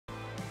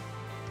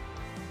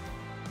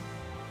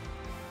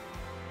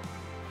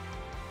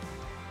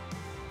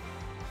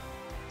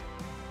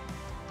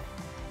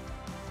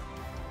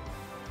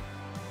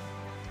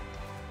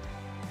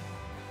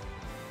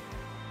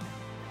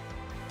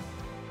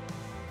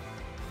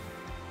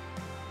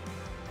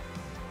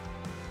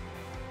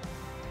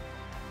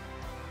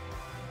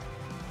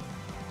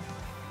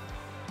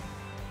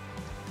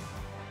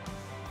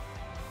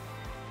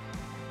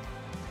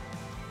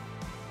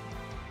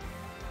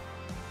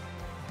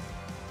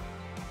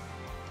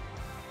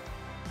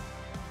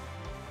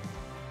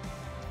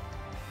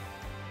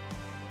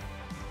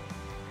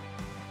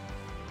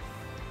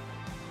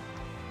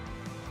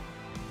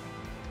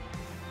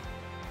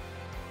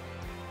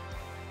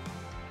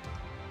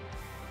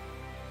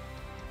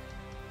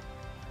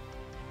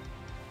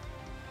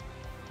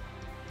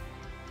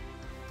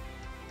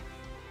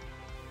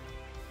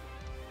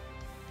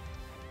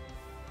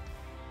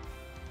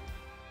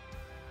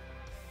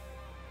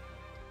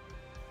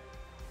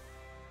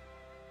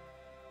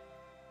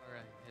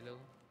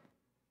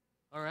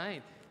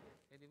Alright.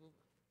 Pwede mo.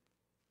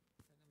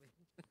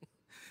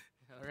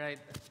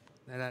 Alright.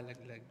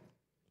 Nalalaglag.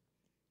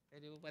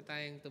 Pwede mo pa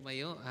tayong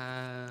tumayo.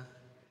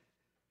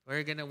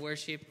 We're gonna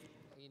worship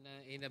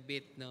in a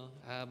bit, no?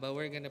 But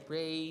we're gonna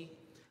pray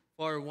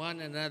for one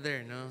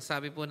another, no?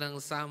 Sabi po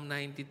ng Psalm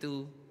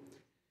 92,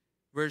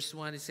 verse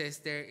 1, it says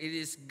there, it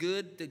is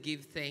good to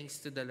give thanks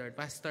to the Lord.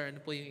 Pastor,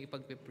 ano po yung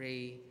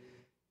ipagpe-pray?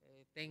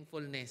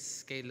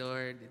 Thankfulness kay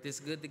Lord. It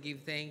is good to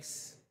give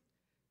thanks,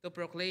 to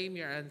proclaim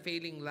your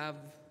unfailing love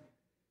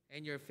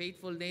and your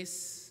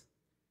faithfulness.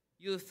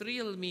 You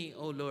thrill me,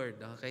 O Lord.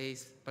 Okay,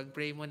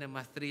 pag-pray mo na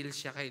ma-thrill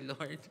siya kay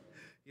Lord.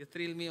 You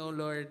thrill me, O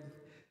Lord.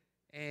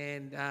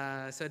 And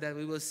so that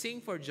we will sing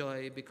for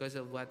joy because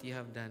of what you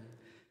have done.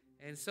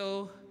 And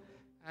so,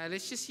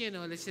 let's just,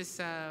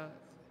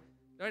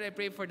 Lord, I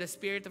pray for the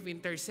spirit of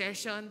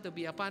intercession to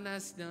be upon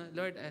us.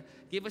 Lord,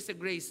 give us the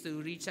grace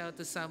to reach out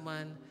to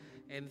someone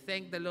and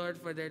thank the Lord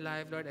for their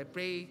life. Lord, I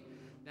pray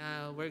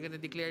na we're going to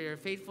declare your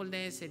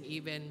faithfulness and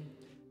even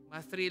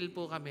ma-thrill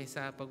po kami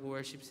sa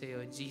pag-worship sa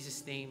iyo. In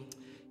Jesus' name,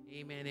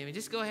 amen. Amen.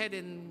 Just go ahead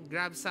and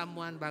grab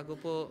someone bago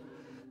po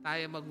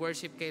tayo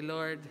mag-worship kay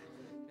Lord.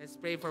 Let's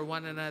pray for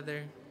one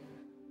another.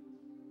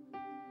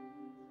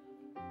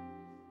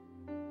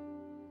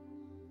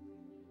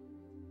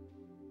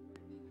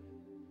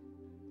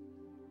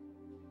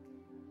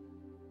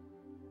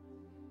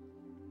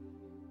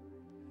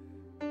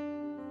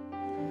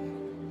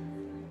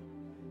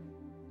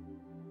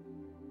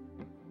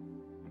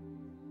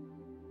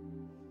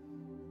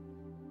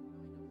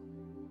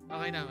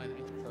 Okay naman.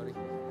 Sorry.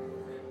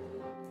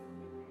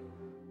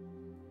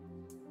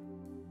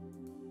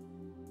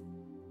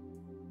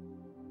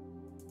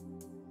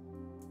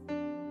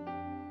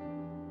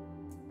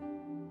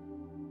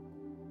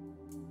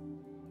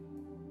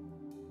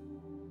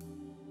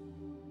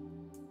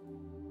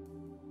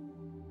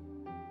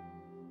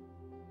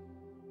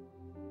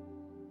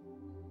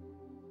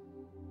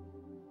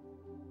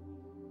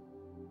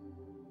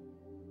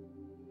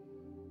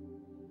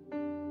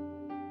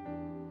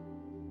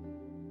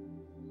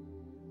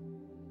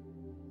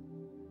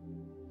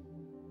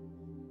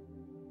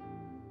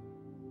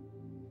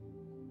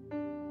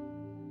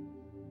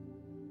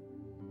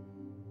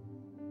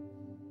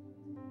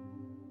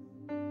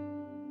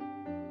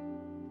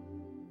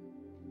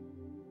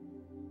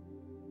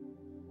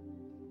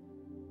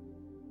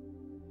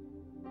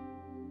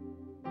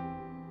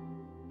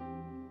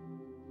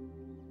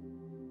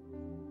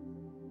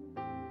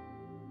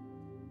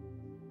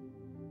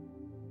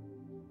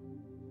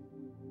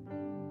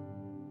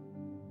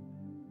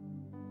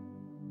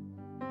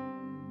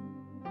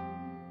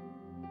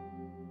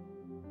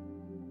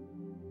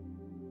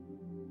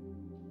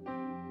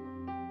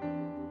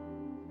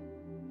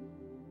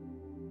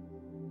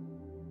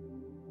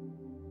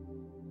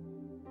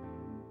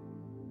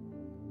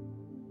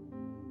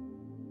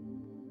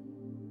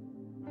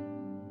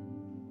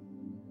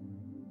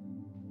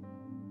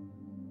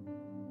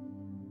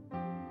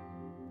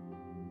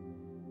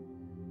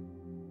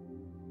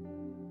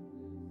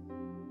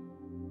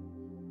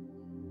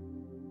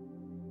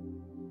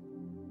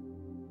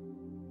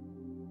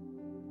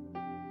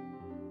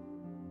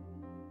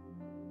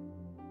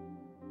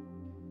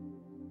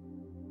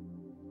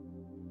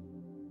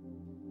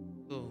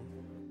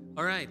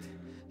 All right,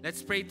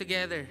 let's pray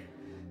together.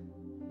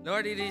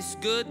 Lord, it is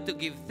good to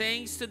give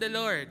thanks to the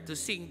Lord, to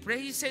sing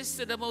praises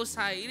to the Most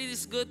High. It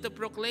is good to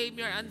proclaim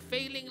your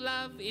unfailing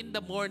love in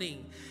the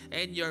morning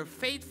and your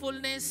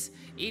faithfulness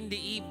in the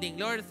evening.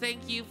 Lord,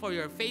 thank you for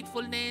your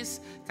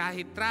faithfulness.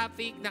 Kahit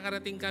traffic,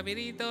 nakarating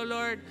kami rito,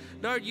 Lord.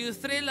 Lord, you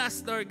thrill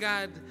us, Lord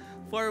God,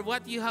 for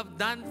what you have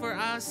done for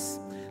us.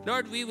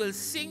 Lord, we will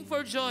sing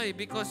for joy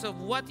because of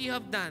what you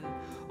have done.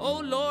 Oh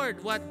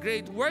Lord, what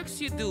great works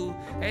you do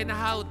and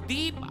how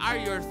deep are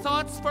your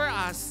thoughts for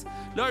us.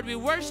 Lord, we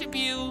worship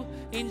you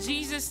in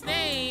Jesus'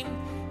 name.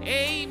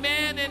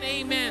 Amen and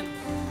amen.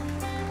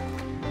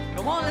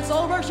 Come on, let's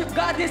all worship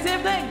God this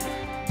evening.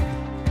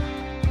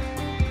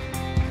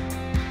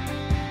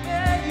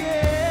 Yeah,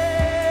 yeah.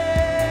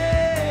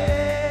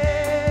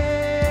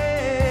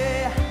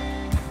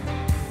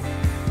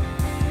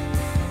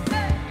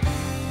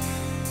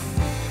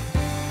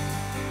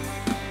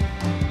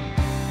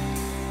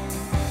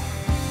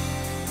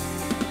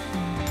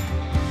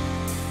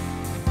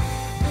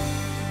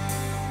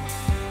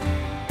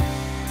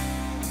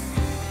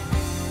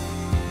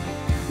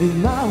 In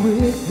my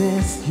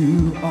weakness,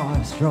 you are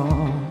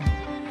strong.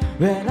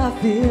 When I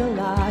feel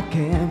I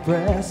can't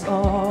press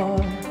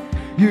on,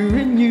 you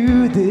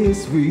renew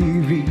this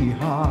weary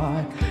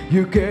heart.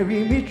 You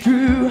carry me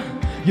through,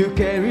 you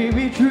carry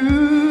me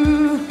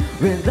through.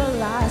 When the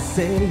lies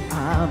say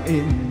I'm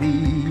in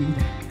need,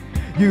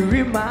 you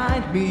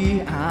remind me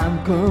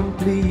I'm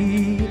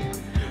complete.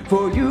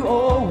 For you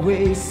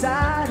always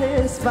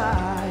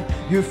satisfy.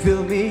 You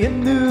fill me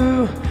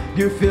anew,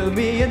 you fill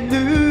me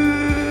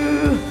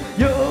anew.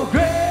 Your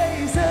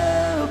grace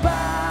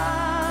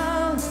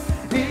abounds,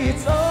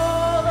 it's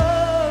all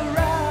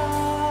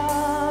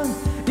around,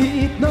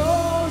 it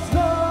knows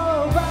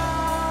no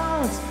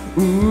bounds.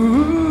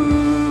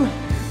 Ooh,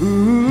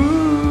 ooh.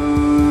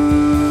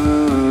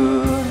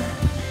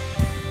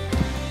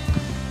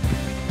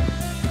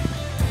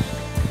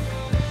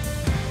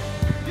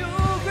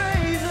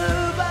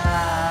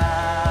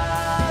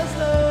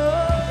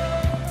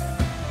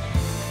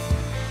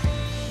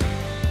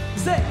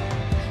 Say,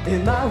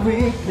 in my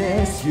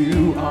weakness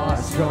you are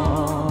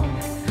strong.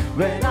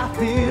 When I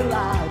feel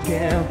I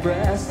can't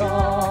press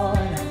on,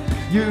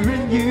 you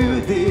renew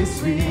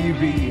this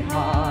weary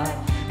heart.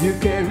 You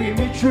carry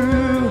me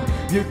through,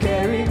 you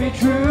carry me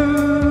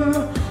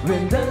through.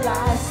 When the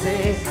light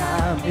says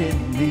I'm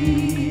in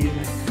need,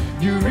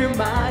 you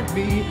remind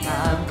me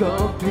I'm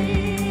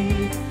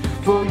complete.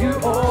 For you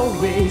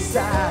always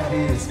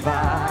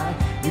satisfy.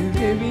 You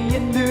give me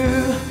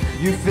anew,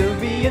 you fill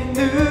me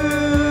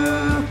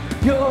anew.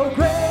 Your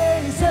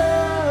grace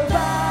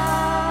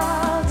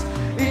abounds,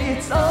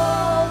 it's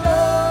all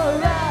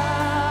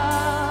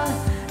around.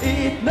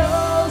 It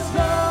knows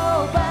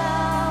no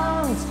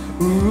bounds.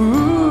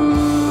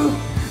 Ooh,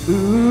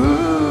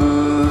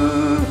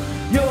 ooh.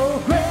 Your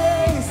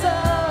grace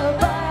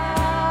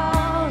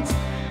abounds,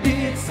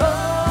 it's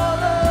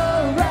all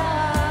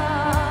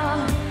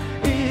around.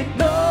 It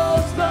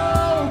knows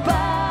no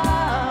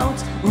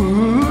bounds.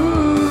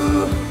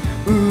 Ooh,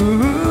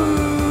 ooh.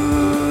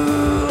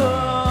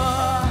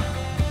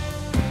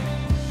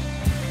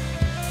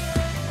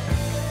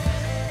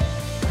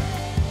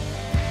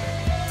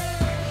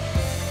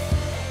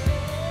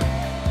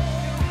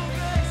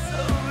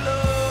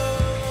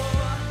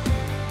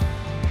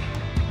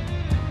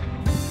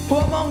 Who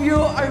among you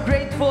are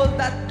grateful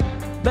that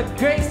the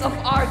grace of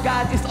our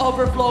God is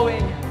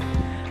overflowing?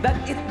 That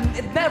it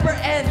never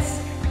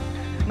ends.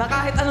 Na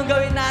kahit anong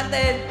gawin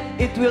natin,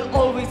 it will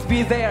always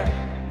be there.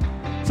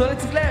 So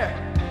let's declare.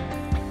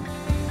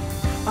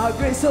 Our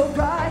grace so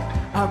bright,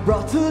 I'm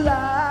brought to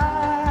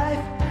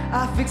life.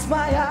 I fix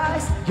my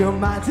eyes, you're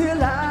my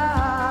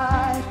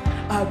delight.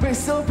 Our grace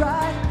so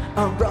bright,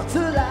 I'm brought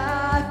to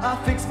life. I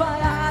fix my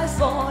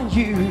eyes on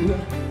you.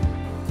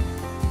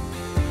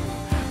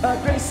 A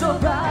grace so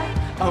bright,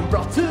 I'm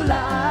brought to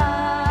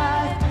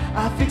life.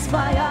 I fix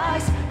my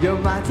eyes,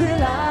 you're my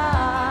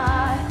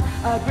delight.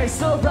 A grace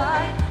so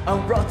bright,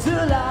 I'm brought to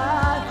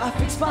life. I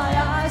fix my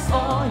eyes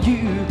on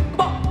you.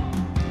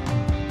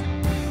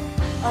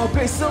 A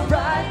grace so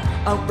bright,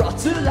 I'm brought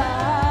to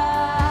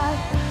life.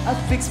 I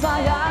fix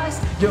my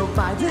eyes, you're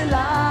my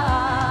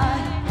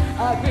delight.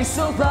 A grace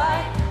so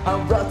bright,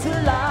 I'm brought to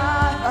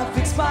life. I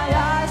fix my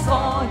eyes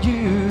on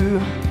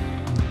you.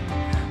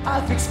 I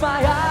fix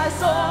my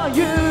eyes on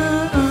you.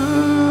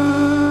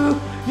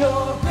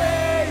 Your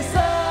grace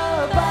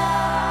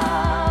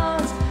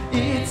abounds,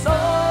 it's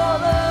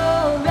all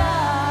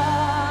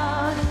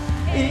around.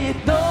 It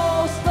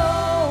knows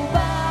no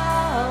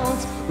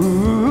bounds.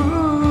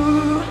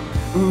 Ooh,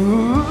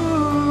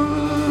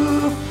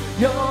 ooh.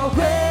 Your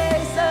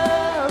grace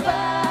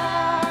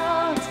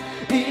abounds,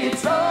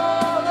 it's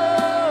all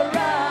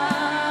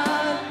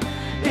around.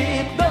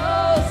 It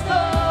knows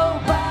no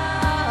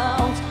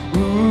bounds.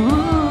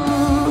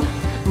 Ooh.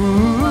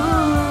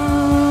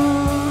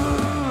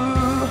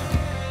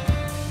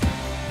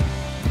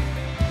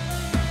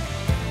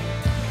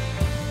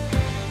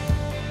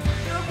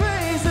 Your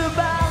grace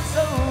abounds,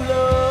 so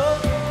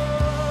Lord.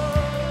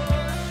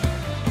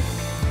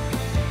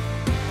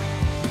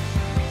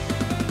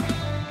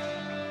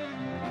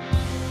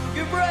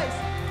 Give praise.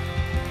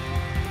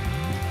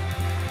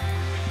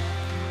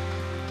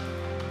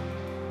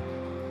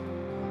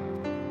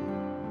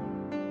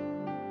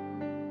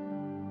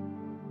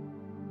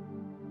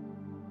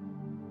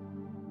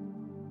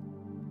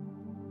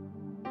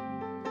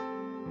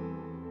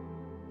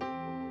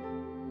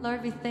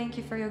 Lord, we thank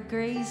you for your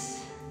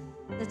grace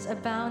that's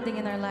abounding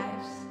in our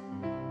lives.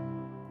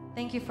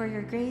 Thank you for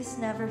your grace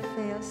never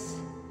fails.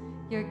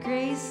 Your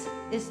grace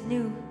is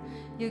new.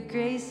 Your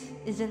grace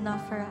is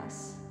enough for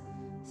us.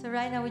 So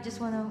right now we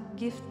just want to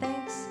give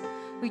thanks.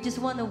 We just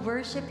want to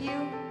worship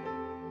you.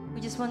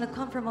 We just want to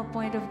come from a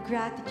point of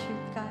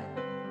gratitude, God.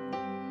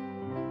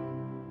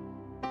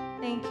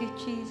 Thank you,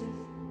 Jesus.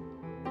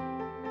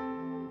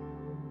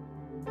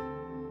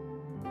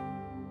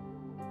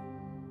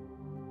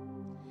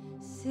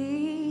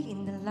 See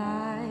in the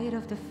light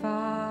of the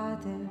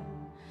Father,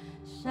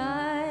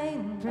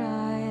 shine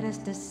bright as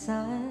the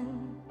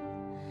sun,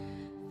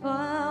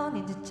 found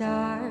in the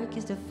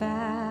darkest of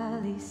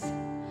valleys,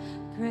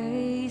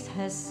 grace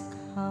has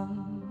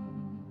come.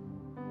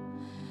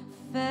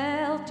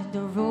 Felt in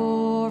the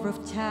roar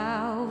of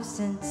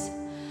thousands,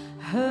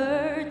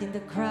 heard in the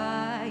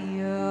cry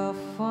of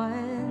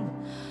one,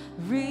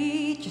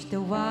 reaches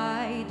the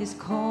widest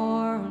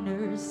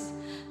corners,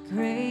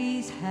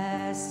 grace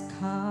has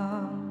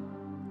come.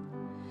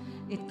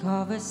 It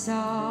covers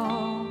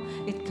all,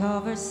 it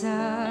covers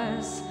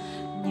us,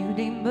 new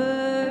day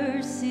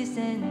mercies,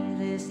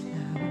 endless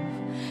love.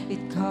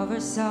 It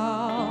covers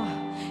all,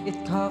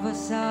 it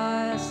covers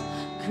us,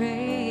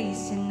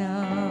 grace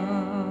enough.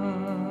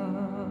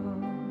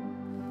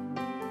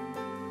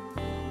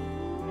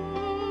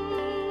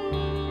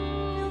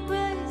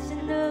 Grace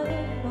enough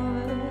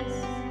for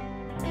us.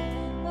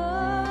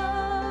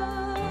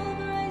 Oh,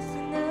 grace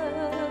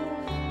enough.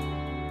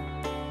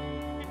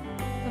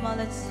 Come on,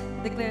 let's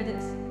declare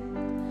this.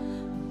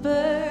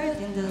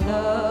 Birth in the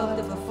love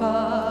of a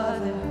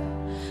father,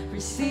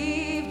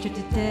 received through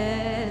the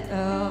death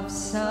of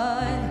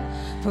son,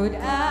 put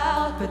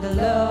out by the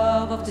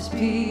love of the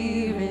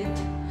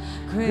Spirit.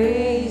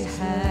 Grace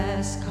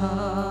has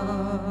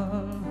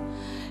come.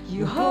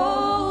 You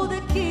hold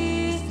the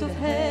keys to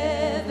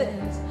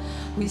heaven.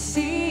 We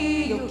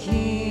see your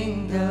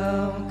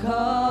kingdom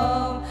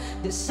come.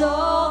 The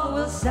song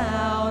will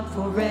sound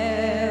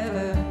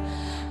forever.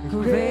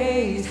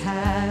 Grace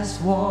has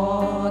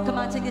won. Come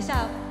on, sing this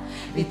out.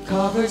 It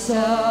covers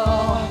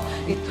all,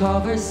 it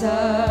covers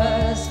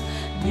us.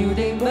 New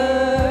day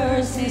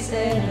mercies,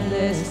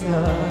 endless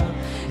love.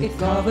 It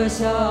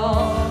covers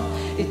all,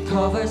 it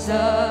covers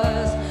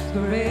us.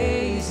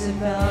 Grace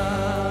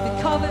enough.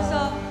 It covers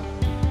all,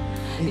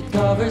 it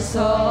covers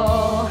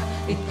all,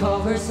 it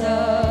covers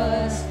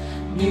us.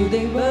 New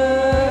day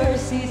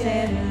mercies,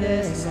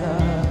 endless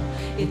love.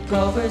 It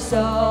covers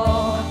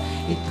all,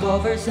 it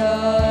covers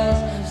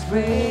us.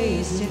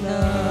 Grace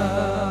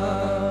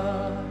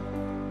enough.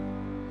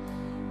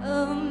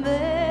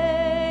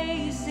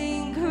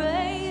 Amazing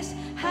grace,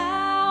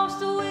 how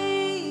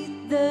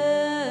sweet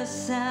the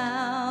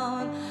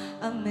sound.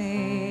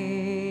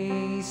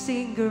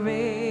 Amazing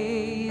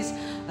grace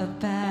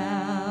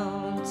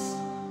abounds.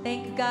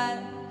 Thank you, God.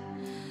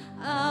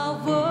 I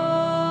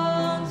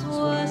once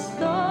was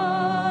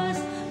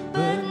lost,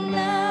 but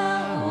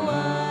now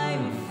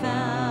I'm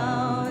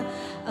found.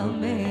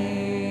 Amazing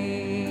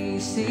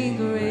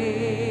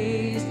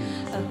grace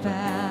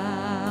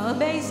abounds.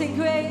 Amazing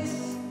grace.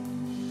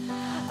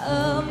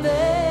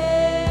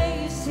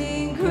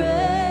 Amazing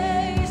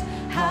grace,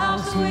 how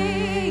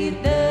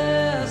sweet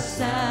the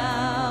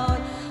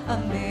sound.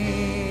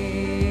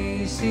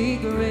 Amazing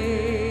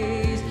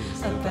grace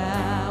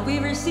abound. We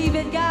receive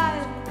it,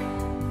 God.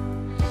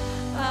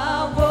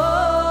 I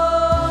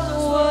once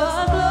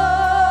was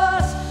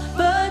lost,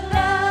 but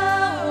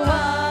now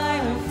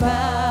I'm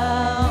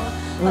found.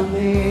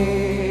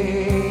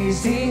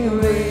 Amazing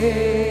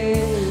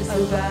grace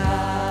abound.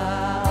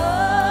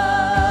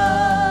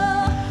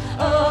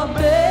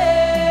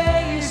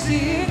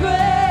 Amazing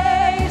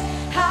grace,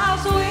 how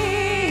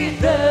sweet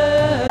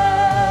the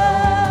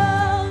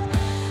sound.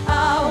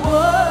 I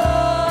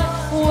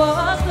once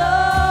was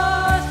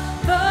lost,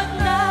 but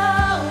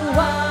now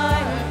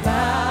I'm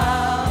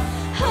found.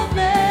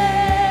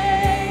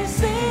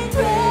 Amazing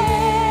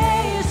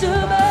grace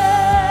abound.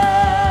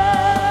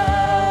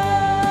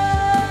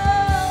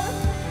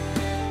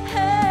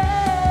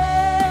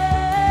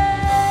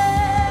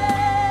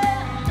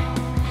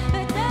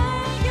 Hey,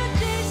 thank you,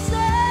 Jesus.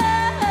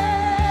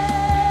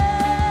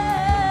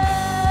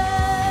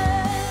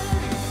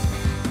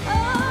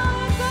 Oh,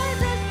 your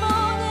grace is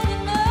more than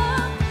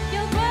enough.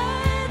 Your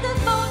grace is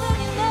more than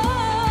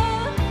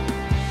enough.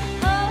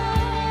 Oh,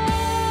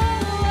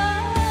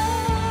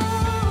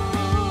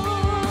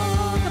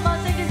 come on,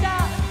 sing this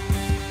out.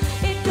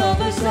 It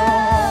covers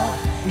us,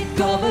 it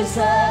covers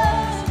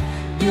us.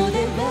 New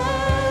day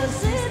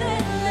mercies,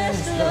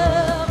 endless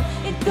love.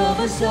 It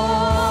covers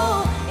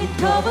all, it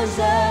covers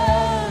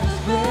us.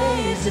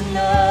 Grace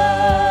enough.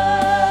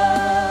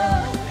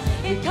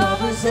 It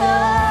covers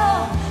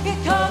all,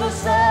 it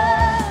covers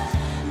us.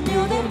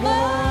 New day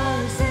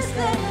mercies,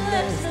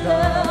 endless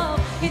love.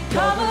 It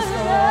covers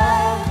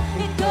us,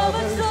 it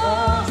covers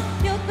all.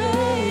 Your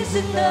grace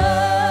enough.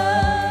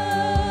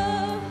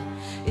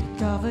 It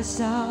covers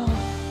all,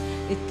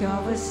 it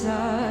covers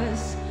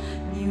us.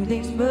 New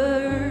day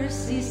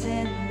mercies,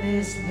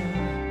 endless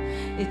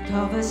love. It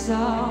covers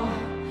all,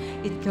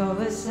 it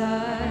covers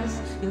us.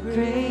 Your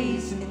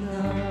grace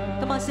enough.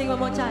 Come on, sing one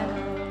more time.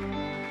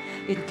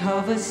 It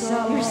covers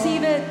all. You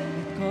receive it.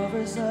 It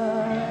covers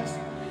us.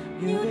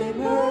 New day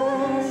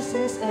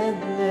mercies,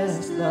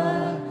 endless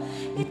love.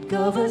 It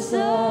covers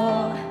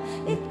all,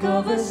 it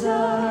covers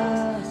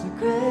us. Your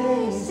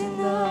grace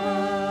enough.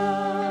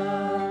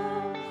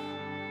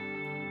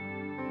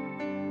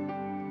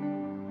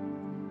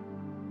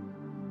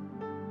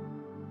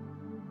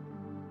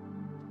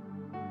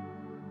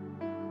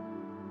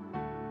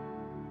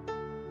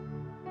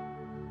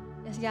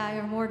 Yes, yeah,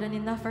 you're more than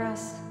enough for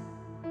us.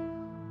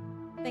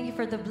 Thank you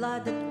for the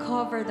blood that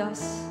covered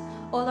us,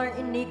 all our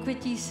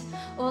iniquities,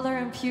 all our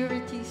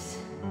impurities.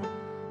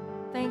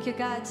 Thank you,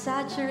 God.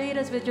 Saturate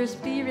us with your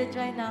Spirit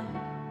right now.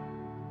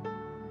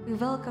 We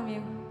welcome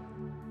you.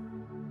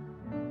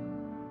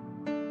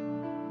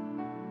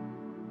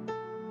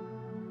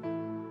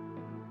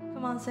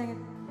 Come on, sing it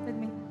with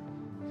me.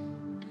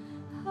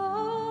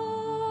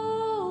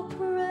 Oh,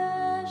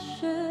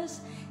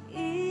 precious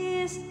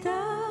is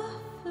the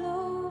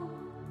flow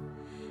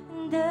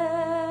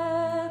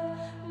that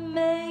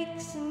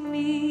makes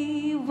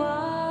me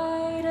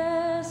white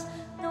as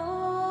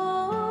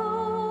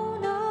snow.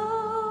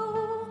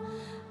 No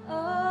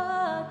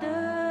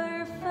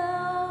other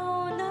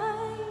found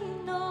I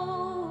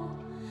know,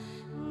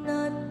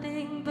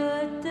 nothing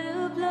but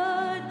the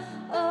blood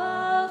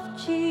of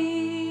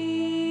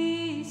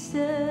Jesus.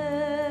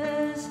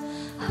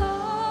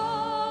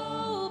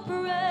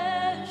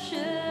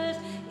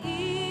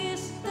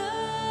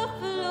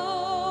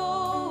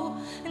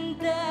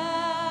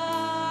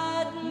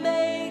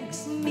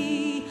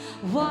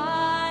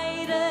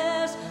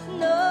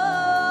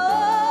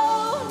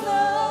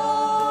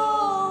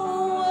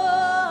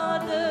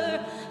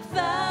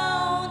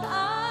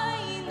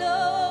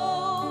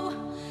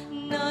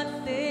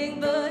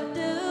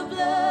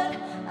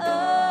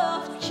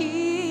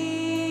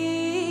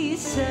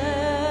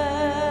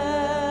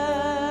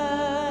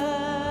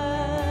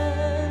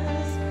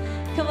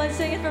 Come on,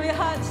 sing it from your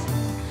hearts.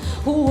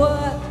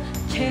 What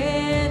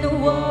can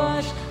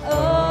wash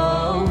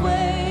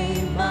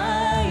away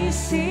my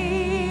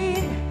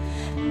sin?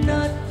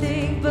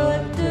 Nothing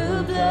but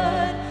the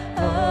blood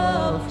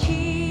of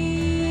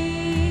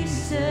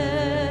Jesus.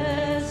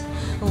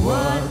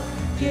 What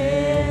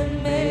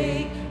can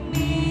make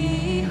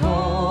me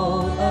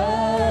whole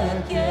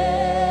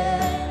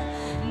again?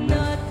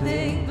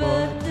 Nothing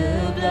but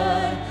the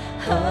blood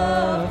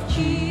of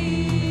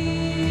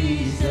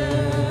Jesus.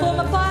 For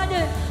my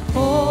pardon,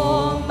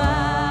 for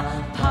my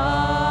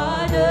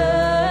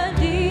pardon,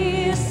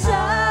 this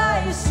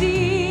I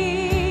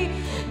see.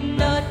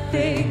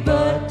 Nothing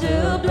but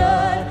the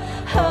blood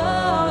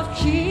of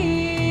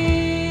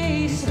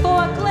Jesus.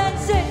 For my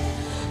cleansing,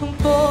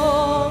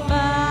 for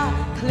my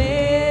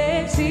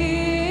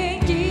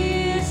cleansing,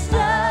 this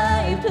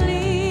I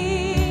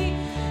plead.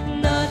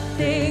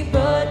 Nothing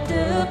but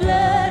the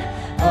blood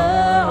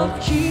of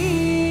Jesus.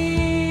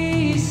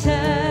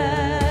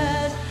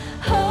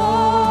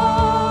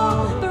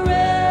 Oh,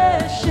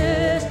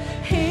 precious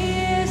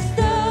is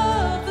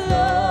the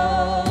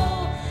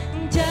flow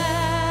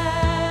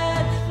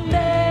that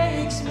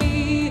makes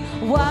me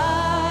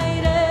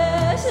white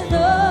as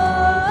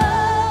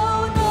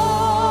snow. No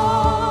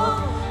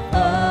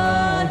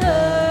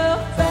other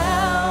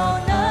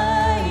found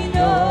I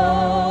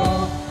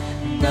know.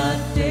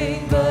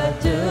 Nothing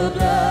but the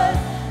blood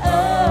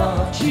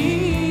of Jesus.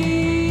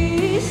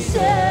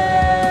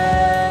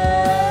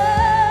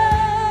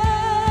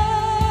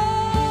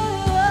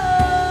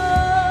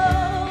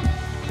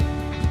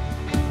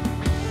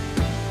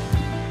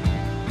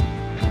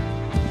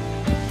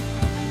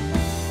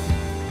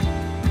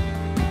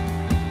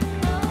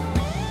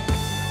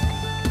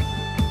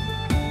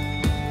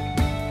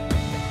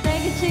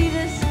 Thank you,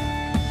 Jesus.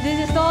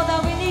 This is all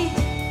that we need.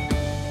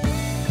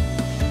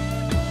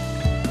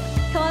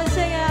 Come on,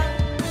 sing out.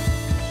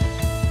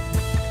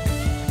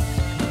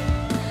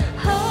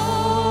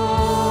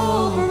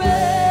 How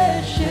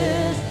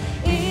precious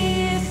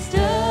is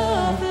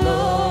the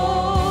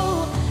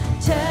flow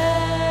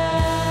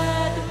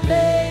that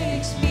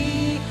makes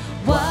me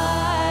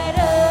white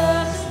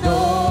as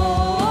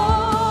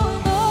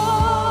snow. No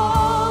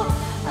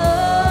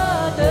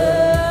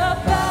other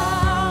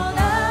found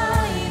I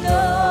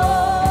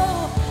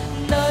know.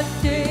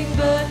 Nothing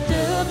but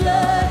the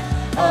blood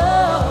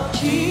of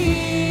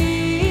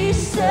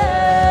Jesus.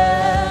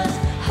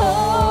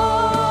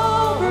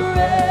 Oh,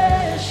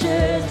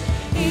 precious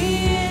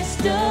is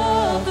the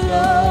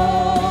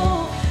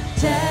flow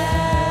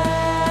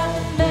that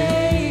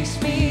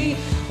makes me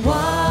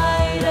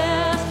white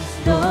as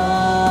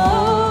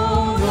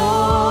snow.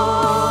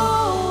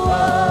 No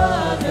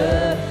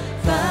other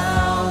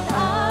found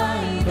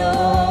I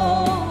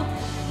know.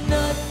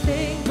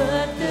 Nothing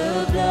but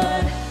the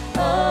blood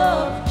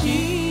of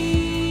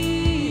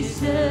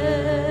Jesus.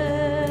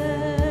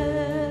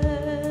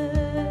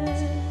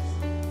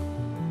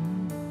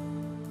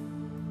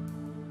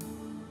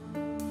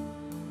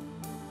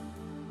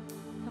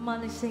 Come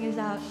on, let's sing this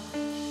out.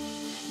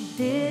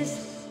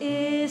 This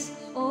is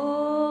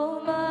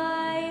all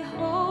my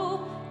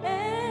hope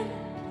and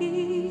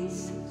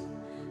peace.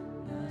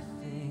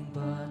 Nothing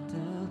but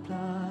the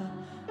blood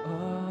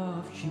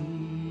of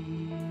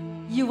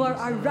Jesus. You are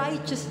our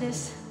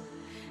righteousness.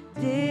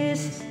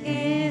 This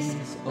is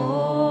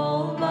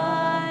all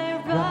my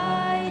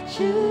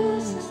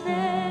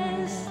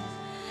righteousness.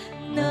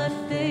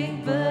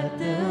 Nothing but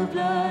the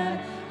blood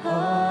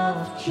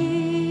of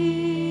Jesus.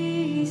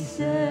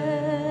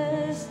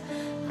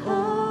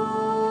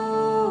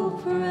 Oh,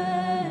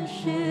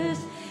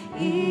 precious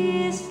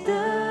is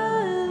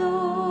the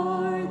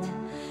Lord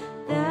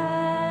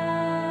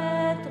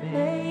that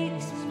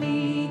makes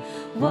me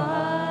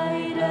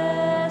white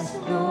as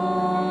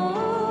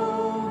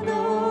snow.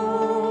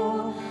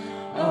 No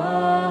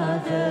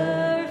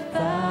other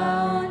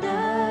found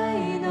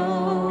I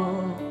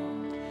know.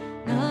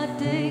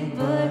 Nothing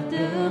but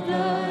the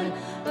blood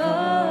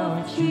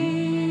of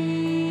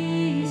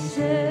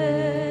Jesus.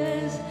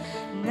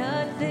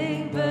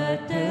 Nothing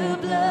but the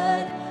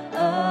blood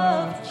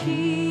of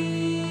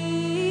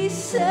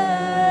Jesus.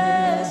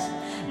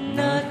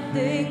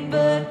 Nothing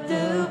but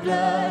the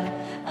blood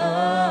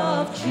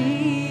of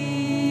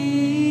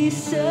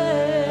Jesus.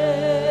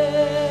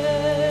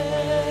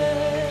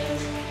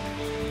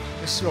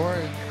 Yes,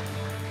 Lord.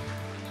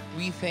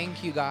 We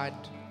thank you, God.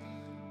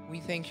 We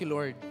thank you,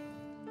 Lord.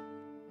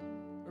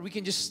 Or we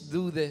can just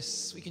do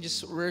this. We can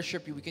just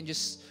worship you. We can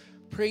just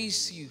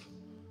praise you.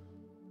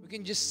 We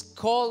can just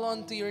call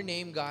on to your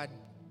name, God,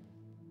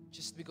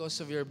 just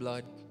because of your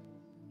blood.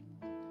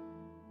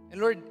 And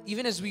Lord,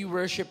 even as we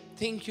worship,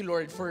 thank you,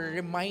 Lord, for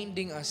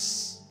reminding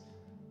us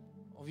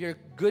of your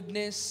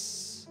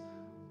goodness,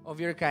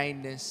 of your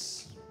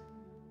kindness.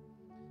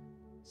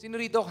 Sino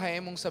rito kaya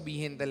mong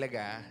sabihin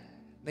talaga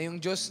na yung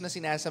Diyos na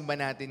sinasamba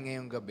natin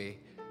ngayong gabi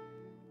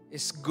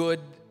is good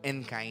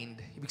and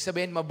kind? Ibig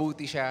sabihin,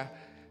 mabuti siya.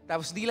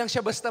 Tapos di lang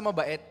siya basta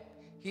mabait.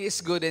 He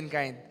is good and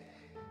kind.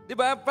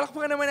 Diba?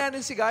 Palakpakan naman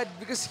natin si God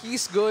because He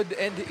is good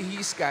and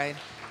He is kind.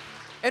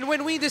 And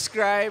when we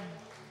describe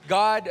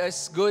God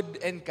as good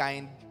and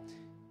kind,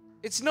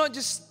 it's not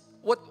just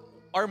what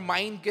our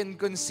mind can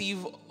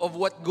conceive of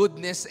what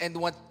goodness and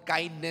what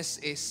kindness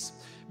is.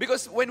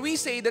 Because when we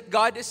say that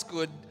God is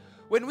good,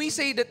 when we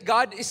say that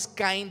God is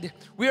kind,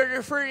 we are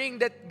referring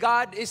that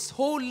God is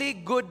wholly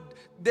good.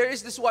 There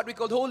is this what we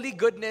call holy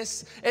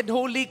goodness and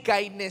holy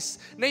kindness.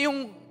 Na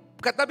yung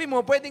katabi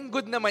mo, pwedeng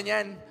good naman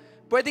yan.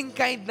 Pwedeng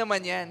kind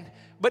naman yan.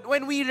 But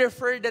when we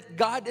refer that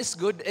God is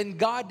good and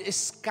God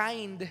is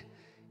kind,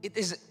 it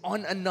is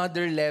on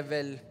another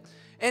level.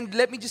 And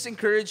let me just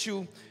encourage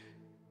you,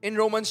 in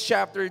Romans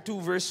chapter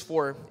 2, verse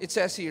 4, it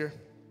says here,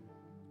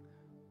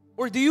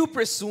 "Or do you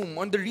presume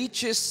on the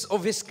riches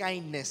of His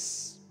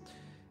kindness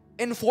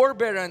and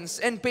forbearance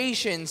and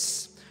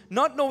patience,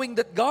 not knowing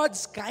that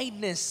God's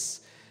kindness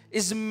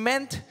is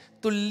meant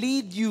to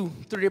lead you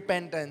to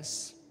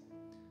repentance?"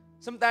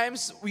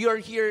 Sometimes we are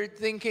here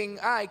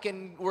thinking, I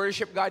can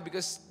worship God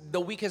because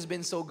the week has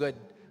been so good.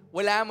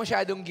 Wala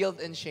masyadong guilt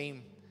and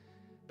shame.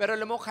 Pero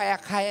alam mo, kaya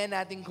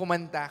nating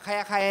kumanta,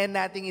 kaya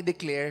nating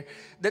i-declare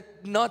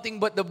that nothing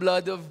but the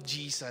blood of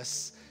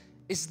Jesus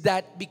is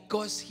that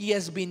because He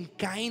has been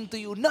kind to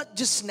you, not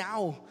just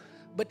now,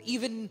 but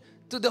even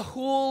to the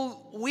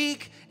whole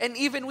week, and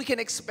even we can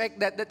expect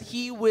that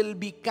He will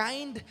be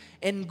kind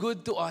and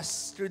good to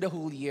us through the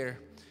whole year.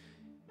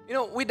 You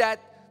know, with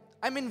that,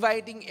 I'm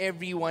inviting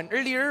everyone.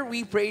 Earlier,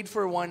 we prayed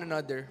for one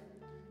another.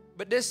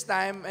 But this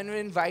time, I'm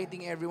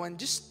inviting everyone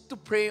just to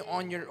pray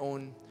on your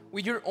own,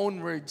 with your own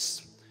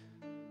words,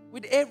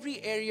 with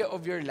every area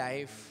of your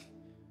life.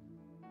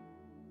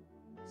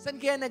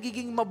 Saan kaya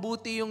nagiging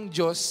mabuti yung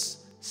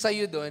Diyos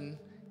sa'yo dun?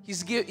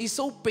 He's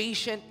so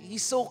patient,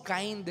 He's so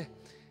kind.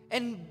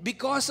 And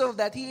because of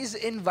that, He is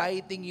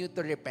inviting you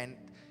to repent.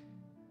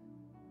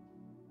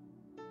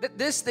 That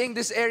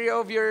this area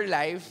of your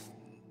life,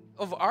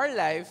 of our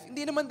life,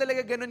 hindi naman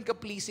talaga ganun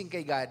ka-pleasing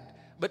kay God.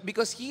 But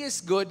because He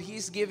is good, He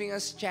is giving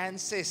us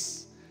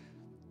chances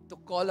to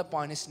call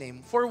upon His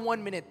name. For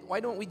 1 minute, why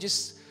don't we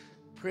just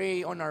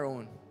pray on our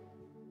own?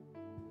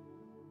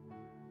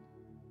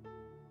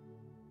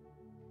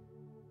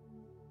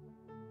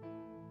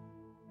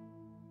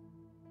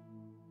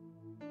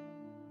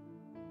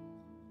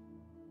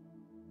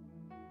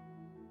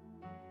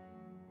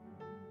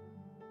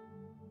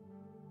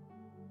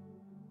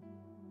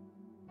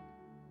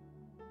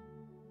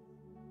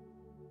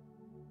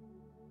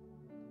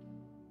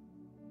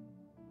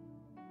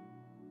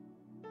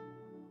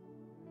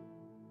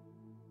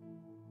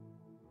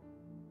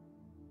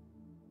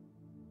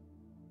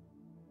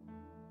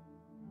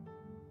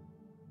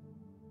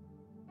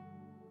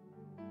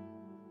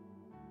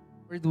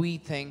 Lord,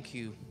 we thank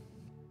You.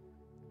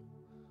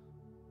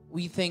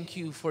 We thank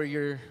You for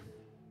Your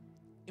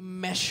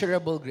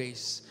immeasurable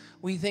grace.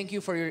 We thank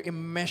You for Your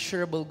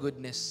immeasurable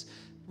goodness.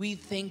 We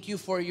thank You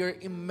for Your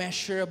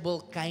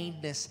immeasurable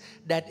kindness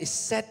that is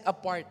set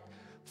apart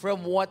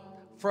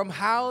from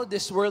how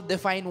this world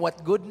defines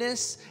what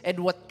goodness and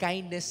what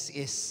kindness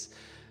is.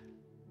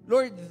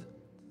 Lord,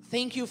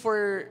 thank You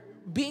for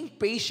being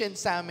patient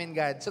sa amin,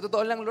 God. Sa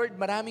totoo lang, Lord,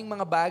 maraming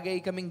mga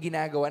bagay kaming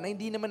ginagawa na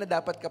hindi naman na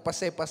dapat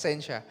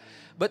pasensya.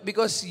 But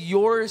because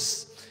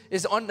Yours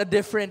is on a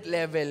different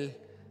level,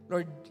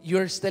 Lord,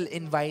 You're still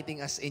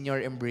inviting us in Your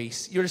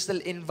embrace. You're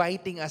still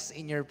inviting us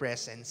in Your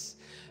presence.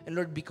 And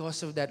Lord,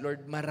 because of that,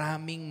 Lord,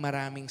 maraming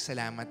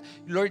salamat.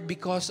 Lord,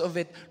 because of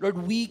it, Lord,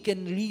 we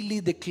can really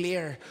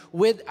declare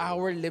with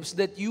our lips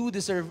that You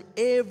deserve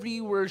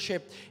every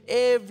worship,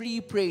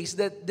 every praise,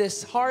 that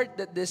this heart,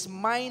 that this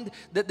mind,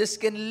 that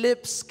this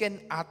lips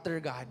can utter,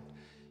 God.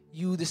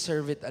 You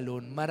deserve it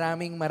alone.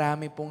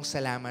 Marami pong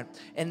salamat.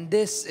 And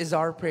this is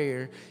our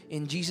prayer.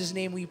 In Jesus'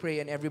 name we pray,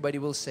 and everybody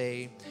will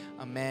say,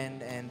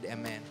 Amen and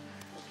Amen.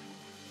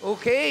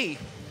 Okay.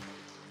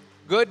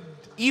 Good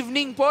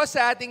evening po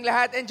sa ating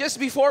lahat. And just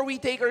before we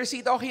take our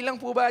seat, okay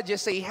lang po ba?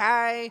 Just say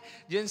hi.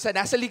 Diyan sa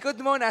nasa likod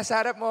mo, nasa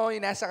harap mo,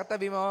 yung nasa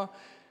katabi mo.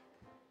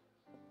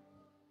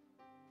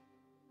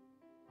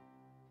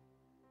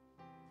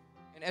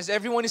 And as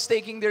everyone is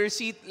taking their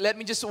seat, let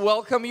me just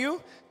welcome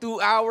you to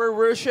our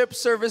worship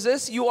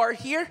services. You are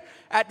here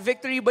at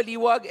Victory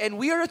Baliwag, and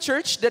we are a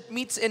church that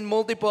meets in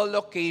multiple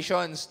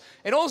locations.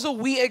 And also,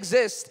 we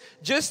exist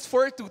just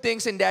for two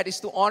things, and that is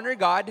to honor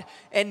God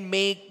and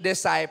make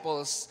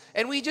disciples.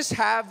 And we just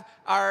have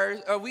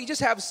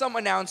some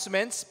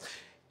announcements.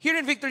 Here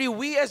in Victory,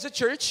 we as a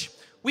church,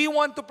 we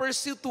want to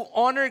pursue to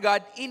honor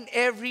God in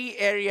every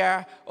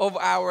area of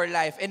our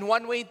life. And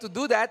one way to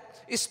do that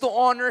is to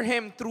honor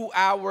Him through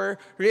our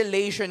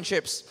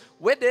relationships.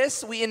 With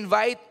this, we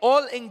invite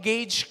all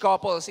engaged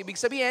couples. Ibig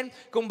sabihin,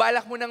 kung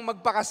balak nyo nang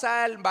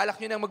magpakasal,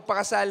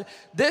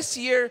 this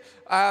year,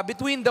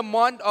 between the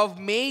month of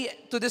May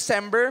to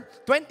December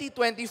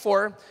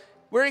 2024,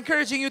 we're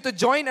encouraging you to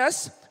join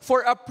us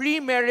for a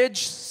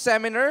pre-marriage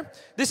seminar.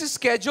 This is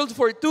scheduled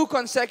for 2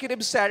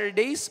 consecutive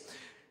Saturdays,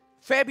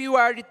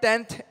 February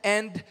 10th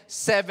and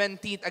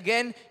 17th.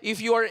 Again,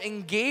 if you are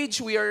engaged,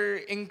 we are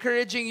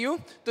encouraging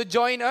you to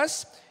join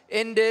us.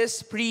 in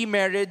this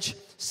pre-marriage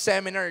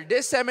seminar.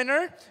 This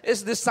seminar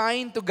is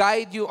designed to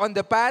guide you on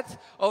the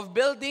path of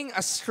building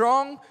a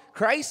strong,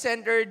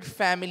 Christ-centered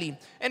family.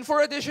 And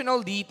for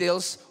additional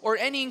details or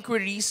any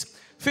inquiries,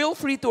 feel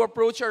free to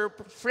approach our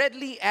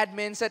friendly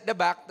admins at the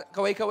back.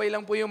 Kaway-kaway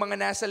lang po yung mga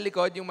nasa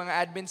likod, yung mga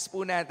admins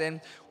po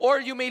natin.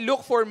 Or you may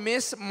look for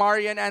Miss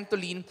Marian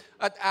Antolin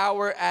at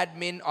our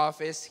admin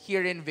office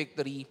here in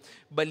Victory,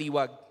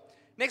 Baliwag.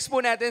 Next po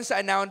natin sa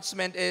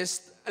announcement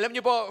is, alam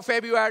niyo po,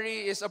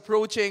 February is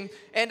approaching.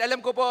 And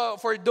alam ko po,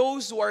 for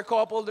those who are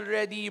coupled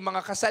already,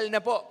 mga kasal na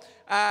po,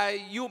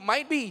 you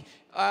might be,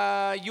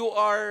 you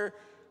are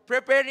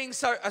preparing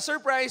a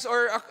surprise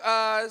or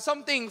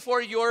something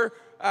for your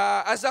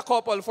as a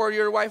couple, for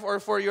your wife or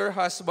for your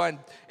husband.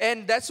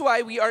 And that's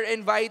why we are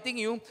inviting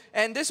you.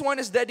 And this one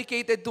is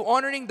dedicated to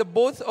honoring the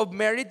both of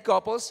married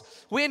couples.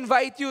 We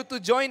invite you to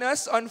join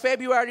us on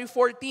February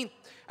 14th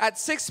at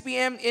 6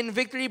 p.m. in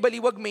Victory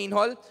Baliwag Main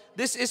Hall.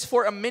 This is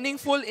for a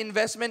meaningful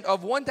investment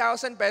of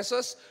 1,000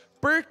 pesos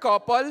per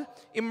couple.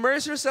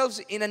 Immerse yourselves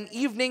in an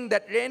evening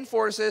that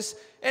reinforces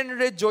and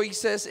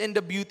rejoices in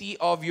the beauty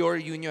of your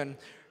union.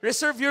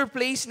 Reserve your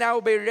place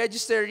now by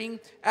registering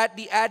at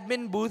the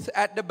admin booth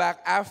at the back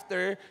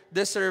after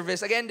the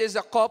service. Again, this is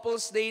a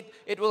couple's date.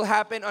 It will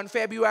happen on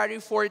February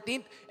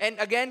 14th. And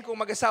again, kung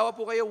mag-asawa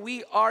po kayo,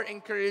 we are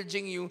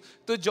encouraging you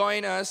to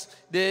join us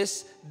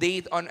this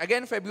date on,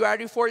 again,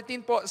 February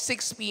 14th po,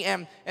 6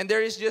 p.m. And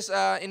there is just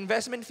an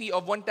investment fee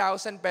of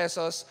 1,000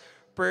 pesos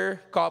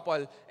per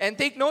couple. And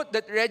take note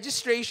that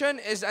registration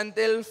is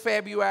until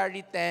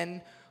February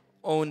 10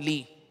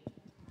 only.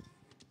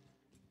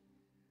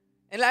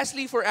 And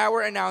lastly, for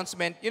our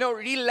announcement, you know,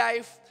 Real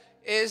Life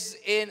is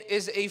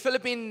a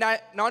Philippine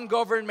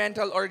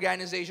non-governmental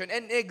organization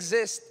and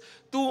exists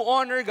to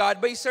honor God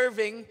by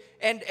serving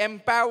and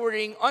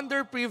empowering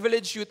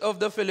underprivileged youth of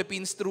the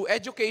Philippines through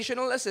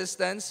educational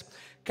assistance,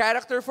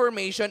 character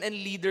formation, and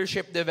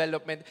leadership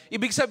development.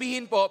 Ibig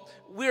sabihin po,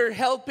 we're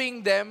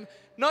helping them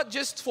not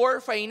just for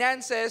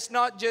finances,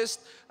 not just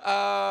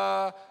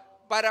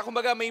para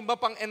kumbaga may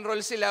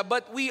mapang-enroll sila,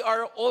 but we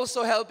are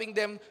also helping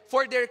them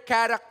for their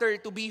character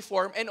to be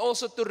formed and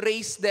also to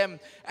raise them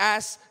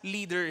as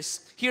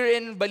leaders. Here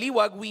in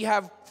Baliwag, we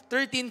have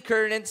 13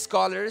 current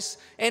scholars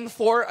and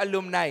 4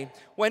 alumni.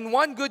 When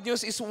one good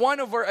news is one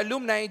of our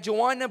alumni,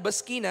 Joanna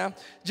Basquina,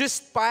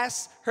 just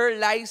passed her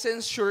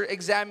licensure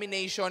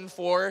examination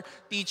for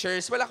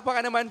teachers.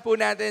 Palakpakan naman po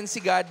natin si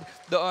God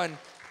doon.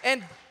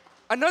 And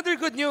another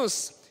good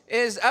news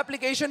is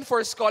application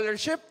for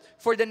scholarship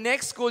for the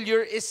next school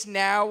year is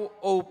now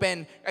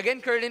open.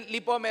 Again,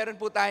 currently po,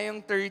 meron po tayong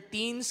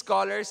 13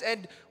 scholars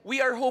and we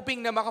are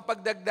hoping na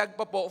makapagdagdag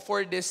pa po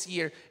for this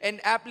year.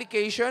 And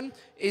application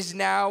is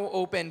now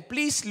open.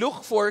 Please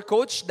look for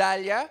Coach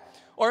Dalia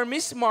or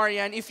Miss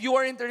Marian if you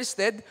are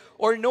interested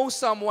or know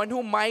someone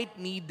who might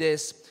need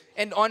this.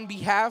 And on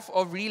behalf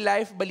of Real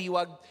Life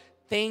Baliwag,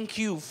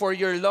 thank you for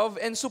your love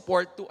and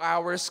support to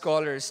our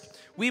scholars.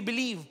 We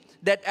believe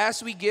that as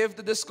we give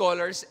to the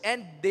scholars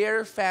and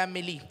their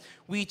family,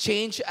 we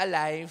change a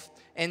life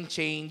and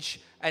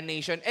change a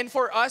nation. And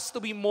for us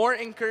to be more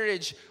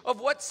encouraged of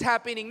what's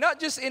happening, not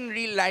just in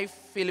Real Life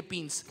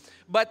Philippines,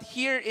 but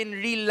here in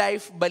Real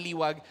Life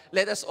Baliwag,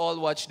 let us all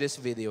watch this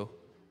video.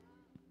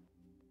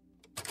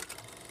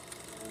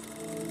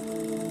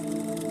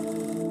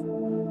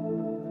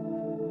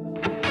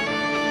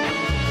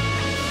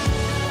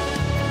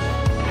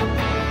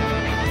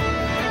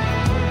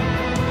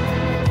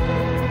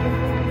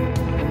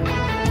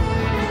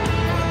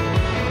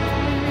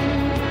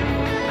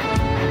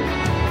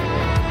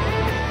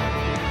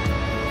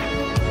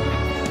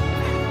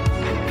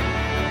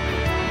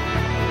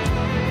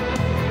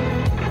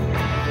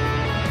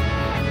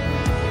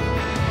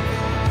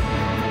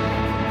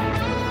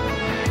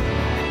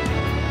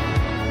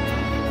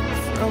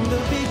 From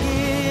the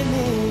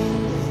beginning,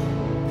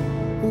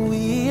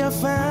 we are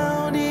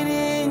founded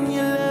in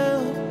your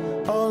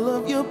love. All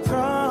of your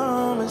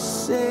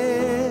promises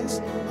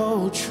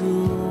hold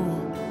true.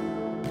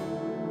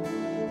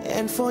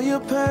 And for your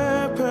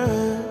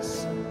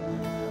purpose,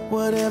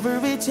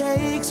 whatever it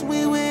takes,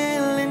 we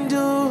will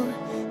endure.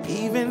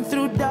 Even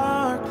through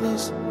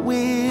darkness,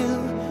 we'll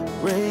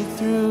break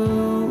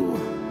through.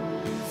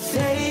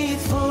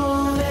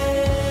 Faithful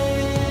and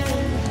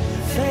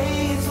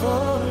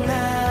faithful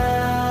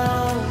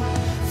now,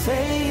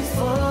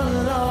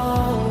 faithful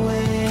always.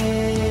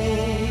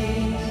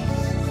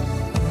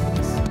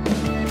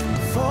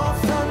 For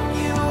from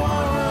you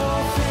are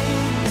all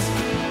things,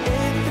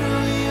 and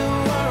through you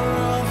are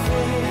all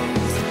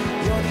things.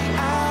 You're the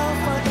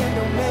Alpha and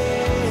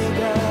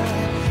Omega,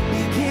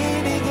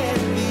 beginning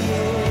and the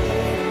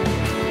end.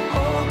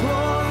 All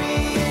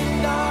glory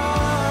and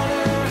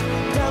honor,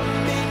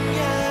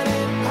 dominion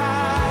and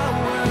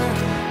power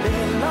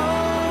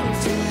belong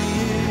to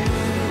you.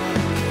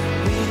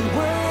 We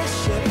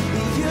worship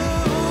you.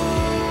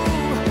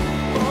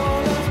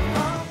 All of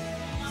our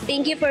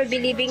Thank you for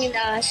believing in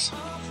us.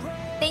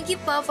 Thank you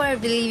po for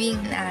believing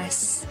in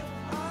us.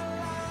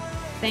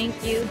 Thank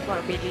you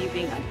for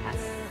believing on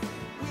us.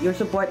 your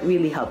support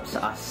really helps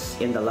us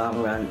in the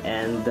long run,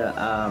 and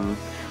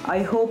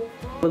I hope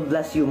will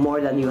bless you more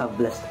than you have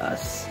blessed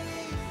us.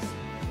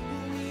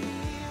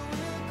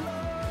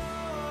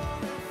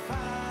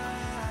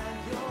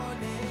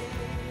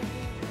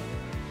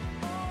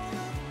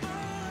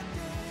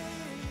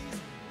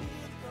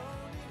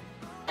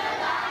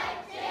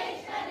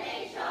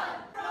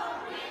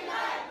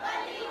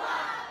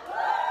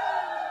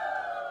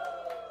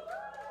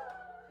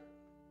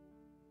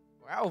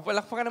 Wow,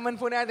 palakpakan naman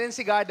po natin si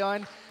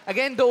Gadon.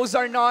 Again, those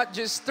are not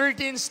just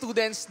 13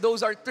 students,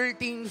 those are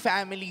 13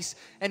 families.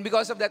 And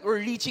because of that, we're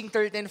reaching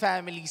 13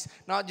 families.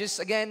 Not just,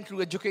 again,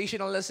 through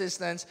educational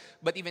assistance,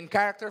 but even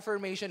character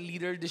formation,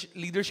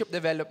 leadership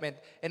development,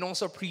 and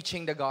also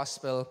preaching the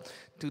gospel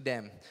to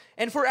them.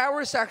 And for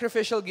our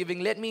sacrificial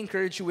giving, let me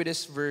encourage you with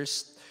this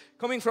verse,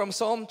 coming from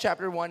Psalm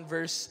chapter 1,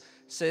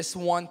 verses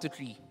 1 to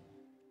 3.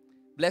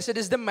 Blessed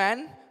is the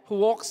man who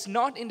walks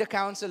not in the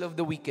counsel of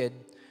the wicked,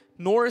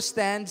 nor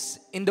stands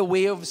in the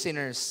way of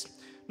sinners,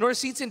 nor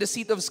sits in the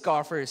seat of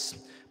scoffers.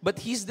 But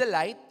his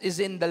delight is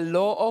in the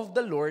law of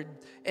the Lord,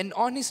 and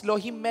on his law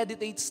he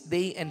meditates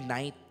day and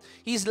night.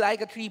 He is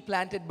like a tree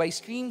planted by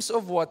streams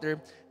of water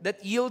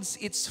that yields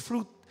its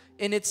fruit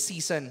in its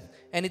season,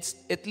 and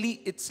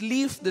its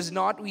leaf does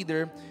not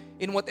wither.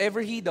 In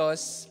whatever he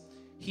does,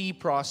 he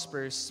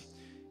prospers.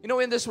 You know,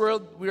 in this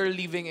world we are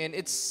living in,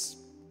 it's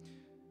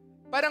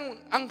parang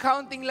ang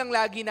counting lang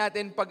lagi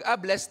natin pag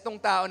blessed tong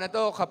tao na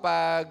to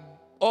kapag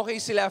okay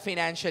sila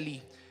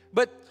financially.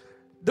 But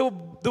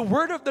the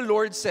word of the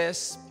Lord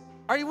says,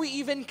 are we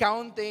even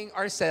counting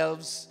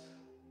ourselves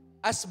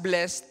as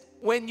blessed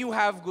when you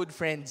have good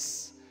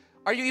friends?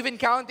 Are you even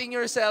counting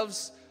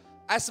yourselves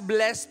as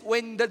blessed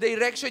when the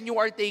direction you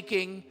are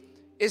taking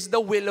is the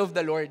will of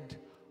the Lord?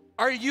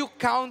 Are you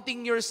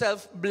counting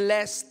yourself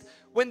blessed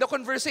when the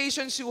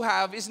conversations you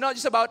have is not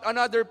just about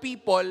another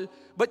people,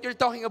 but you're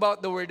talking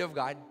about the Word of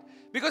God?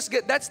 Because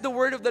that's the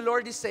Word of the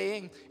Lord is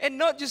saying. And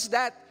not just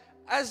that,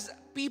 as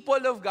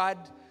people of God,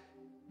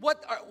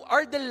 what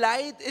our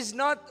delight is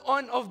not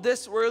on of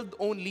this world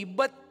only,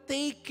 but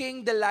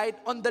taking delight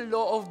on the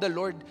law of the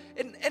Lord.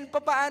 And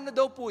papaano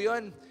daw po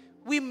yun?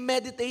 We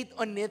meditate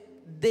on it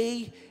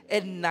day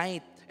and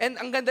night. And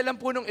ang ganda lang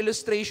po ng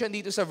illustration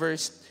dito sa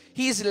verse,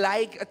 He is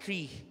like a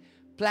tree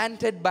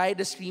planted by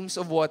the streams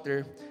of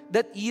water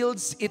that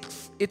yields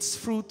its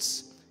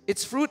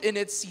fruit in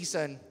its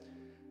season.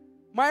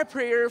 My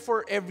prayer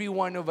for every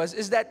one of us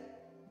is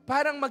that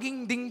parang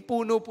maging ding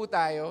puno po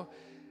tayo,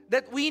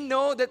 that we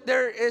know that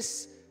there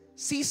is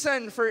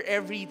season for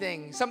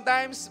everything.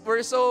 Sometimes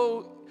we're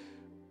so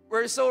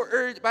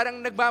urged,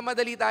 parang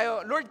nagmamadali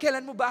tayo, Lord,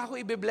 kailan mo ba ako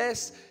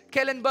i-bless?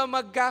 Kailan ba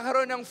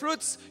magkakaroon ng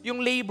fruits yung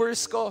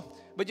labors ko?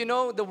 But you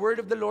know, the word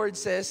of the Lord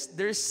says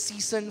there's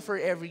season for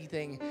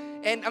everything.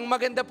 And ang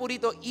maganda po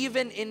dito,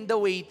 even in the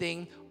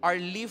waiting, our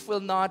leaf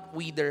will not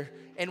wither.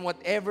 And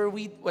whatever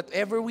we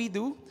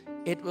do,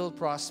 it will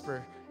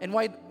prosper. And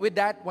with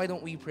that, why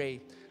don't we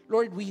pray?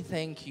 Lord, we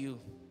thank you.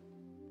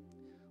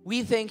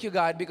 We thank you,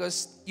 God,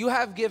 because you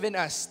have given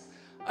us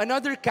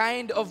another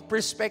kind of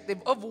perspective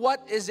of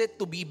what is it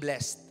to be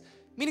blessed.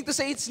 Meaning to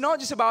say, it's not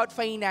just about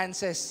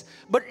finances,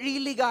 but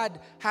really, God,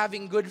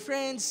 having good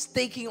friends,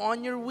 taking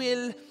on your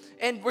will,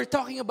 and we're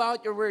talking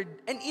about your word,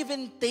 and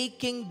even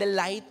taking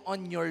delight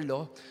on your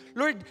law.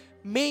 Lord,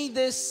 may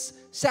this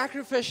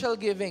sacrificial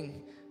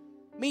giving,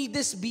 may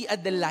this be a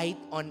delight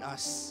on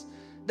us.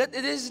 That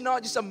it is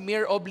not just a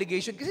mere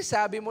obligation. Kasi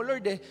sabi mo,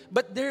 Lord,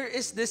 but there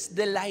is this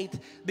delight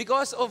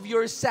because of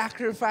your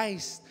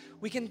sacrifice.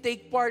 We can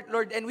take part,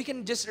 Lord, and we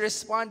can just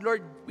respond,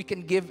 Lord, we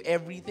can give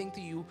everything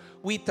to you.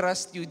 We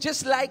trust you.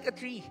 Just like a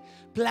tree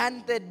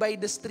planted by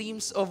the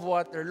streams of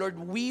water, Lord,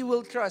 we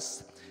will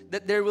trust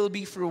that there will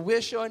be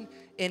fruition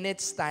in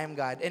its time,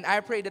 God. And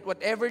I pray that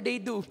whatever they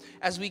do,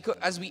 as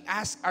we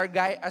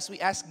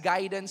ask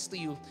guidance to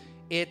you,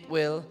 it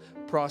will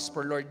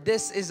prosper, Lord.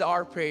 This is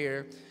our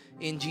prayer.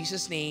 In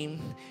Jesus'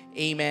 name,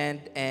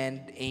 amen and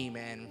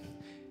amen.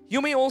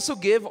 You may also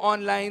give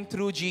online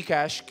through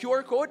GCash.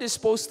 QR code is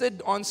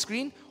posted on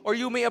screen, or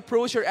you may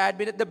approach your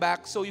admin at the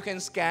back so you can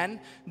scan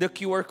the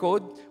QR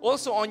code.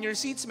 Also, on your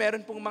seats,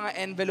 meron pong mga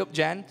envelope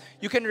dyan.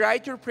 You can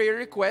write your prayer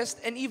request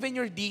and even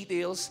your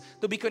details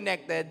to be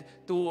connected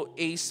to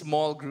a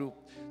small group.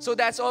 So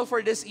that's all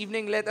for this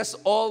evening. Let us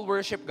all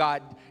worship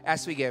God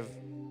as we give.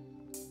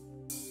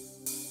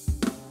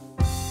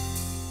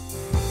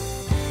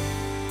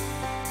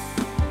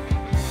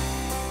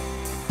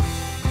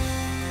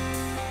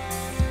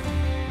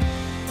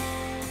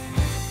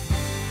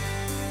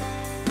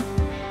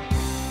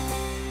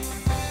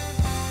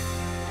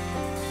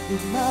 In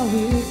my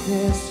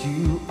weakness,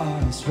 you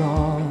are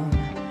strong.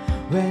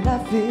 When I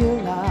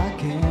feel I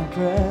can't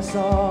press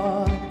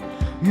on,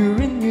 you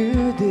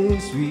renew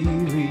this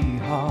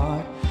weary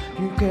heart.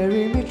 You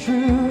carry me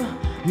through,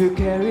 you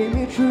carry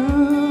me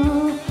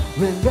through.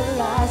 When the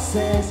light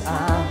says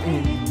I'm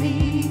in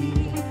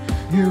need,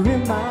 you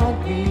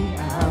remind me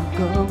I'm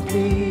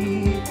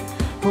complete.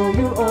 For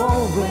you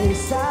always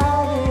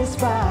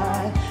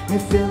satisfy. You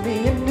fill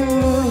me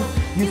anew,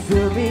 you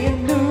fill me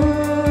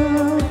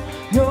anew.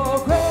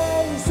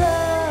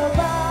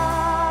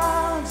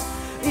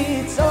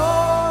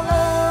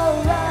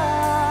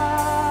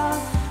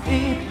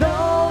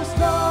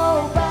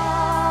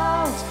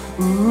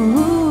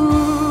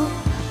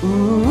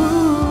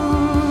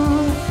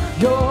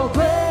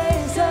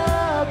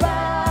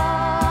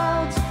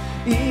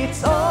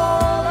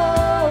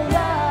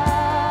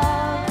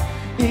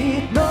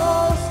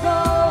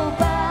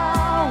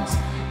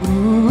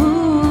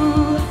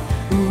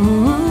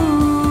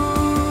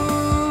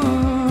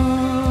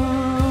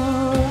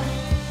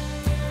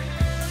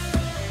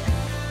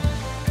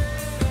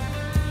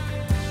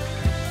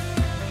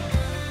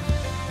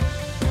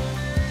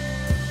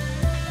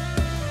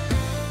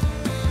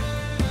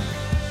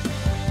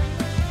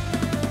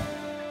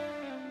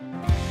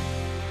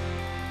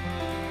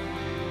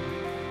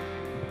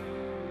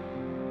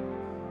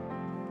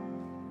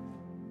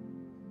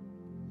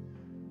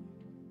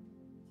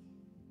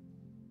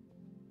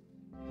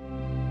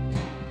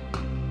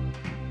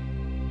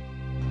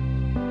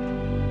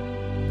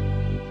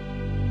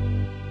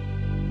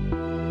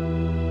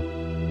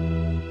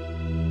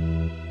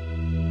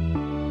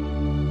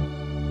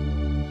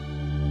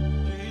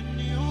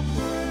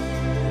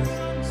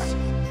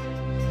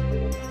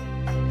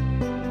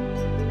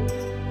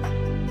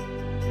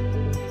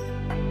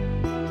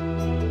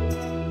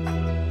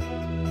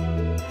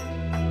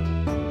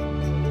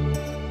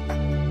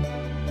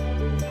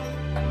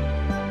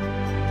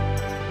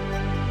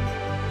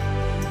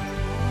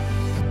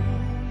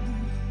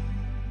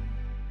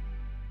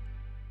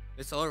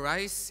 Let's all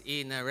rise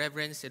in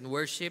reverence and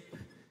worship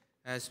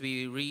as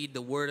we read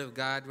the Word of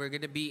God. We're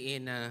going to be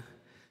in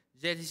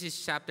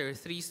Genesis chapter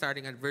 3,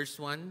 starting at verse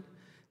 1.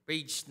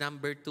 Page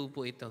number 2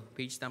 po ito.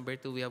 Page number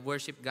 2, we have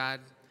worshiped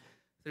God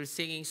through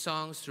singing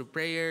songs, through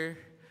prayer,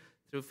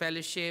 through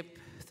fellowship,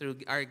 through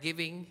our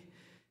giving.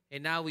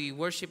 And now we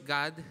worship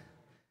God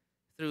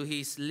through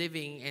His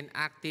living and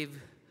active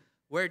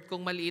Word.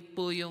 Kung maliit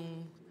po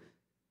yung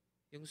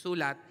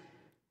sulat,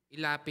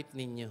 ilapit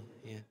ninyo.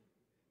 Yan.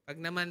 Pag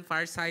naman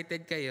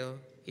far-sighted kayo,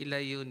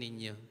 ilayo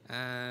ninyo.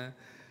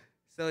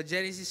 So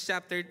Genesis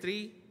chapter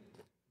 3,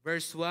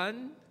 verse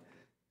 1,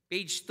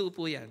 page 2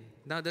 po yan.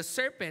 Now the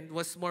serpent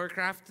was more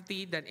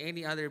crafty than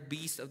any other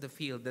beast of the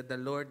field that the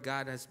Lord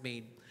God has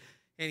made.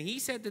 And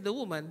he said to the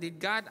woman, did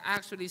God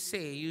actually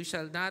say, you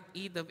shall not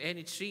eat of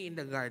any tree in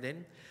the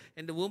garden?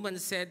 And the woman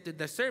said to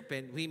the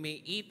serpent, we may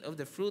eat of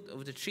the fruit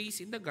of the trees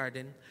in the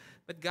garden.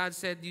 But God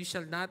said, you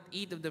shall not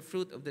eat of the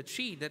fruit of the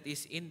tree that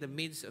is in the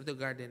midst of the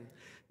garden.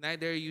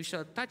 Neither you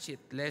shall touch it,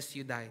 lest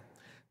you die.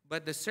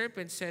 But the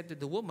serpent said to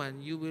the woman,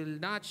 you will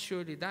not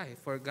surely die,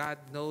 for God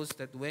knows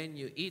that when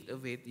you eat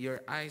of it,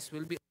 your eyes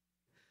will be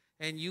opened,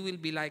 and you will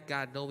be like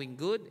God, knowing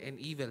good and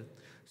evil.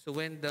 So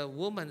when the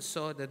woman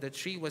saw that the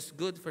tree was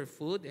good for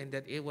food, and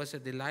that it was a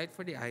delight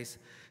for the eyes,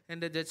 and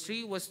that the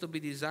tree was to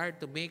be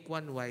desired to make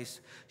one wise,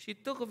 she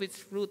took of its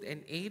fruit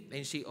and ate,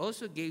 and she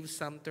also gave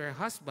some to her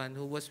husband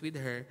who was with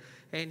her,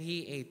 and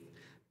he ate.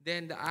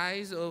 Then the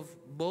eyes of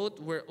both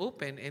were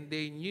open, and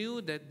they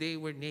knew that they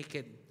were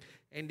naked.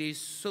 And they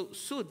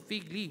sewed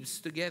fig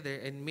leaves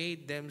together and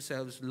made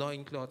themselves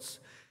loincloths.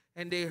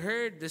 And they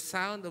heard the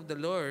sound of the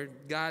Lord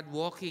God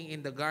walking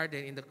in the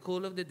garden in the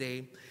cool of the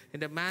day,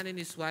 and the man and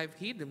his wife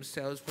hid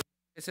themselves from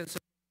the presence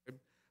of the Lord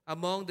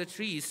among the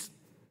trees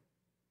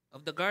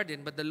of the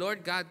garden. But the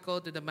Lord God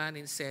called to the man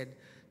and said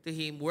to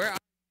him, where are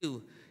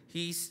you?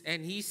 He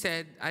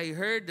said, I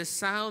heard the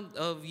sound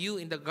of you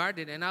in the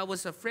garden, and I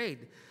was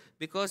afraid,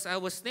 because I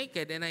was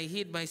naked, and I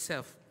hid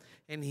myself.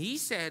 And he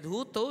said,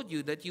 who told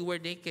you that you were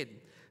naked?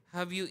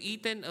 Have you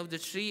eaten of the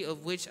tree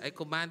of which I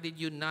commanded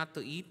you not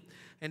to eat?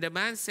 And the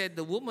man said,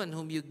 the woman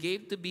whom you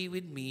gave to be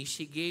with me,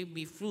 she gave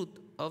me fruit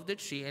of the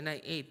tree, and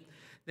I ate.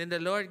 Then the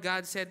Lord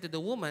God said to the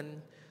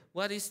woman,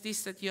 what is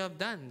this that you have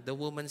done? The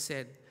woman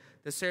said,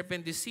 the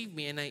serpent deceived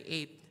me, and I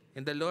ate.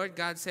 And the Lord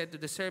God said to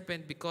the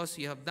serpent, because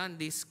you have done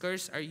this,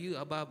 cursed are you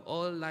above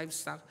all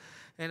livestock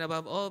and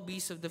above all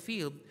beasts of the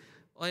field.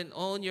 And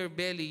on your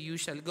belly you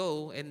shall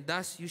go, and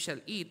thus you shall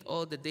eat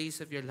all the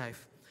days of your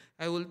life.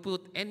 I will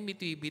put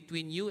enmity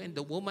between you and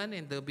the woman,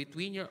 and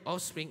between your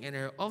offspring and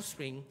her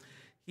offspring.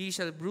 He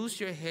shall bruise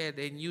your head,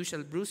 and you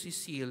shall bruise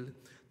his heel.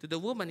 To the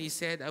woman he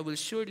said, I will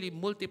surely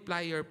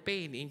multiply your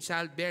pain in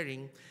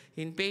childbearing.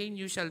 In pain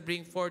you shall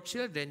bring forth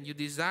children. Your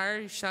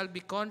desire shall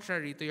be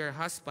contrary to your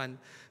husband,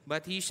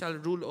 but he shall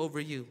rule over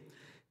you.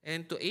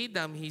 And to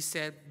Adam he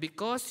said,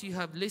 because you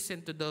have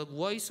listened to the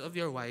voice of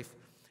your wife,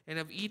 and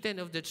have eaten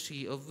of the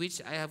tree of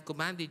which I have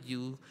commanded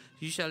you,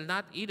 you shall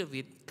not eat of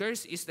it.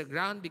 Cursed is the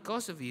ground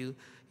because of you.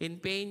 In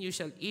pain you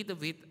shall eat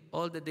of it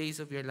all the days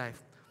of your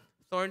life.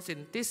 Thorns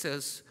and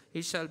thistles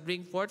it shall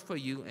bring forth for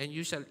you, and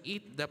you shall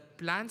eat the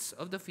plants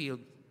of the field.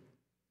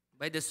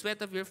 By the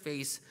sweat of your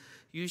face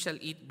you shall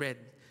eat bread,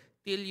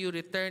 till you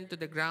return to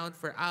the ground,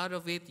 for out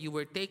of it you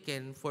were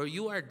taken, for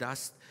you are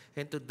dust,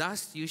 and to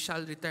dust you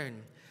shall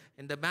return.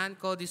 And the man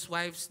called his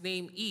wife's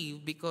name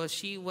Eve, because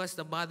she was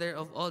the mother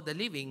of all the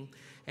living.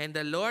 And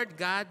the Lord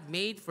God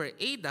made for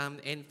Adam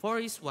and for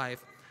his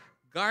wife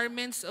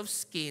garments of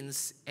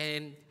skins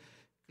and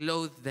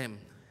clothed them.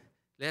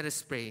 Let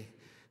us pray.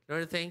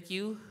 Lord, thank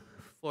you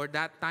for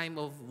that time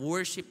of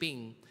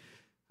worshiping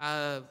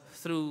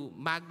through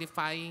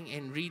magnifying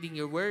and reading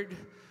your word.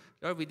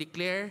 Lord, we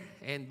declare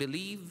and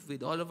believe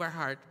with all of our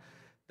heart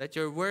that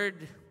your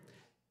word,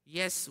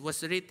 yes,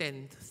 was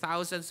written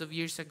thousands of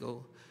years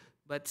ago,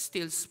 but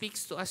still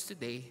speaks to us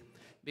today.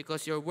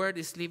 Because your word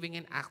is living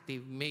and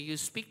active, may you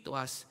speak to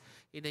us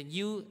in a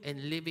new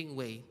and living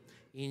way.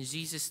 In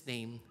Jesus'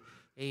 name,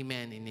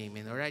 amen and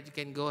amen. All right, you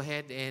can go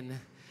ahead and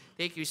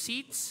take your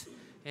seats.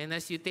 And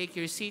as you take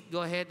your seat,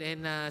 go ahead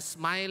and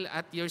smile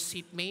at your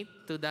seatmate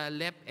to the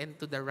left and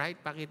to the right.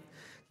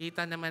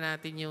 Pakita naman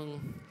natin yung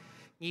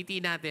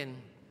ngiti natin.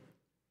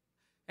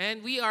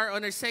 And we are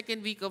on our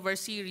second week of our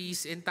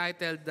series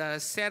entitled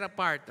Set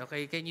Apart.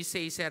 Okay, can you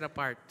say Set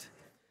Apart?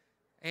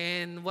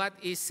 And what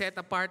is set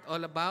apart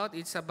all about?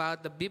 It's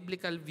about the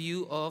biblical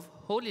view of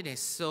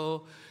holiness.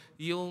 So,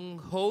 yung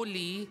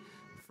holy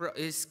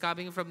is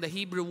coming from the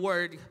Hebrew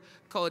word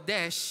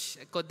Kodesh.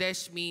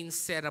 Kodesh means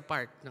set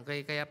apart.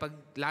 Okay? Kaya pag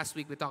last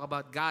week we talk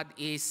about God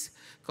is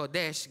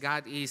Kodesh,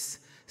 God is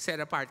set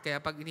apart. Kaya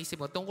pag inisip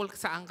mo, tungkol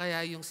saan kaya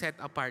yung set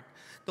apart?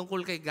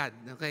 Tungkol kay God.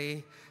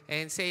 Okay?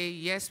 And say,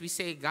 yes, we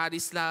say God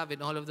is love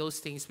and all of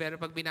those things. Pero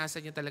pag binasa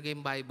nyo talaga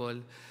yung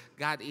Bible,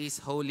 God is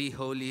holy,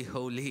 holy,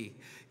 holy.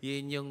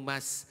 Yun yung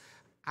mas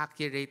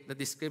accurate na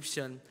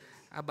description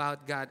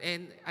about God.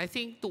 And I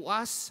think to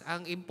us,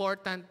 ang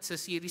important sa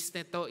series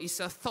nito is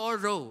a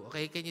thorough,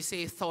 okay? Can you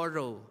say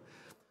thorough?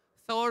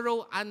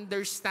 Thorough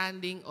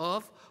understanding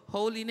of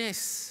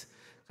holiness.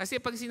 Kasi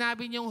pag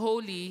sinabi niyong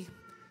holy,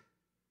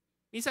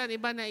 minsan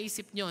iba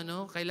naisip nyo,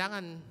 no?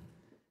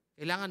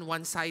 Kailangan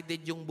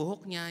one-sided yung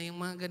buhok niya, yung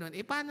mga ganun.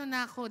 Paano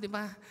na ako, di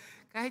ba?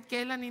 Kahit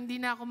kailan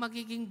hindi na ako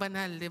magiging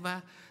banal, di ba?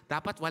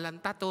 Dapat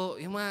walang tato,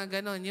 yung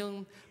mga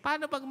ganun.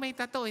 Paano pag may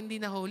tato, hindi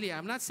na holy?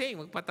 I'm not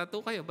saying magpatato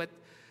kayo, but,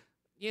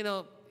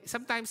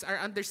 sometimes our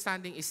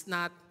understanding is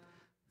not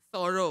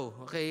thorough,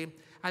 okay?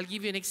 I'll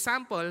give you an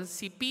example.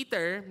 Si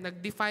Peter,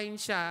 nag-define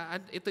siya,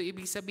 at ito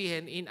ibig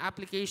sabihin, in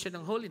application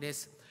ng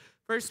holiness.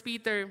 1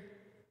 Peter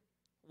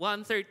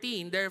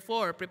 1:13,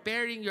 therefore,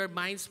 preparing your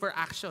minds for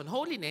action.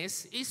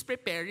 Holiness is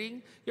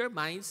preparing your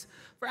minds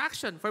for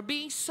action, for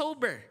being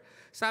sober.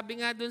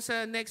 Sabi nga dun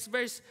sa next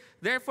verse,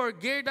 therefore,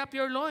 gird up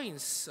your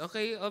loins,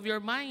 okay, of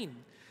your mind,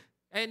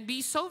 and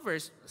be sober.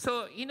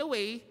 So, in a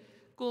way,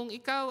 kung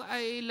ikaw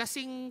ay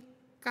lasing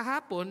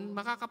kahapon,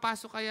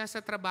 makakapasok kaya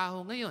sa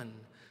trabaho ngayon.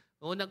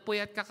 O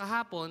nagpuyat ka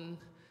kahapon,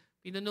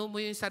 pinuno mo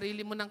yung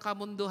sarili mo ng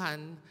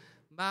kamunduhan,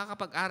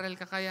 makakapag-aral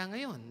ka kaya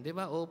ngayon, di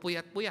ba? O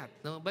puyat-puyat,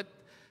 no? But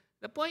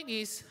the point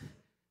is,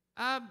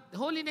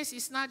 holiness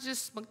is not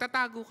just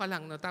magtatago ka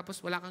lang, no,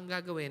 tapos wala kang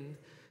gagawin.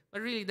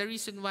 But really, the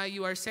reason why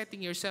you are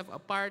setting yourself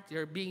apart,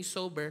 you're being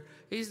sober,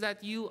 is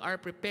that you are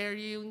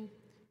preparing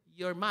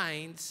your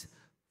minds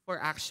for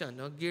action,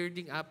 no?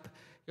 Girding up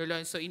your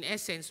loins. So in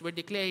essence, we're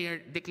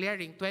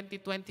declaring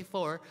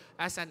 2024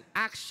 as an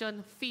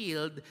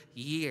action-filled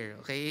year.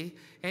 Okay?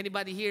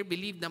 Anybody here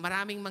believe na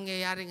maraming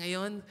mangyayari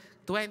ngayon?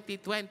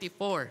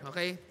 2024.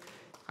 Okay?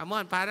 Come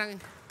on, parang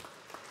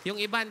yung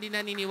iba hindi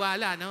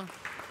naniniwala, no?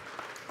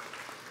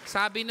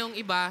 Sabi nung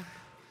iba,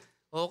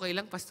 okay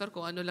lang, Pastor,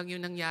 kung ano lang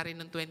yung nangyari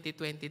noong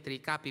 2023,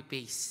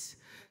 copy-paste.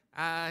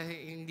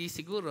 Hindi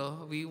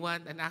siguro. We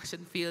want an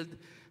action-filled.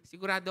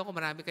 Sigurado ako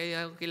marami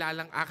kayong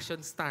kilalang action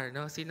star,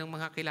 no? Sinong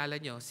mga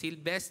kilala nyo?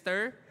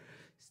 Sylvester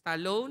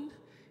Stallone,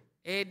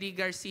 Eddie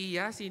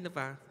Garcia, sino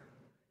pa?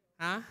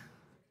 Ha?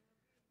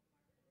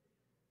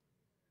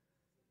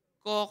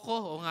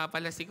 Coco, o nga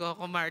pala si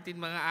Coco Martin,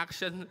 mga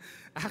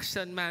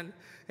action man.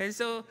 And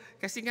so,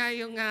 kasi nga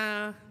yung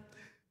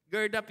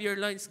gird up your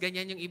loins,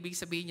 ganyan yung ibig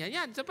sabihin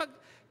niya. Yan, so pag,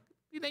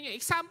 tignan nyo,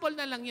 example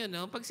na lang yun,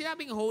 no? Pag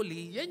sinabing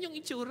holy, yan yung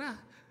itsura.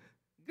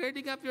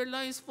 Girding up your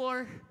loins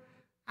for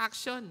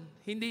action.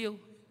 Hindi yung,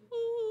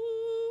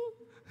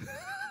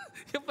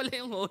 yun pala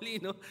yung holy,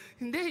 no?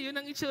 Hindi, yun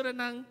ang itsura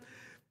ng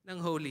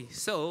holy.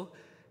 So,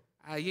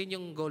 yun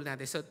yung goal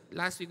natin. So,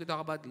 last week we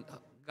talked about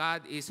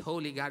God is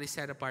holy, God is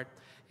set apart.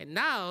 And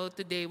now,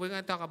 today, we're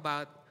going to talk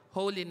about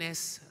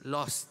holiness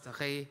lost.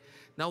 Okay?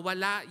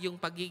 Nawala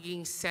yung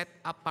pagiging set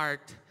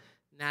apart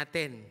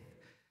natin.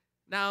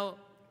 Now,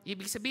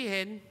 ibig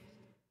sabihin,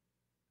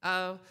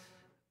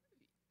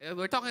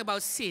 we're talking about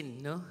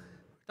sin, no?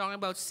 We're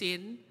talking about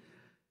sin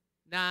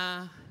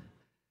na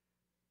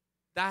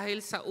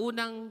dahil sa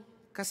unang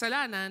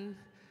kasalanan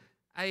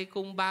ay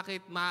kung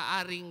bakit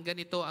maaaring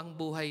ganito ang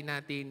buhay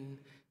natin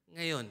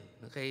ngayon.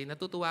 Okay?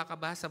 Natutuwa ka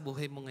ba sa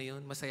buhay mo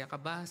ngayon? Masaya ka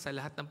ba sa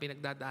lahat ng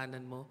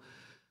pinagdadaanan mo?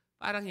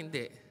 Parang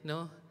hindi,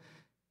 no?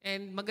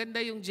 And maganda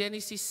yung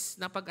Genesis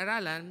na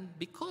pag-aralan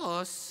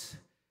because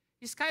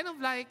it's kind of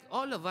like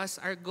all of us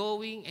are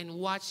going and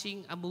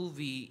watching a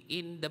movie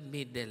in the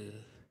middle.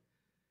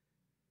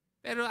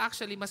 Pero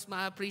actually, mas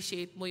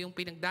ma-appreciate mo yung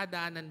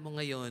pinagdadaanan mo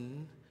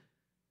ngayon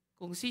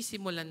kung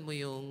sisimulan mo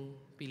yung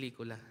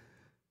pelikula.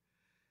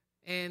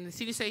 And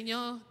sino sa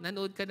inyo,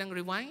 nanood ka ng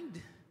rewind?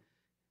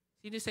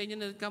 Sino sa inyo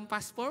nanood kang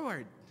fast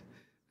forward?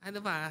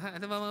 Ano ba?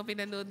 Ano ba mga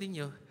pinanood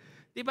ninyo?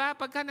 Di ba,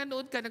 pagka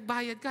nanood ka,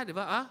 nagbayad ka, di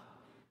ba?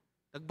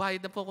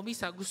 Nagbayad na po ako,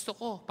 misa. Gusto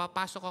ko,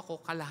 papasok ako,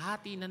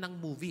 kalahati na ng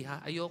movie,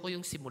 ha? Ayoko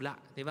yung simula.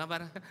 Di ba?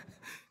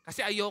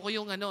 Kasi ayoko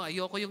yung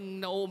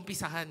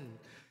nauumpisahan.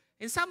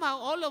 And somehow,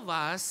 all of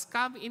us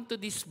come into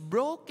this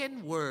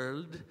broken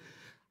world,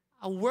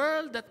 a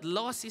world that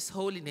lost its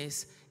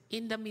holiness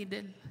in the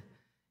middle.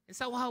 And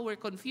somehow, we're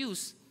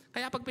confused.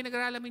 Kaya pag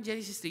pinag-aralan mo yung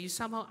Genesis 3, you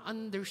somehow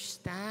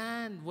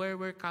understand where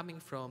we're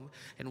coming from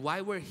and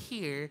why we're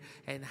here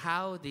and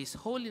how this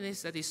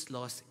holiness that is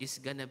lost is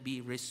gonna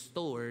be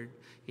restored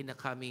in the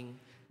coming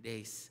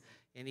days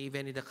and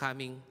even in the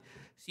coming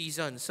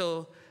season.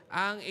 So,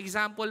 ang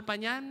example pa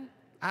niyan,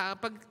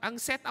 ang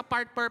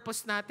set-apart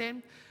purpose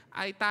natin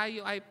ay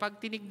tayo ay pag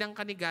tinignan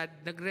ka ni God,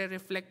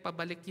 nagre-reflect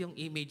pabalik yung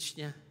image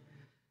niya.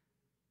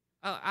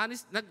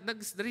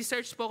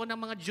 Nag-research po ako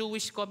ng mga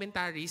Jewish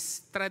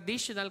commentaries,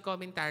 traditional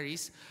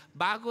commentaries,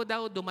 bago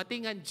daw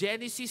dumating ang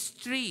Genesis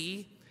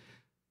 3,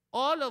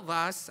 all of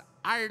us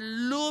are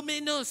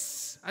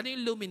luminous. Ano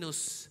yung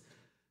luminous?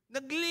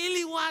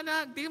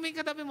 Nagliliwanag. Tingnan mo yung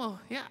katabi mo.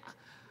 Yeah.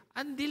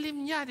 Ang dilim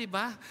niya, di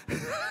ba?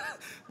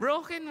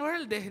 Broken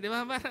world di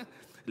ba? Parang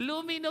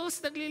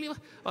luminous,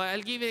 nagliliwanag.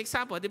 I'll give you an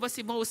example. Di ba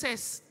si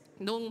Moses,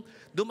 nung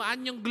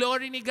dumaan yung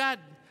glory ni God,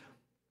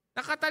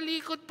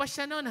 nakatalikod pa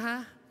siya nun,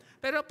 ha?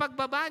 Pero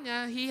pagbaba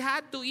niya, he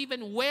had to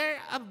even wear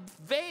a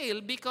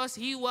veil because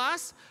he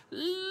was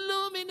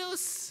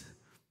luminous.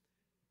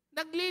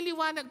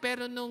 Nagliliwanag,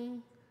 pero nung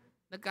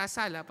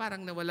nagkasala,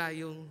 parang nawala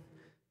yung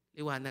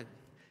liwanag.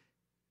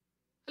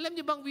 Alam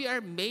niyo bang we are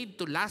made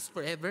to last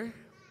forever?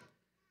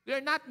 We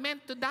are not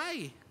meant to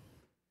die.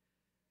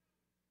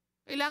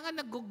 Kailangan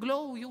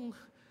nag-glow yung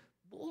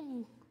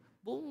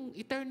buong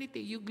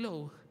eternity, you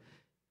glow.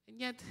 And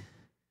yet,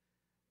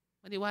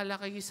 maniwala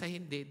kayo sa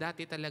hindi,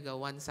 dati talaga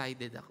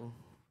one-sided ako.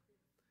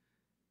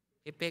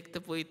 Epekto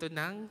po ito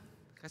ng,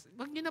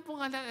 wag niyo na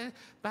pong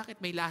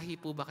bakit may lahi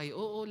po ba kayo?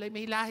 Oo,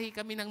 may lahi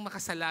kami ng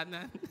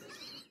makasalanan.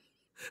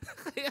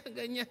 Kaya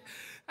ganyan.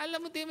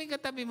 Alam mo, may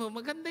katabi mo,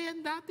 maganda yan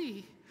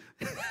dati.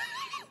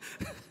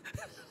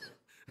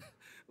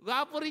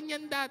 Gwapo rin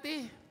yan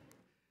dati.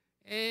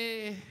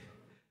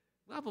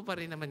 Gwapo pa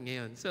rin naman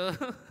ngayon. So,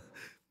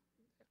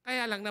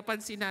 kaya lang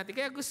napansin natin.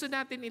 Kaya gusto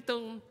natin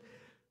itong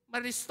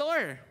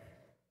ma-restore.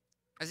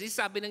 Kasi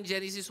sabi ng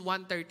Genesis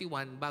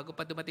 1:31, bago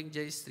pa dumating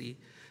Genesis 3,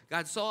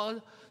 God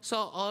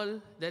saw all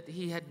that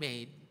He had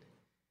made.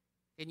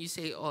 Can you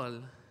say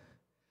all?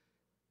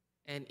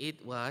 And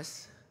it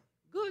was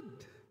good.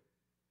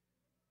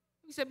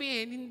 Ibig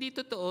sabihin, hindi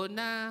totoo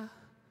na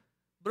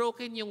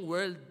broken yung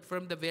world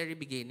from the very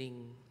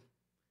beginning.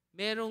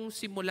 Merong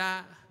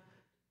simula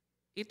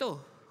ito.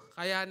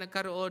 Kaya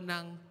nagkaroon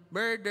ng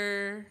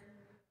murder.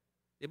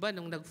 Diba,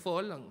 nung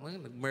nag-fall,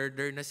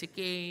 nag-murder na si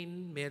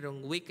Cain,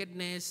 merong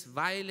wickedness,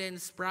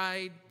 violence,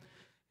 pride,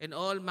 and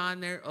all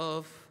manner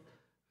of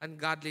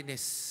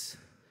ungodliness.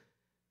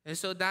 And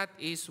so that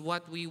is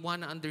what we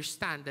want to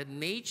understand, the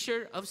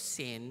nature of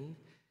sin,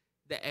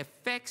 the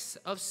effects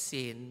of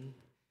sin,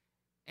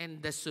 and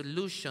the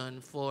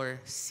solution for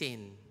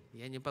sin.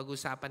 Yan yung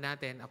pag-usapan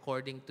natin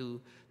according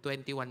to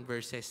 21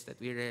 verses that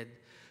we read.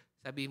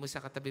 Sabi mo sa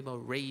katabi mo,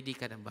 ready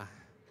ka na ba?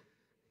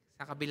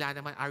 Sa kabila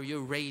naman, are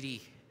you ready?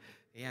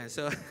 Yan.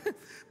 So,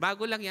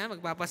 bago lang yan,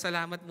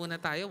 magpapasalamat muna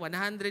tayo.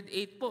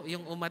 108 po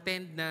yung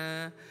umattend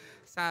na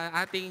sa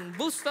ating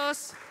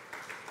Bustos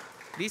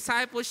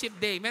Discipleship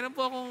Day. Meron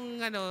po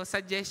akong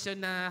suggestion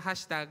na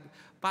hashtag,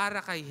 para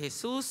kay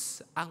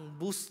Jesus ang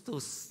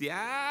Bustos.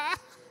 Yeah!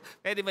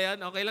 Pwede ba yun?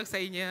 Okay lang sa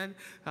inyo yan?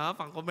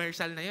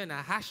 Pang-commercial na yun.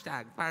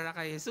 Hashtag, para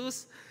kay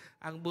Jesus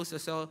ang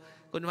Bustos. So,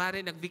 kunwari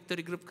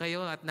nag-victory group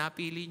kayo at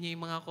napili nyo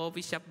yung mga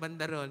coffee shop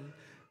banda ron,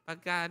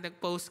 pagka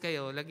nag-post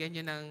kayo,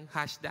 lagyan nyo ng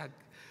hashtag,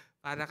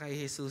 para kay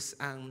Jesus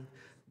ang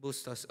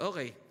Bustos.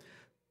 Okay.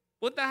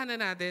 Puntahan na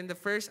natin. The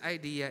first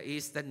idea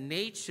is the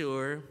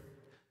nature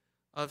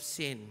of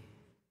sin.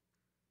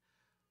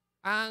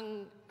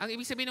 Ang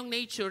ibig sabihin ng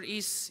nature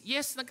is,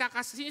 yes,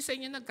 sino sa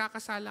inyo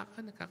nagkakasala ka?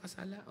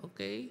 Nagkakasala,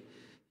 okay?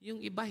 Yung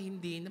iba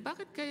hindi.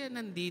 Bakit kaya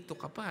nandito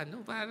ka pa?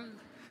 No? Parang,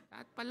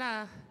 at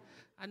pala,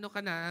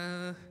 ka na,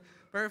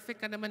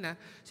 perfect ka naman na.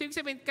 So ibig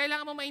sabihin,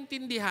 kailangan mo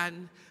maintindihan,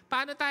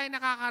 paano tayo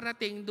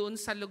nakakarating doon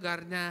sa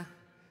lugar na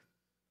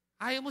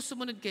ayaw mo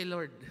sumunod kay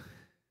Lord.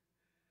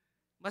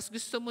 Mas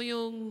gusto mo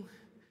yung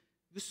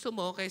gusto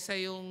mo kaysa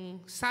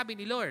yung sabi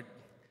ni Lord.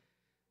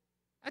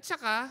 At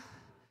saka,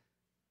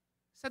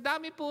 sa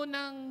dami po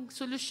ng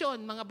solusyon,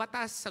 mga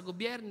batas sa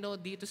gobyerno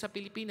dito sa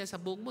Pilipinas, sa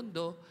buong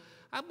mundo,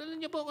 alam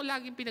niyo po kung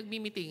laging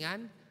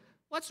pinagmimitingan,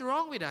 what's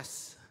wrong with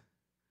us?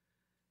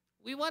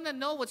 We want to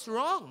know what's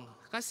wrong.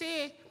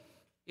 Kasi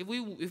if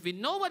we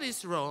know what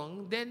is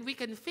wrong, then we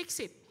can fix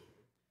it.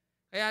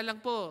 Kaya lang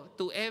po,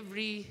 to a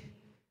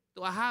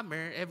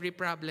hammer, every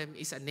problem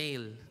is a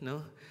nail.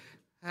 No?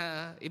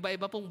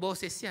 Iba-iba pong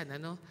boses yan.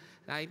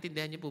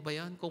 Naintindihan niyo po ba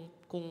yun?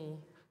 Kung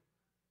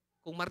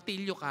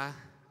martilyo ka,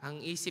 ang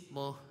isip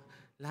mo,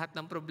 lahat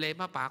ng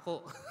problema,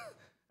 pako.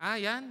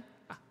 Yan?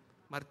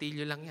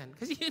 Martilyo lang yan.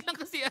 Kasi yun lang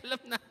kasi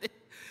alam natin.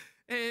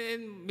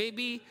 And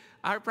maybe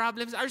our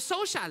problems are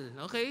social.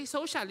 Okay?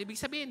 Social. Ibig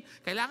sabihin,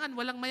 kailangan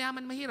walang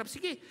mayaman, mahirap.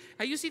 Sige,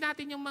 ayusin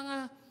natin yung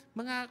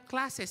mga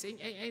classes.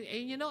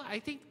 And you know, I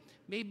think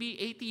maybe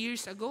 80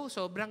 years ago,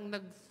 sobrang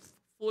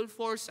nag-full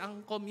force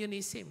ang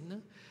communism. No?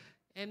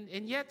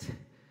 And yet,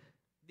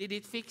 did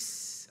it fix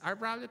our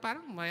problem?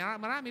 Parang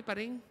marami pa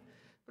rin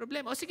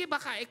problema. O sige,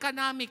 baka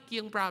economic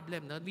yung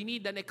problem. No? We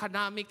need an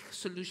economic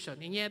solution.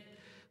 And yet,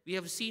 we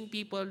have seen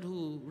people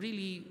who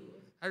really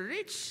are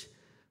rich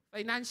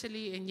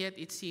financially, and yet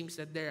it seems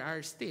that there are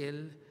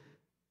still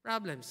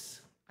problems.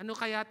 Ano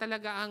kaya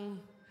talaga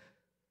ang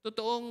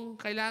totoong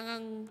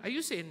kailangang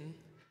ayusin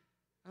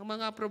ang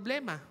mga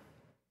problema?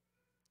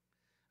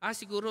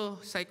 Siguro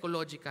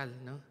psychological.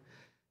 No?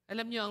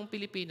 Alam nyo, ang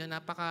Pilipino,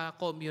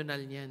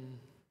 napaka-communal niyan.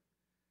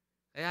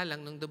 Kaya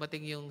lang, nung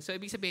dumating yung... So,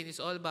 ibig sabihin, it's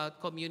all about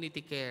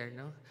community care.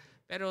 No?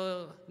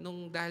 Pero,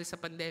 dahil sa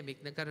pandemic,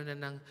 nagkaroon na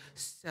ng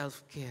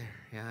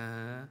self-care.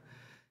 Yeah.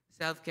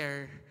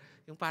 Self-care,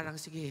 yung parang,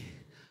 sige,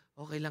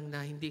 okay lang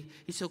na, hindi,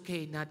 it's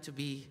okay not to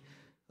be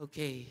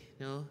okay.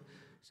 No?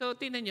 So,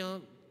 tingnan nyo,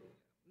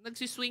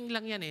 nagsiswing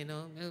lang yan eh.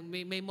 No?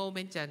 May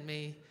moment yan,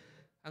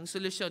 ang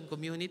solusyon,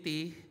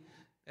 community,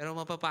 pero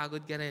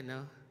mapapagod ka rin.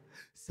 No?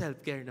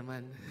 Self-care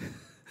naman.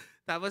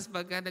 Tapos,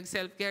 pagka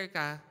nag-self-care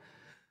ka,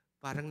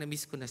 parang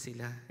na-miss ko na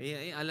sila.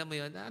 Alam mo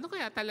yun, ano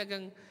kaya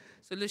talagang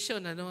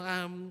solusyon?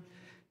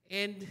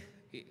 And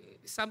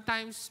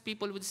sometimes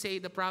people would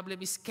say the problem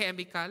is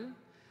chemical.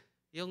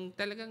 Yung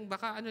talagang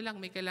baka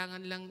may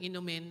kailangan lang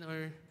inumin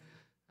or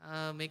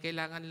may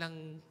kailangan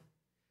lang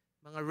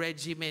mga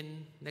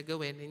regimen na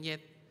gawin. And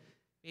yet,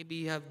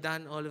 maybe you have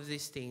done all of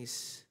these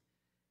things.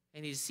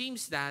 And it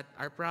seems that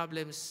our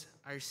problems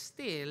are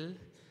still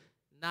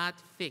not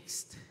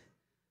fixed.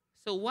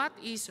 So what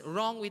is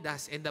wrong with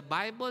us? And the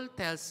Bible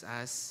tells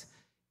us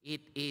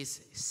it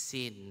is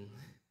sin.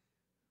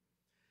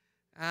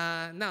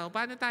 Now,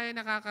 paano tayo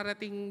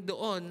nakakarating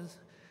doon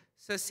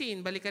sa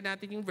sin? Balikan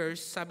natin yung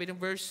verse. Sabi ng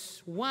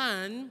verse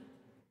 1,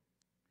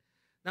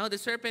 now the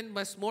serpent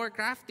was more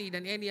crafty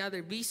than any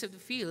other beast of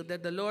the field that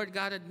the Lord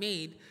God had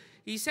made.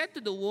 He said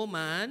to the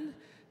woman,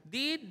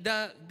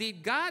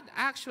 Did God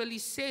actually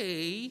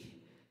say,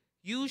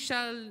 you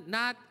shall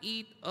not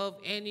eat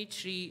of any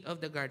tree of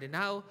the garden?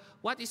 Now,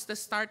 what is the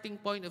starting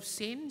point of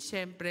sin?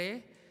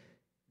 Siyempre,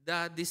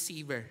 the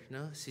deceiver,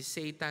 no? Si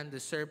Satan, the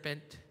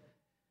serpent.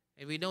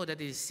 And we know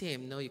that it is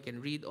him, no? You can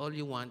read all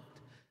you want,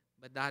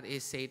 but that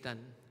is Satan.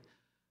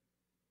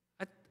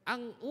 At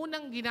ang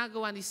unang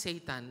ginagawa ni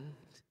Satan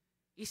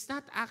is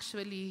not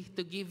actually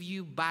to give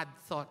you bad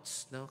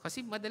thoughts, no?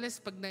 Kasi madalas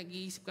pag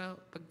nag-iisip ka,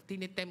 pag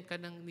tinitempt ka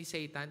ni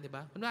Satan, di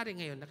ba? Kunwari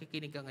ngayon,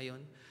 nakikinig ka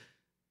ngayon,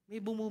 may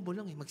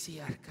bumubulong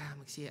mag-CR ka,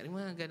 mag-CR,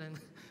 mga ganun.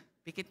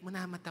 Pikit mo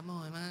na mata mo,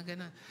 mga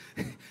ganun.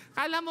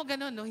 Kala mo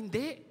ganun, no?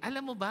 Hindi.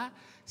 Alam mo ba,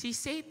 si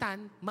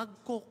Satan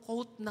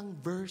magko-quote ng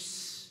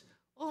verse.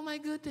 Oh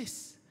my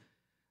goodness.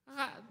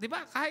 Di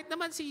ba? Kahit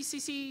naman si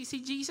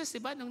Jesus,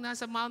 di ba? Nung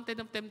nasa mountain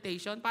of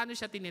temptation, paano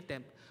siya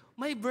tinitempt?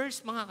 May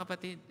verse, mga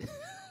kapatid.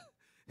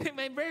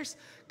 May verse.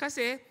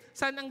 Kasi,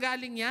 saan ang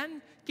galing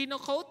yan?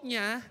 Kino-quote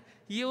niya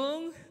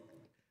yung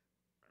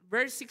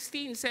verse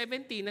 16,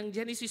 17 ng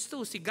Genesis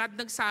 2. Si God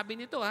nagsabi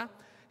nito, ha?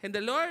 And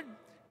the Lord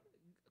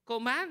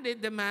commanded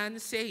the man,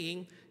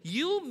 saying,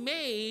 You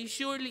may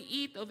surely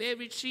eat of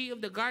every tree of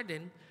the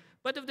garden,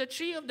 but of the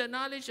tree of the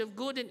knowledge of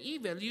good and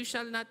evil you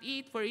shall not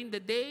eat, for in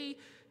the day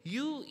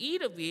you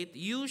eat of it,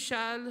 you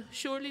shall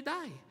surely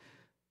die.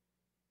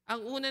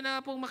 Ang una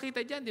na pong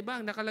makita dyan, di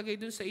ba? Ang nakalagay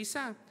dun sa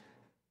isa,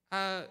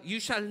 you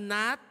shall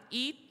not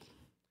eat.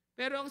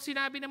 Pero ang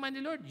sinabi naman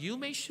ni Lord, you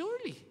may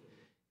surely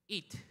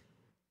eat.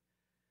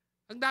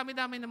 Ang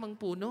dami-dami namang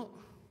puno.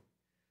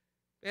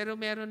 Pero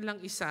meron lang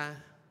isa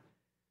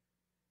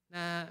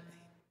na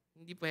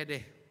hindi pwede.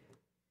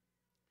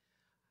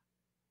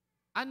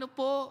 Ano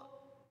po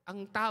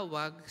ang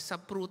tawag sa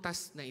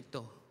prutas na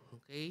ito?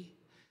 Okay?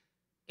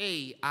 A,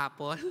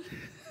 apple.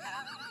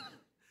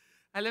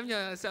 Alam nyo,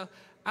 so,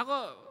 ako,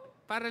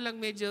 para lang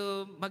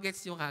medyo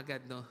magets nyo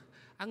kagad, no?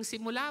 Ang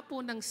simula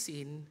po ng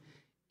sin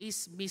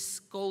is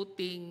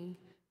misquoting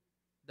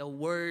the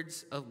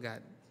words of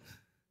God.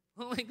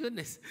 Oh my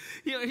goodness.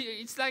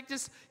 It's like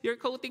just, you're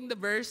quoting the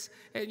verse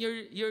and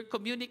you're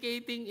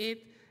communicating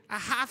it a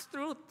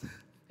half-truth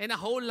and a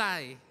whole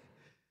lie.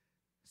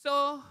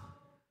 So,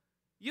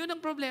 yun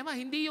ang problema.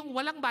 Hindi yung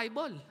walang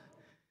Bible.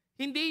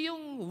 Hindi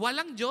yung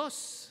walang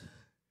Diyos.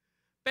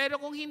 Pero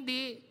kung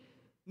hindi,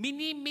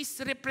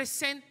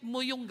 mini-misrepresent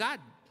mo yung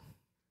God.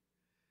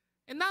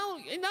 And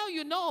now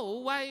you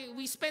know why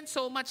we spend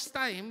so much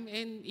time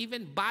in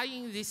even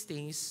buying these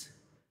things.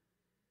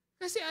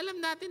 Kasi alam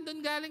natin doon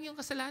galing yung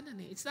kasalanan.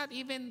 It's not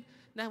even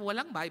na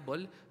walang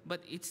Bible, but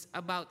it's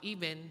about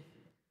even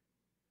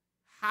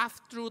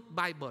half-truth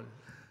Bible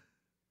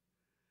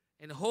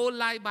and whole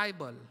lie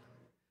Bible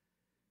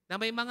na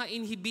may mga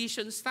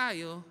inhibitions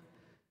tayo.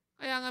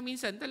 Kaya nga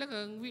minsan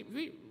talagang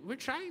we're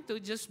trying to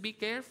just be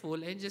careful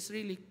and just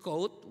really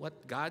quote what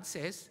God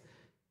says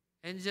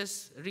and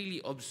just really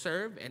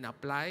observe and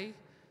apply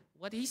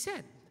what He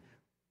said.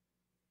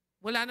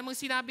 Wala namang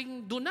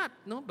sinabing do not,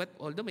 no? But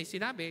although may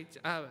sinabi,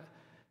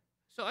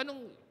 so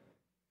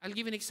I'll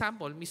give an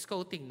example,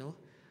 misquoting, no?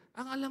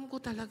 Ang alam ko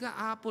talaga,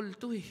 apple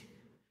to eh.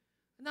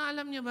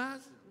 Alam niya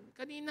ba,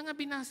 kanina nga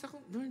binasa ko,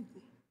 Lord,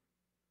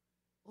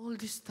 all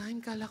this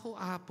time kala ko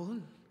apple.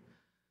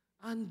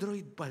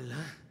 Android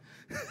pala.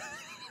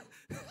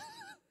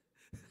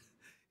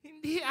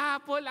 Hindi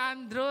Apple,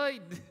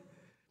 Android.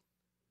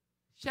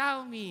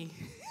 Xiaomi.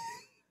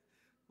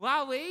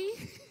 Huawei.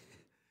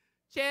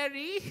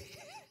 Cherry.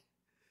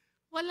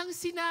 Walang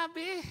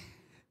sinabi.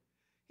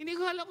 Hindi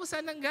ko alam kung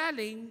saan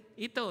nanggaling.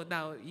 Ito,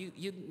 now,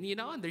 you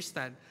now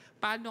understand.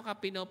 Paano ka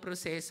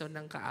pinoproseso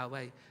ng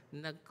kaaway?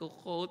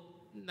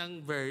 Nagko-quote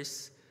ng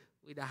verse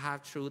with a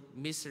half-truth,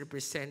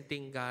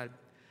 misrepresenting God.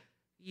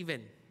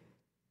 Even.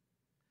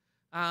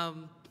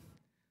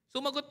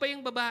 Sumagot pa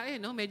yung babae,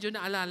 no? Medyo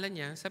naalala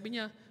niya. Sabi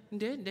niya,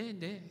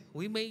 hindi.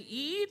 We may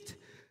eat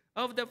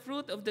of the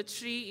fruit of the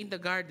tree in the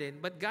garden,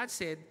 but God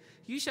said,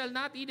 you shall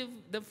not eat of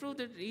the fruit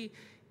of the tree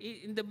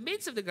in the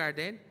midst of the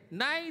garden,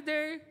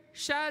 neither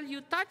shall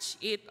you touch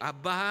it.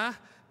 Aba,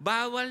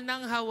 bawal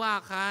ng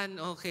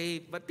hawakan.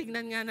 Okay, but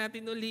tingnan nga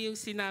natin uli yung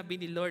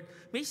sinabi ni Lord.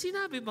 May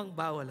sinabi bang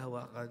bawal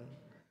hawakan?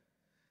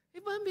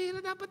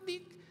 Mira, dapat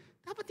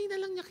di na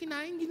lang niya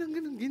kinain,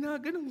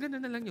 ginaganon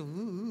na lang niya.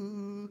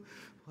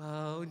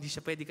 Wow, hindi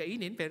siya pwede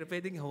kainin, pero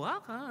pwedeng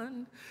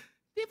hawakan.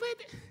 Hindi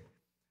pwede.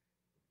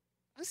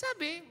 Ang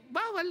sabi,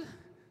 bawal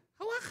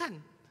hawakan.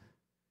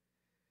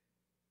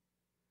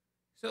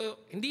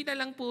 So, hindi na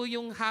lang po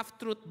yung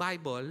half-truth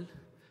Bible,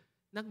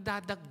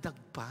 nagdadagdag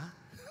pa.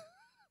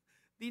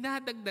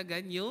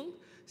 Dinadagdagan yung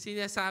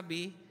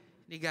sinasabi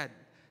ni God.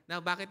 Now,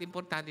 bakit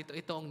importante ito?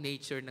 Ito ang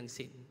nature ng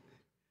sin.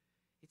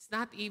 It's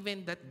not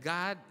even that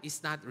God is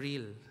not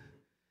real.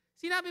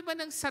 Sinabi ba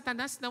ng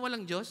Satanas na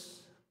walang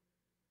Diyos?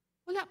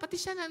 Wala, pati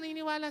siya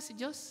naniniwala sa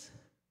Diyos.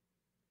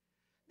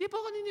 Di po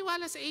ako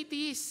naniniwala sa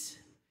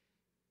atheist.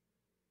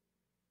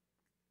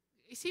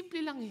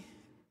 Simple lang eh.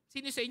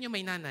 Sino sa inyo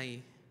may nanay?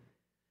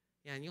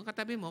 Yan, yung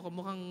katabi mo, kung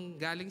mukhang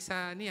galing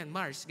sa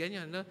Mars,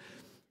 ganyan. No?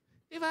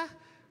 Di ba?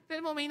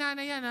 Pero mo, may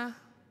nanay yan ha.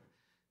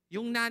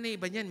 Yung nanay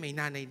ba niyan, may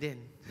nanay din.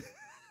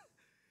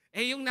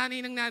 Yung nanay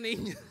ng nanay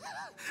niya.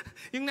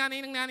 Yung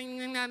nanay ng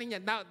nanay niya.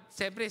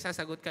 Siyempre,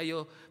 sasagot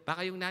kayo,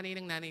 baka yung nanay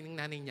ng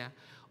nanay niya,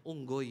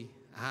 unggoy.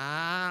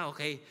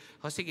 Okay.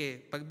 O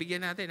sige,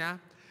 pagbigyan natin ha.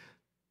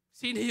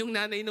 Sino yung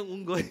nanay ng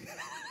unggoy?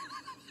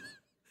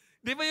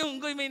 Di ba yung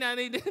unggoy may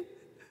nanay din?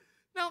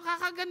 Now,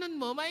 kakaganon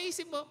mo,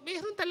 maisip mo,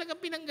 mayroon talaga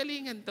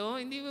pinanggalingan to.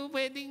 Hindi mo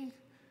pwedeng...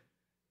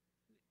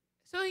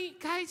 So,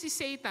 kahit si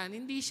Satan,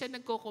 hindi siya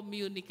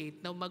nagko-communicate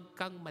na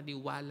magkang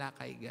maniwala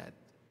kay God.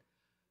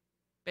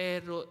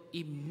 Pero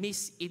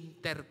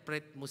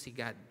i-misinterpret mo si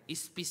God.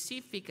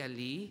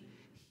 Specifically,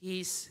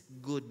 His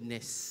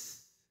goodness.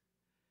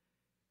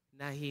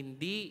 Na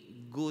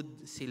hindi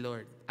good si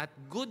Lord. At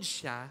good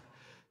siya,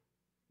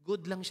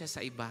 good lang siya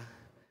sa iba,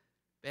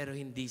 pero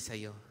hindi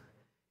sa'yo.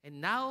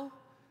 And now,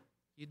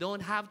 you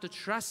don't have to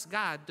trust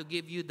God to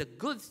give you the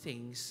good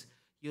things.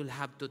 You'll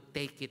have to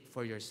take it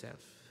for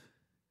yourself.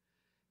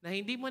 Na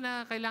hindi mo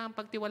na kailangan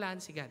pagtiwalaan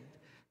si God.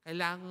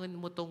 Kailangan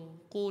mo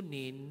tong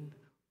kunin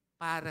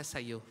para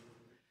sa'yo.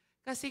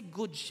 Kasi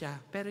good siya,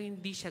 pero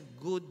hindi siya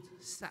good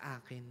sa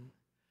akin.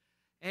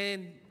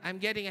 And I'm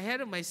getting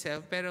ahead of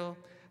myself, pero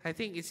I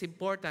think it's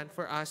important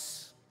for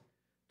us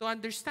to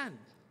understand.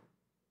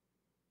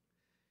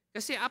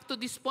 Kasi up to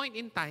this point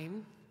in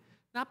time,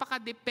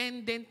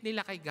 napaka-dependent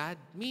nila kay God.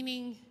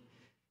 Meaning,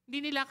 hindi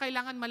nila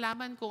kailangan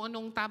malaman kung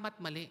anong tama at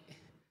mali.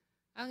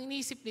 Ang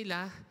inisip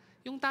nila,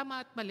 yung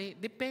tama at mali,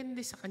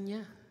 depende sa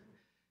Kanya.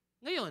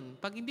 Ngayon,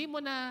 pag hindi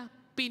mo na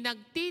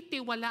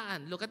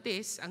pinagtitiwalaan, look at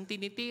this, ang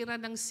tinitira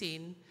ng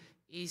sin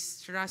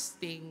is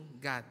trusting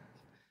God.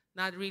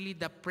 Not really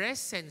the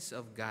presence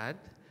of God,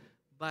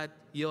 but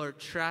your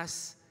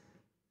trust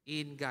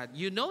in God.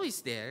 You know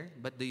He's there,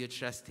 but do you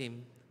trust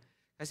Him?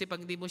 Kasi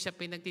pag hindi mo siya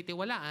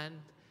pinagtitiwalaan,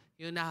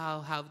 you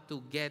now have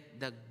to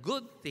get the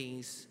good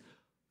things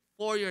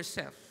for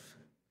yourself.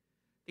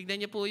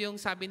 Tignan niyo po yung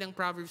sabi ng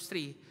Proverbs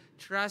 3,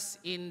 trust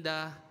in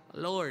the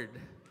Lord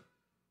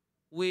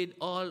with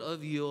all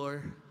of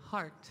your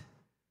heart.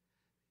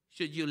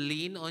 Should you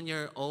lean on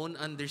your own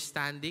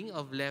understanding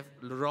of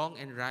wrong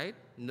and right?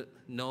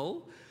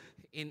 No.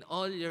 In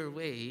all your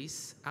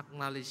ways,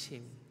 acknowledge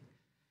Him.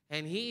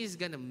 And He is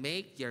gonna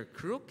make your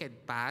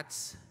crooked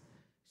paths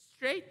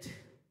straight.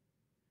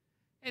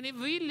 And if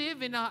we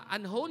live in an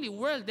unholy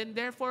world, then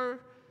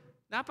therefore,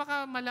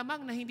 napaka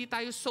malamang na hindi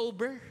tayo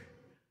sober.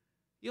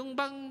 Yung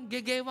bang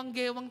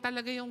gegewang-gewang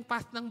talaga yung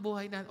path ng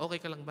buhay na, okay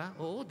ka lang ba?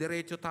 Oo,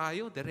 diretso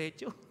tayo,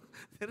 diretso.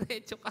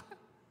 Diretso ka.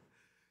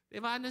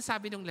 Diba, anong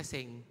sabi ng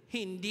laseng?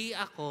 Hindi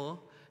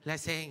ako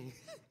laseng.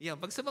 Yan,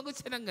 pag sumagot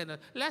siya ng gano'n,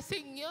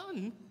 laseng yun.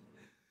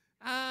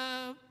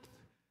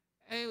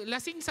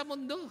 Lasing sa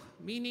mundo,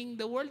 meaning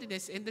the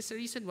worldliness. And that's the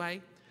reason why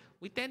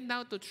we tend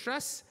now to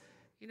trust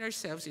in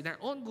ourselves, in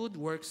our own good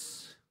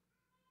works,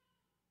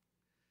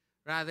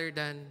 rather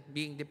than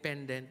being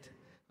dependent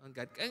on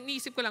God. Ang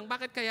iisip ko lang,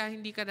 bakit kaya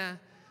hindi ka na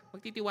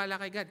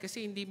magtitiwala kay God?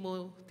 Kasi hindi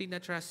mo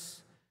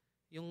tinatrust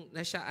yung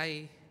na siya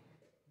ay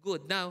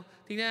good. Now,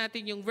 tingnan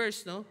natin yung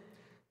verse, no?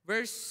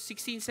 Verse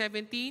 16,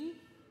 17.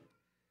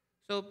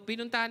 So,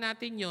 pinuntahan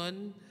natin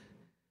yon.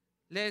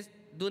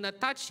 Do not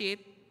touch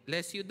it,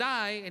 lest you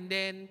die. And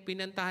then,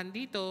 pinuntahan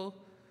dito,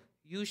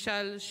 you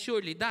shall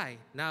surely die.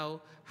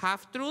 Now,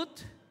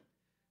 half-truth,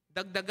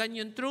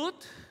 dagdagan yung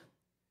truth.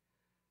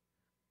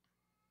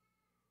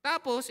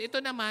 Tapos,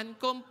 ito naman,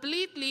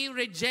 completely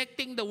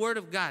rejecting the Word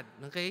of God.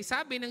 Okay?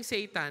 Sabi ng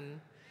Satan,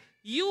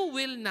 you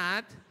will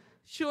not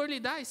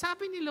surely die.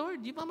 Sabi ni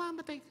Lord, di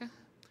mamamatay ka.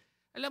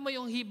 Alam mo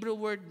yung Hebrew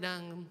word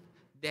ng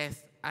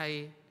death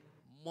ay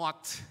mot.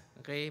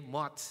 Okay?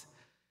 Mot.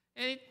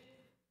 And it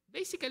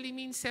basically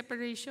means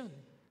separation.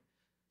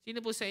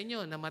 Sino po sa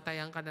inyo,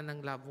 namatayan ka na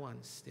ng loved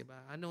ones? Diba?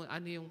 Ano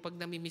yung pag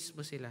namimiss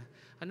mo sila?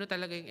 Ano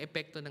talaga yung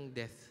epekto ng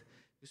death?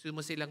 Gusto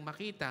mo silang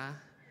makita,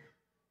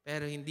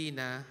 pero hindi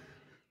na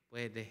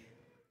pwede.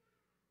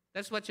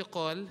 That's what you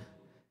call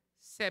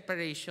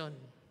separation.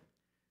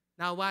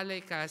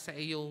 Nawalay ka sa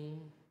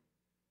iyong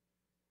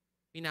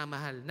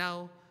minamahal.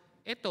 Now,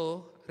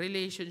 ito,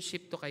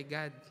 relationship to kay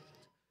God.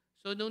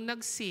 So, nung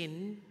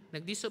nag-sin,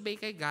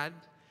 nag-disobey kay God,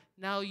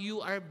 now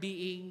you are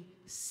being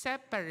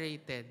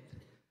separated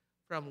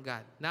from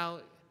God.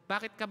 Now,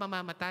 bakit ka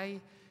mamamatay?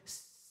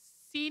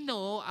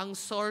 Sino ang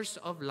source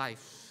of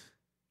life?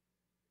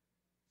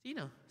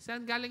 Sino?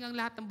 Saan galing ang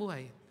lahat ng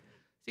buhay?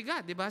 Si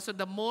God, di ba? So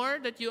the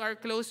more that you are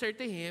closer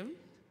to Him,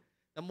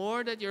 the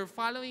more that you're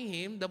following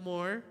Him, the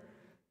more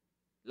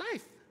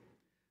life.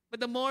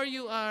 But the more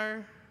you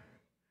are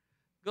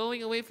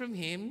going away from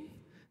Him,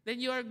 then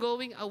you are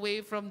going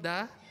away from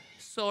the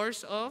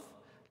source of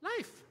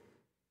life.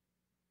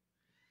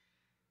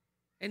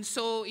 And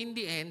so, in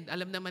the end,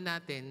 alam naman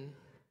natin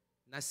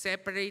na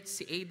separate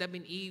si Adam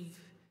and Eve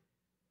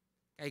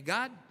kay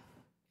God,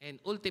 and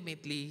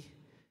ultimately,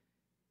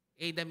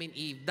 Adam and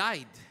Eve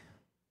died.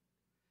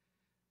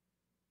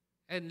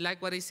 And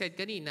like what I said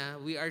kanina,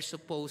 we are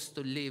supposed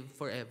to live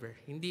forever.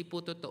 Hindi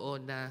po totoo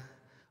na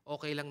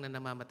okay lang na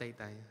namamatay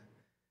tayo.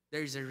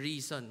 There's a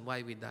reason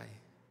why we die.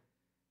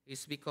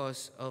 It's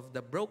because of the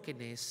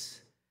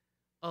brokenness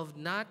of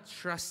not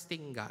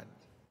trusting God.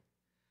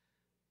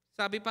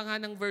 Sabi pa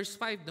nga ng verse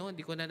 5, no?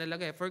 Hindi ko na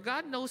nalagay. For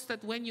God knows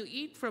that when you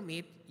eat from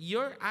it,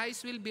 your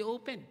eyes will be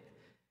opened.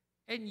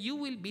 And you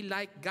will be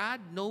like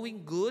God,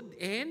 knowing good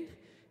and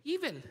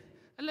evil.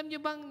 Alam niyo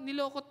bang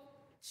niloko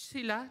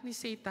sila ni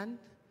Satan?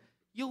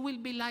 You will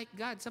be like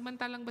God.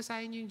 Samantalang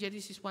basahin niyo yung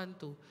Genesis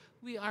 1:2.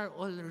 We are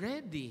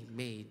already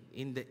made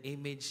in the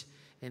image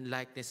and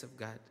likeness of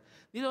God.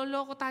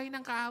 Niloloko tayo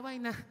ng kaaway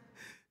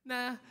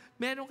na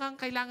meron kang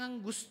kailangang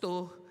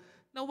gusto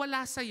na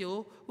wala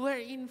sa'yo,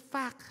 where in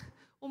fact,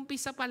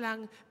 umpisa pa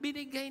lang,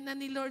 binigay na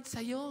ni Lord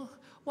sa'yo.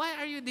 Why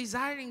are you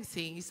desiring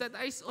things that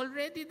is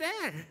already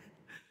there?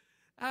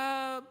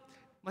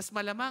 Mas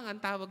malamang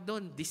ang tawag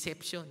doon,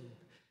 deception.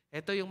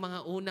 Ito yung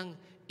mga unang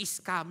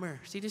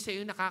scammer. Sino sa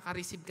iyo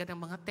nakaka-receive ka ng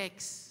mga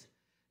text?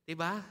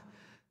 Diba?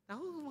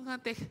 Ako,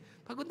 mga text.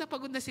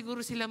 Pagod na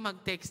siguro sila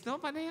mag-text. No?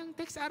 Panay ang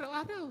text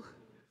araw-araw.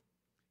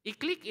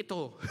 I-click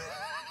ito.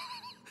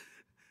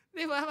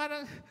 Diba?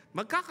 Parang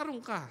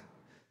magkakaroon ka.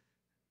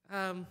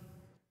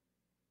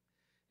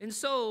 And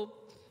so,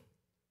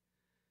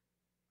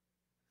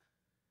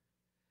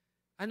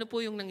 ano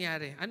po yung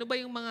nangyari? Ano ba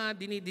yung mga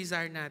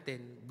dinidesire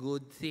natin?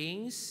 Good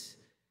things,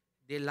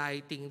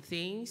 delighting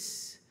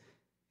things,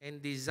 and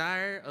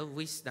desire of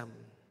wisdom.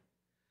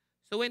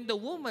 So when the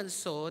woman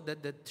saw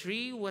that the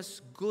tree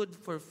was good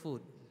for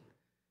food,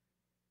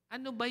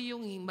 ano ba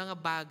yung mga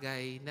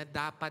bagay na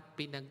dapat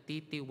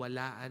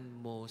pinagtitiwalaan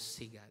mo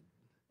si God?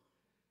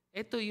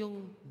 Ito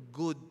yung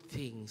good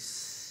things.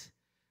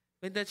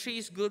 When the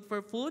tree is good for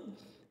food,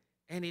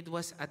 and it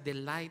was a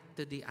delight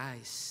to the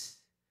eyes.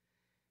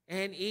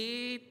 And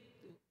it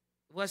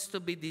was to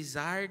be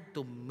desired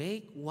to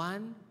make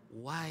one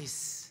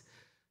wise.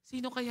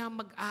 Sino kaya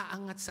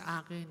mag-aangat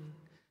sa akin?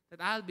 That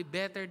I'll be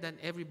better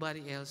than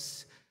everybody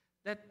else.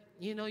 That,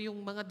 yung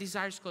mga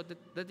desires ko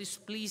that is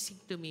pleasing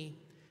to me.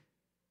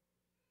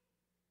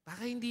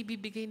 Baka hindi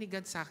bibigay ni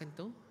God sa akin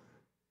to.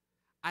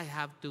 I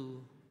have to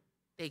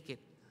take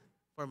it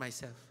for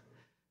myself.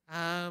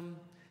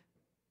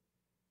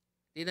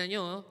 Tingnan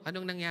nyo,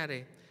 anong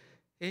nangyari?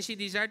 And she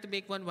desired to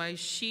make one wise.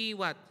 She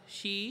what?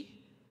 She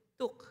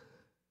took.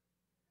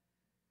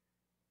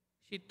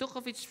 She took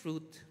of its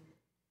fruit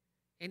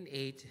and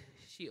ate.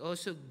 She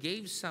also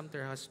gave some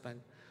to her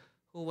husband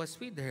who was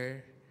with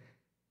her,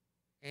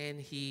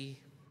 and he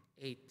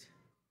ate.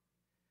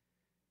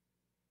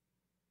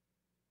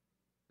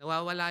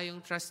 Nawawala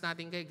yung trust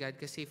natin kay God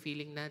kasi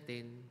feeling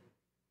natin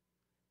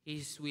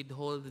He's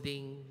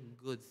withholding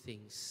good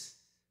things.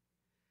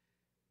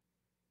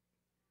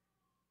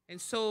 And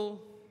so,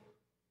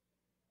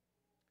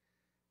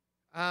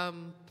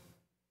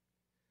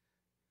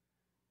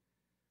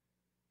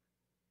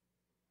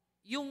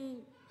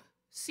 yung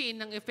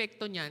sin, ang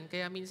epekto niyan,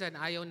 kaya minsan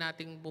ayaw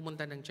nating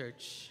pumunta ng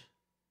church.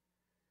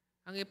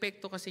 Ang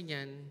epekto kasi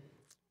niyan,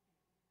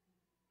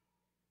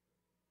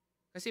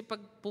 kasi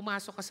pag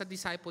pumasok ka sa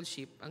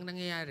discipleship, ang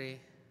nangyayari,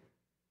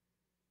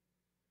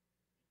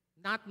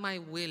 not my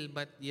will,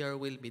 but your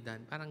will be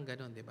done. Parang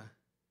ganon, di ba?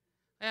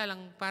 Kaya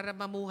lang, para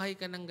mamuhay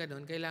ka ng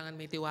ganon, kailangan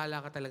may tiwala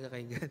ka talaga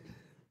kay God.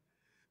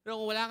 Pero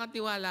kung wala kang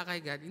tiwala kay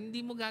God,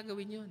 hindi mo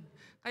gagawin yun.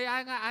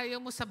 Kaya nga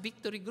ayaw mo sa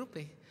victory group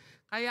eh.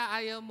 Kaya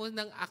ayaw mo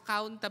ng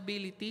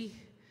accountability.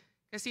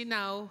 Kasi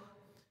now,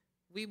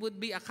 we would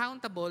be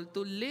accountable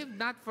to live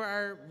not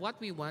for what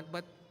we want,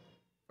 but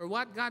for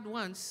what God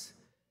wants.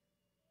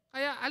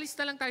 Kaya alis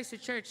na lang tayo sa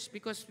church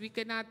because we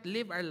cannot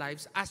live our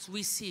lives as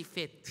we see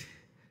fit.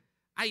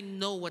 I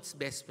know what's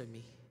best for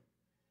me.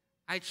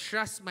 I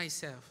trust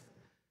myself.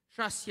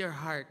 Trust your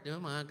heart.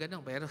 Mga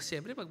ganun. Pero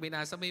siyempre, pag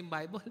binasa mo yung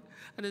Bible,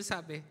 ano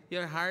sabi?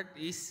 Your heart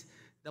is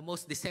the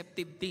most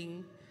deceptive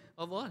thing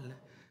of all.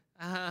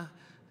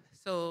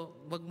 So,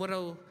 wag mo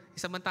raw,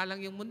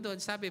 isamantalang yung mundo,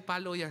 sabi,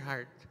 follow your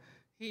heart.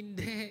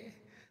 Hindi.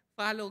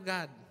 Follow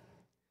God.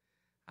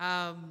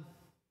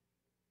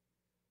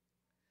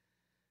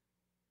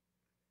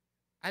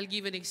 I'll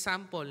give an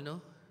example, no?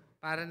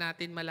 Para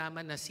natin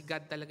malaman na si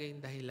God talaga yung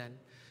dahilan.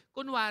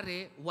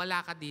 Kunwari,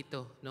 wala ka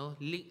dito, no?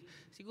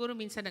 Siguro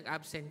minsan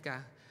nag-absent ka,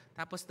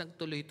 tapos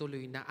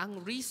nagtuloy-tuloy na. Ang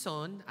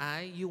reason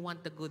ay you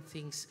want the good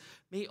things.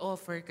 May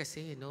offer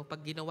kasi, no? Pag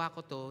ginawa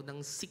ko to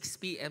ng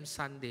 6 p.m.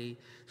 Sunday,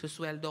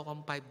 susweldo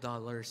kong $5.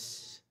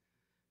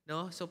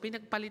 No? So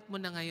pinagpalit mo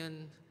na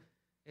ngayon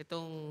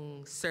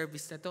itong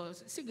service na to.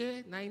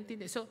 Sige,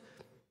 19. So,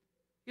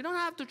 you don't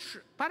have to,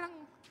 parang,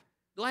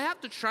 do I have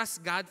to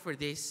trust God for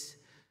this?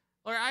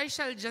 Or I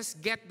shall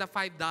just get the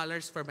 $5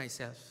 for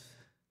myself?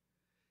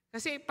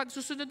 Kasi pag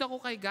susunod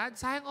ako kay God,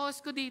 sayang oras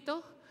ko dito.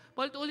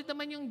 Paulit-ulit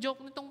naman yung joke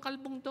nitong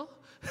kalbong to.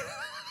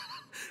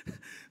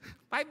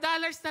 $5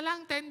 na lang,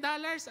 $10.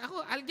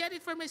 Ako, I'll get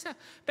it for myself.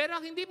 Pero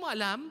ang hindi mo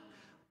alam,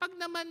 pag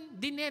naman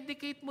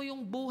dinedicate mo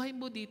yung buhay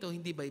mo dito,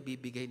 hindi ba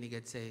ibibigay ni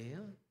God sa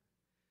iyo?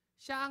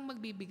 Siya ang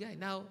magbibigay.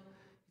 Now,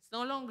 it's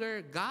no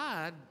longer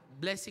God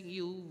blessing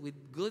you with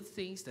good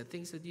things, the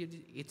things that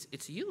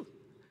it's you.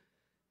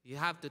 You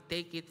have to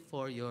take it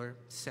for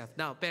yourself.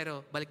 Now,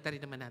 pero balik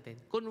rin naman natin.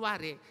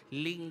 Kunwari,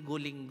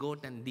 linggo-linggo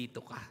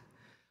nandito ka.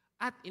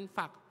 At in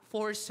fact,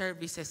 4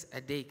 services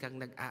a day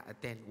kang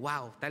nag-a-attend.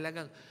 Wow,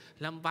 talagang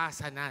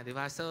lampasan na, di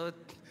ba? So,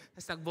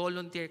 tapos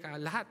nag-volunteer ka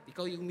lahat.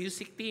 Ikaw yung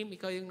music team,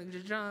 ikaw yung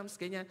nag-drums,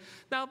 ganyan.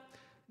 Now,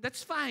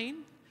 that's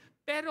fine.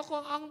 Pero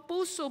kung ang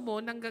puso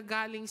mo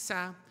nanggagaling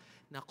sa,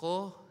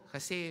 nako,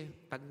 kasi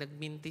pag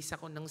nagmintis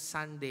ako ng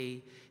Sunday,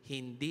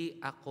 hindi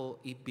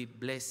ako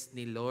ibibless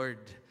ni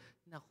Lord.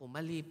 Nako,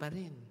 mali pa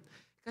rin.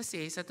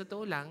 Kasi sa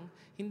totoo lang,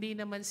 hindi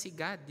naman si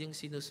God yung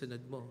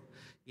sinusunod mo.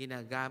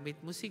 Ginagamit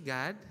mo si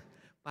God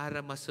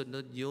para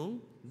masunod yung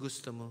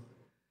gusto mo.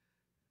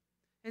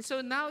 And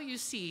so now you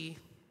see,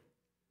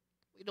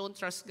 we don't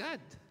trust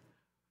God.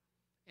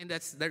 And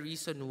that's the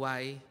reason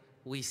why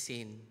we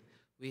sin.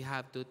 We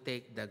have to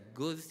take the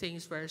good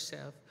things for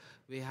ourselves.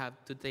 We have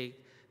to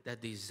take the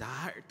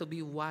desire to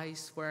be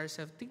wise for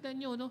ourselves. Tignan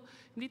nyo, no?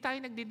 Hindi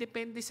tayo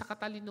nagdidepende sa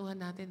katalinuhan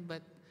natin,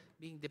 but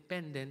being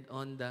dependent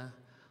on the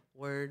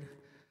Word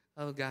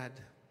of God.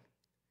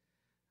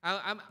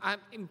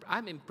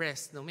 I'm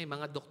impressed. No? May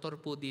mga doktor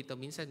po dito.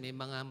 Minsan may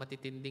mga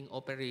matitinding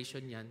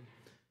operation yan.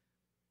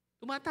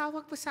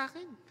 Tumatawag pa sa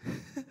akin.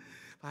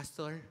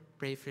 Pastor,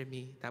 pray for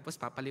me. Tapos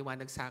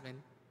papaliwanag sa akin.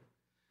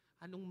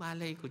 Anong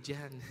malay ko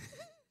dyan?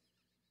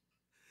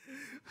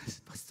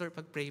 Pastor,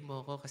 pag-pray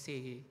mo ako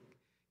kasi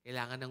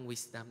kailangan ng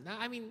wisdom. Now,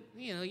 I mean,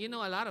 you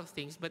know a lot of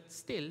things, but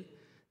still,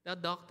 the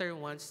doctor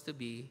wants to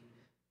be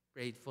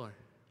prayed for.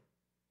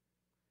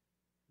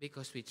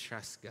 Because we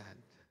trust God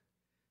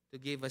to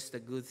give us the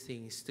good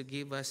things, to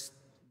give us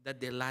the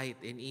delight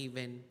and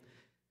even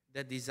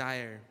the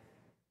desire.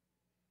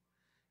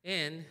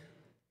 And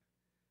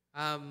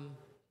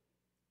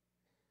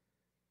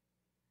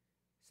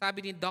sabi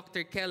ni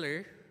Dr.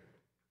 Keller,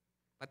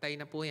 patay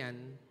na po yan,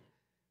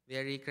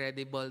 very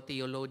credible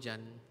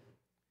theologian,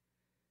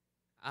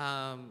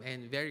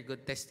 and very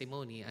good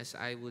testimony as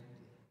I would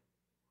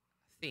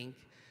think.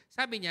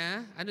 Sabi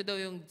niya, ano daw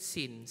yung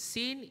sin?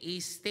 Sin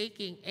is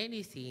taking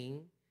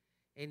anything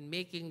and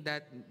making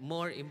that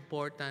more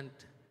important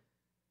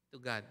to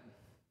God.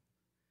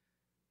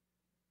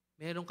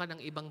 Meron ka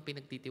ng ibang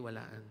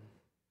pinagtitiwalaan.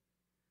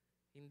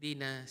 Hindi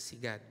na si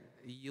God.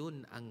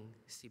 Yun ang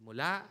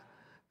simula,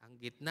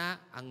 ang gitna,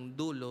 ang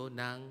dulo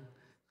ng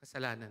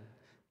kasalanan.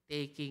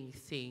 Taking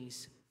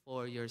things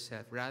for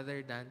yourself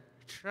rather than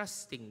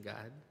trusting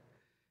God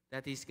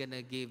that He's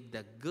gonna give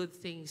the good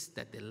things,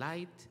 the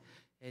delight,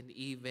 and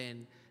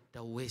even the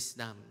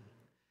wisdom.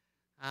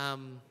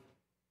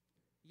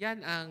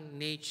 Yan ang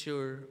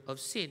nature of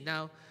sin.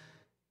 Now,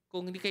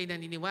 kung hindi kayo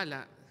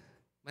naniniwala,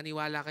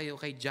 maniwala kayo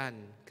kay John.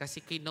 Kasi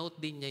kinote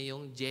din niya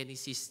yung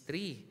Genesis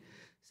 3.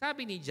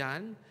 Sabi ni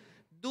John,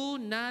 do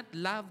not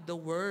love the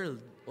world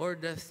or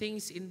the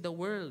things in the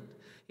world.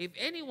 If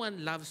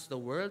anyone loves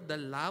the world, the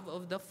love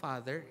of the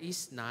Father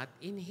is not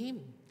in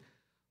him.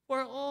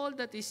 For all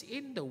that is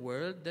in the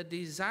world, the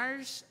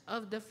desires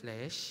of the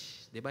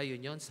flesh, di ba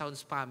yun?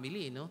 Sounds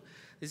family, no?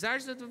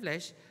 Desires of the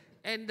flesh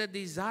and the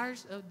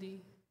desires of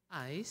the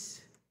eyes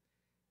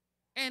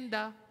and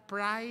the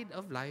pride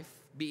of life,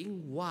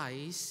 being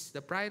wise,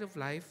 the pride of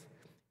life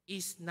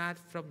is not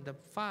from the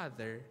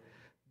Father,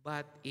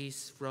 but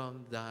is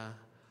from the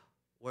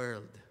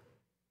world.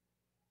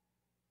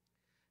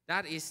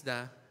 That is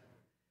the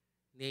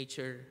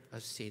nature of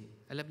sin.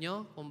 Alam nyo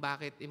kung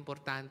bakit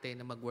importante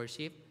na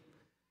mag-worship?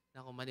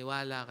 Na kung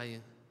maniwala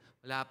kayo,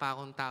 wala pa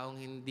akong taong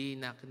hindi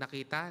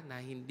nakita na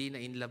hindi na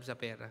in love sa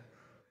pera.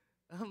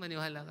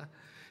 Maniwala ka.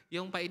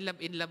 Yung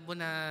pa-in-love mo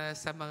na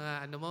sa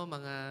mga,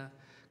 mga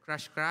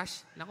crush,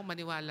 naku,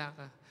 maniwala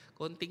ka.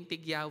 Konting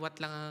tigyawat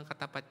lang ang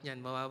katapat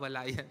niyan,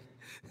 mawawala yan.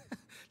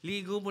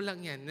 Ligo mo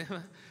lang yan.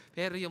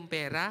 Pero yung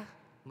pera,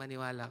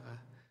 maniwala ka.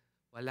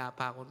 Wala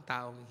pa akong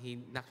taong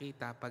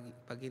nakita.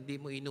 Pag hindi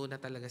mo inuna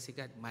talaga si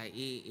God,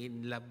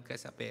 mai-in-love ka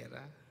sa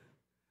pera.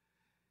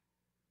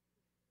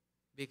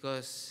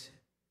 Because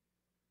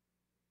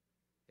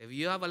if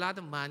you have a lot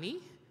of money,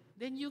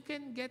 then you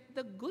can get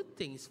the good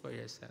things for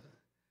yourself.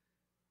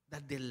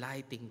 The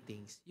delighting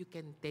things. You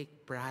can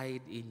take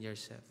pride in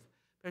yourself.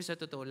 Pero sa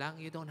totoo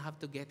lang, you don't have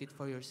to get it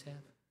for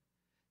yourself.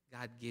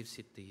 God gives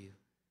it to you.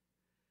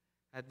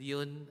 At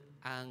yun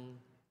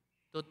ang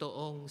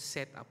totoong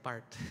set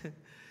apart.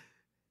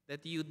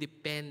 That you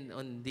depend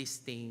on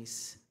these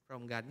things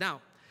from God.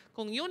 Now,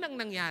 kung yun ang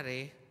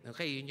nangyari,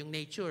 okay, yun yung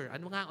nature.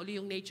 Ano nga uli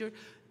yung nature?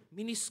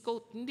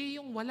 Minisquote. Hindi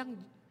yung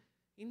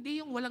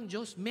walang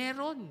Diyos.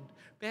 Meron.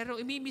 Pero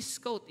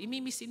imi-misquote,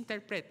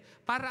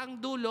 imi-misinterpret. Para ang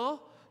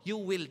dulo, you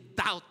will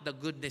doubt the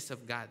goodness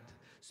of God.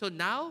 So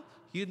now,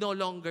 you no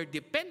longer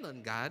depend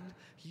on God.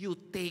 You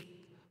take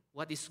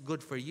what is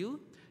good for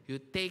you. You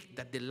take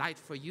the delight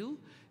for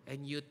you.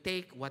 And you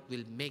take what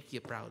will make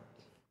you proud.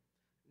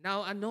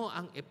 Now, ano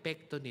ang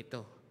epekto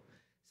nito?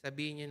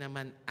 Sabihin niyo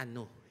naman,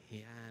 ano?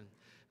 Yan.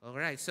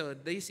 Alright, so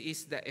this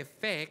is the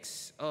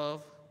effects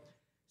of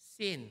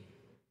sin.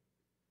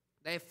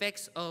 The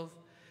effects of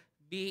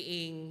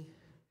being,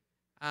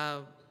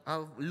 of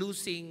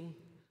losing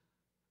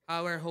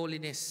our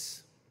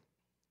holiness.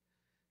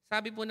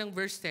 Sabi po ng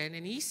verse 10,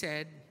 and he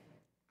said,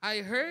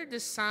 I heard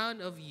the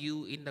sound of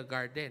you in the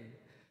garden,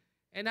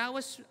 and I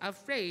was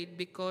afraid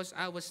because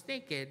I was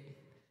naked,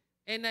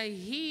 and I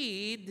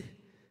hid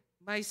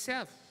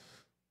myself.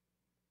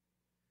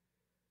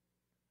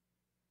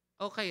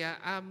 O kaya,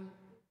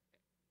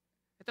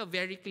 ito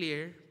very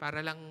clear,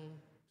 para lang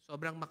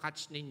sobrang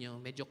makatch ninyo,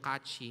 medyo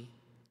catchy.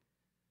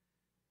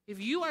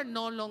 If you are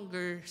no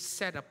longer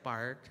set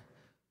apart,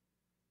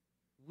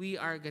 we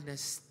are gonna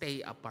stay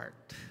apart.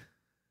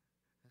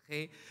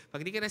 Okay?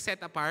 Pag hindi ka na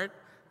set apart,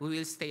 we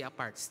will stay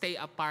apart. Stay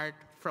apart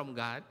from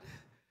God.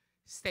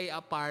 Stay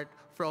apart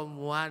from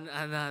one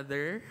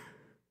another.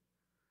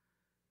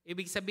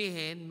 Ibig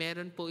sabihin,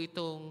 meron po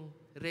itong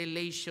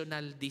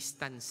relational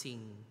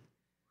distancing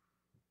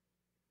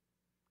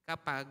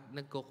kapag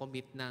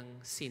nagko-commit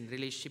ng sin.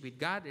 Relationship with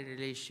God and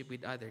relationship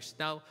with others.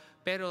 Now,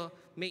 pero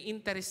may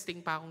interesting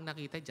pa akong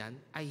nakita dyan,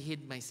 I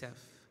hid myself.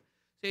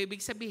 So,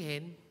 ibig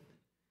sabihin,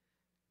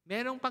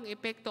 merong pang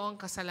epekto ang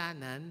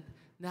kasalanan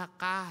na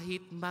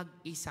kahit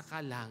mag-isa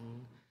ka lang,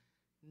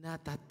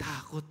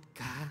 natatakot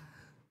ka.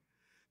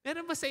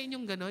 Meron ba sa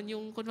inyong ganon?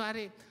 Yung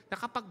kunwari,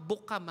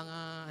 nakapag-book ka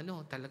mga,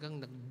 talagang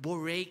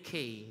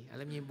nag-boreke.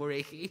 Alam niyo yung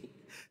boreke?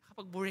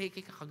 Kapag boreke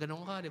ka,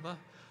 kaganon ka, di ba?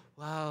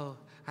 Wow,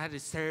 I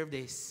deserve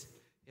this.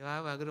 Di ba?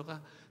 Magano ka.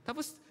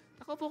 Tapos,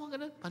 nakaupo ka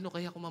ganon. Paano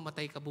kaya kung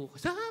mamatay ka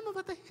bukas?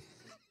 Mamatay.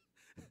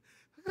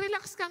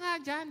 Relax ka nga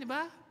dyan, di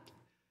ba?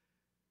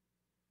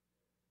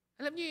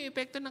 Alam niyo yung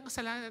epekto ng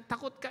kasalanan.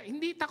 Takot ka.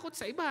 Hindi takot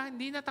sa iba.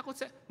 Hindi na takot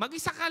sa...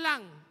 Mag-isa ka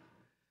lang.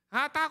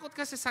 Takot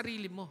ka sa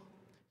sarili mo.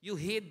 You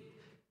hid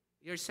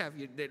yourself.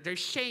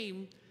 There's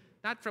shame,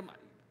 not from...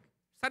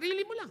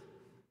 Sarili mo lang.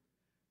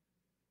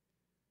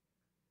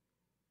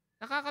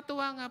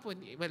 Nakakatuwa nga po.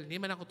 Well, hindi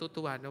man ako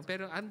tutuwa, no?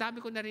 Pero ang dami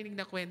ko narinig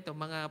na kwento,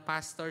 mga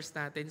pastors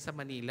natin sa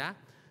Manila,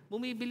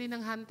 bumibili ng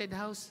haunted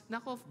house.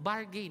 Nako,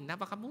 bargain.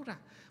 Napakamura.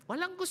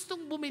 Walang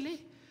gustong bumili.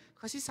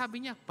 Kasi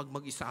sabi niya, pag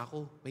mag-isa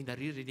ako, may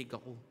naririnig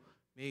ako.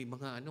 May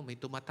mga may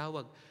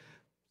tumatawag.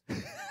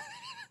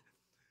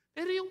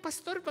 Pero yung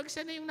pastor, pag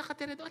siya na yung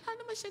nakatira doon, wala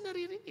naman siya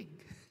naririnig.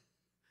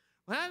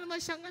 Wala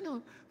naman siyang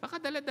baka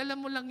dala-dala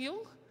mo lang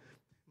yung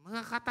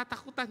mga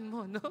katatakutan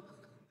mo, no?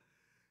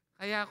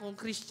 Kaya kung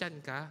Christian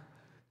ka,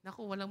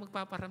 naku, walang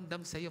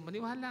magpaparamdam sa'yo.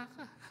 Maniwala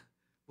ka.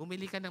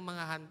 Bumili ka ng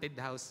mga haunted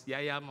house,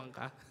 yayaman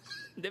ka.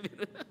 Hindi,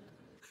 pero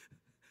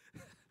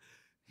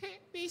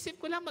naisip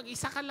ko lang,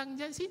 mag-isa ka lang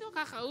dyan. Sino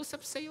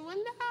kakausap sa'yo?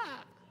 Wala.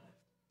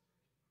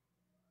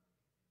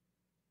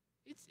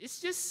 It's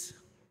just,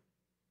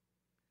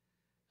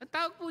 ang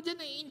tawag po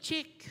dyan ay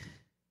incheck.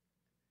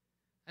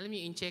 Alam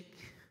niyo, incheck?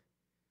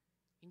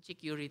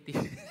 Insecurity.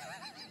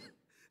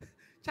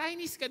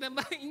 Chinese ka na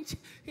ba?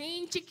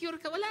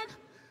 Insecure ka? Wala na.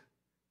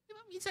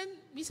 Diba?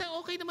 Minsan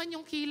okay naman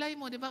yung kilay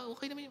mo. Diba?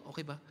 Okay naman yung,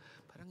 okay ba?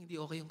 Parang hindi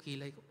okay yung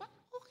kilay ko.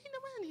 Okay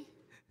naman eh.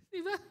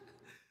 Diba?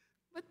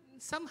 But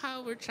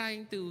somehow we're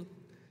trying to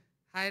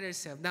hide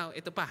ourselves. Now,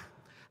 ito pa.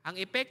 Ang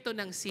epekto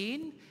ng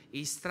sin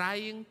is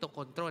trying to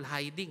control.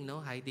 Hiding, no?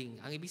 Hiding.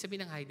 Ang ibig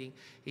sabihin ng hiding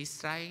is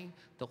trying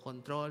to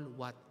control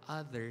what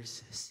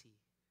others see.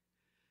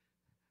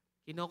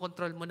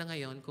 Kinokontrol mo na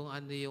ngayon kung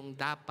ano yung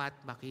dapat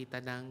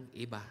makita ng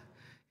iba.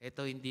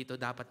 Ito hindi to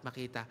dapat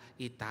makita,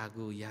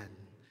 itago yan.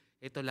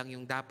 Ito lang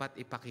yung dapat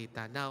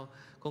ipakita. Now,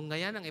 kung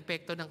ngayon ang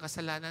epekto ng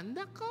kasalanan,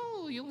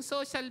 nako, yung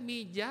social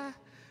media.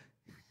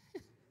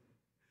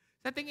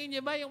 Sa tingin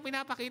niyo ba yung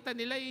pinapakita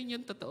nila yun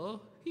yung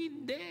totoo?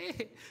 Hindi.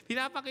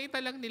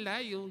 Pinapakita lang nila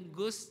yung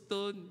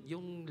gusto,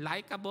 yung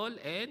likable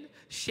and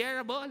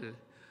shareable.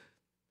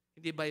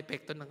 Hindi ba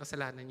epekto ng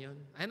kasalanan yun?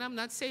 And I'm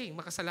not saying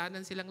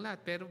makasalanan silang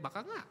lahat, pero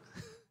baka nga.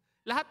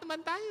 Lahat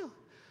naman tayo.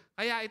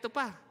 Kaya ito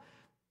pa,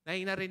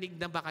 narinig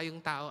na ba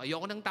kayong tao?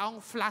 Ayoko ng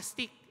taong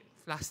plastic.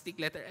 Plastic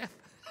letter F.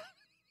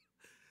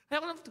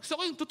 Gusto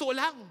ko yung totoo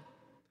lang.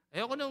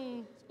 Ayoko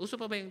nung, uso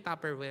pa ba yung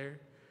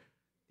Tupperware?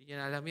 Hindi niyo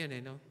na alam yun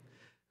no?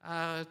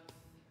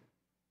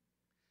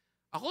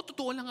 Ako,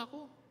 totoo lang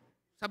ako.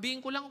 Sabihin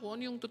ko lang kung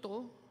ano yung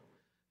totoo.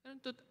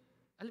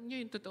 Alam niyo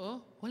yung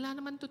totoo? Wala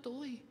naman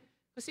totoo eh.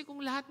 Kasi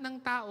kung lahat ng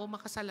tao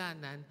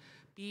makasalanan,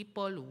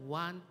 people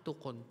want to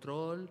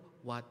control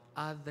what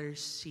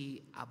others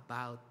see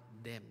about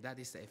them. That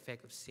is the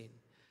effect of sin.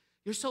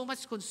 You're so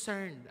much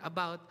concerned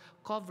about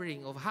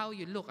covering of how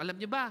you look. Alam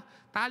niyo ba,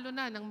 natalo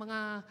na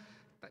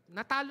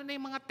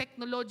yung mga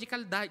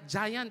technological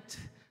giant.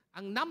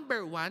 Ang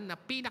number 1 na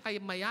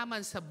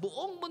pinakamayaman sa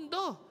buong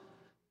mundo.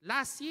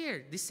 Last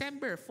year,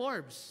 December,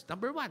 Forbes,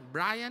 number 1,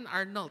 Brian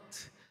Arnold.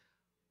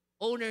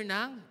 Owner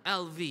ng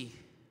LV.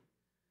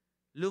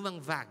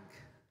 Lumang bag.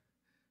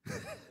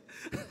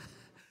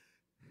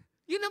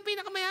 Yun ang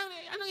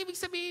pinakamayaman. Anong ibig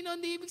sabihin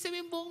nun? Hindi ibig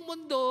sabihin buong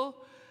mundo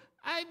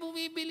ay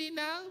bumibili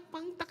ng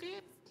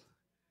pangtakip.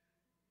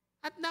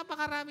 At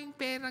napakaraming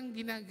perang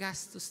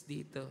ginagastos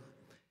dito.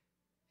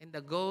 And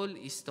the goal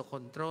is to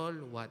control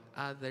what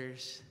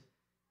others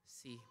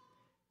see.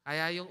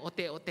 Kaya yung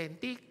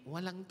authentic,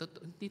 walang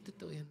totoo. Hindi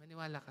totoo yan.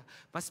 Maniwala ka.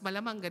 Mas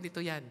malamang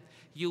ganito yan.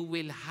 You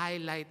will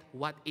highlight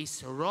what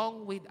is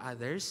wrong with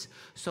others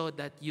so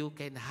that you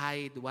can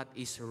hide what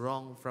is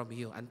wrong from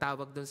you. Ang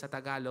tawag doon sa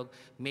Tagalog,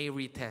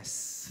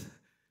 marites.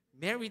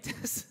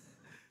 Marites.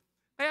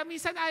 Kaya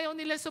minsan ayaw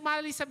nila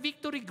sumali sa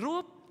victory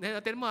group.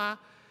 Natin mo ha,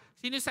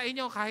 sino sa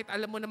inyo kahit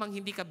alam mo namang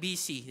hindi ka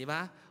busy, di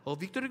ba? O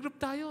victory group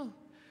tayo.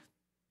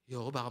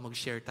 Yo, baka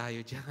mag-share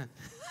tayo dyan.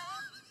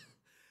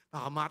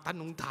 Baka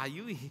matanong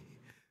tayo eh.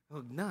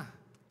 Huwag na.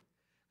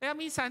 Kaya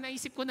minsan,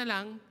 naisip ko na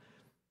lang,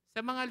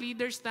 sa mga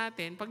leaders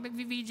natin, pag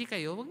nag-VG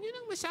kayo, huwag nyo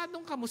nang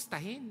masyadong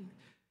kamustahin.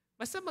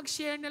 Basta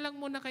mag-share na lang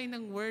muna kayo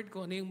ng word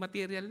ko, ano yung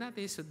material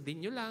natin,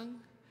 sundin nyo lang.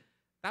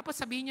 Tapos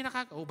sabihin nyo na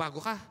bago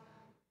ka,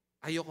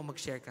 ayoko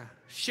mag-share ka.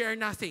 Share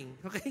nothing.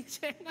 Okay?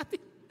 Share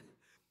nothing.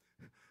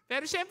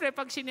 Pero syempre,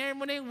 pag sinare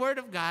mo na yung word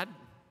of God,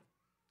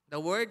 the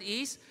word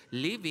is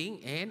living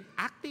and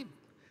active.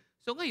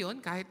 So ngayon,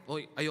 kahit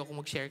ayoko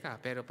mag-share ka,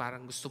 pero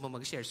parang gusto mo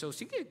mag-share. So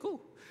sige,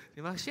 go. Di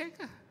ba? Share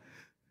ka.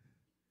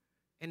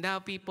 And now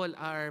people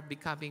are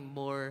becoming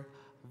more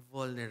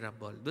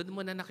vulnerable. Doon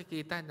mo na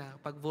nakikita na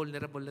pag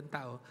vulnerable ng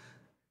tao,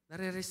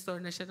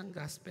 nare-restore na siya ng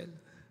gospel.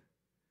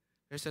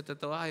 Pero sa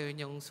totoo, ayaw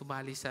niyang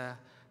sumali sa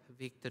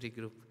victory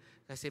group.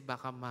 Kasi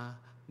baka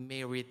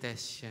may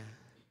retest siya.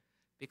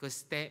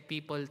 Because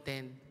people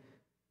tend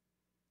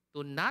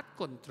to not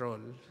control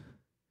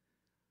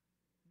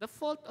the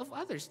fault of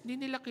others.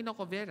 Hindi nila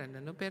kinocoveran,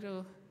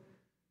 pero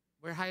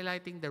we're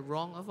highlighting the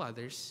wrong of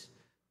others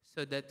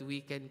so that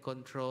we can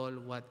control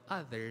what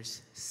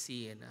others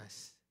see in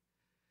us.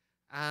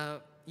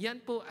 Yan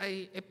po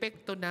ay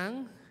epekto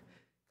ng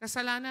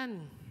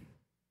kasalanan.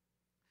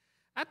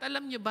 At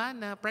alam nyo ba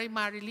na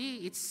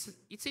primarily, it's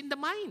in the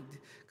mind.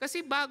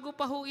 Kasi bago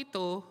pa ho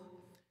ito,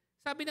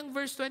 sabi ng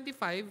verse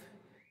 25,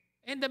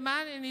 and the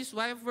man and his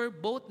wife were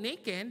both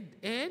naked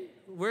and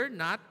were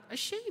not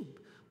ashamed.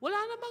 Wala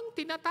namang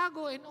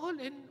tinatago and all,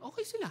 and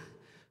okay sila.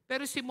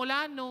 Pero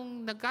simula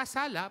nung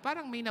nagkasala,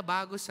 parang may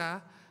nabago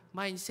sa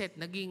mindset,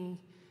 naging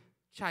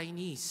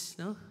Chinese,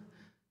 no?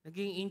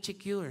 Naging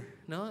insecure,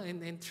 no?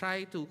 And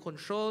try to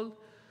control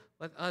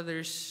what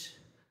others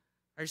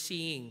are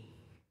seeing.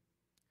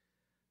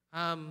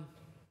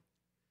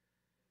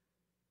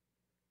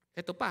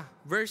 Ito pa,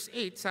 verse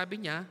 8,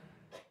 sabi niya,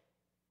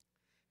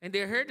 and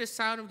they heard the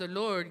sound of the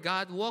Lord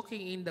God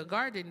walking in the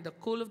garden in the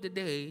cool of the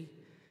day,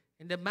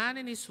 and the man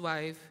and his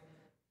wife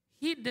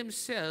hid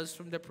themselves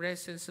from the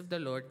presence of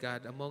the Lord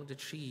God among the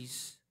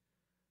trees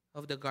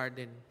of the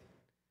garden.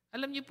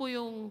 Alam niyo po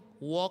yung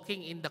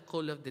walking in the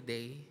cool of the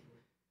day?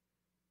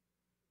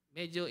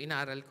 Medyo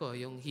inaral ko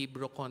yung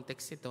Hebrew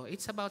context nito.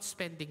 It's about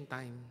spending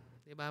time.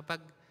 Diba?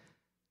 Pag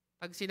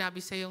sinabi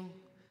sa yung,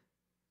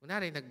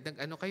 kunwari,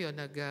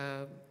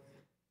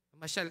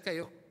 masyal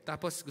kayo,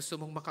 tapos gusto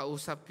mong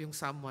makausap yung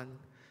someone,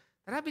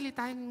 tara, bili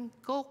tayong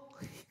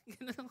Coke.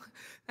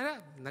 Tara,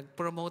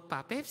 nag-promote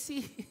pa, Pepsi.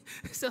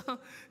 So,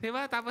 di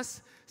ba? Tapos,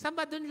 saan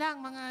ba dun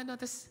lang, mga ano,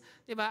 tapos,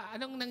 di ba,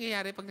 anong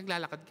nangyayari pag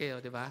naglalakad kayo,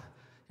 di ba?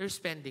 You're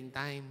spending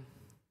time.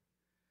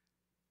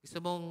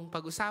 Gusto mong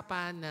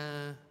pag-usapan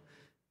na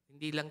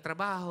hindi lang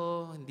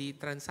trabaho, hindi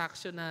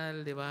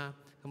transactional, di ba?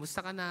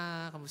 Kamusta ka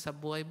na? Kamusta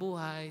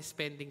buhay-buhay?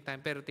 Spending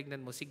time. Pero tingnan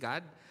mo, si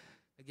God,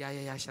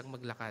 nagyayaya siyang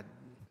maglakad.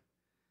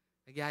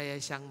 Nagyayaya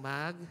siyang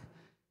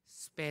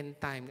spend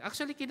time.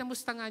 Actually,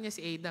 kinamusta nga niya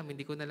si Adam.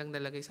 Hindi ko na lang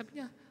nalagay. Sabi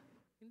niya,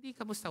 hindi,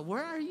 kamusta?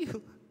 Where are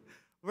you?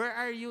 Where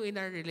are you in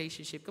our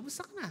relationship?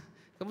 Kamusta ka na?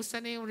 Kamusta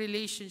na yung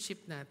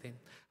relationship natin?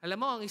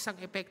 Alam mo, ang isang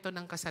epekto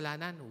ng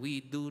kasalanan, we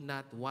do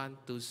not want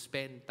to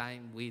spend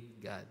time with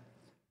God.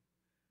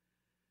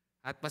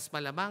 At mas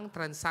malamang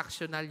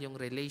transactional yung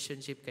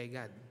relationship kay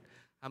God.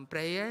 Ang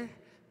prayer,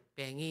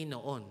 pengi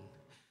noon.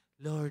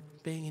 Lord,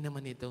 pengi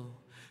naman ito.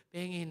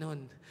 Pengi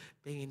noon.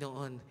 Pengi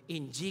noon.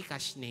 In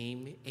Gcash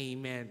name,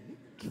 amen.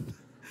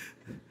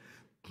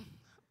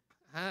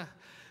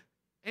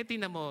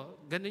 Tingnan mo,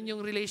 ganun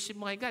yung relationship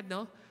mo kay God,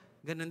 no?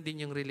 Ganun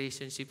din yung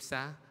relationship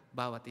sa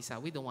bawat isa.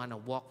 We don't want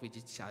to walk with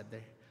each other.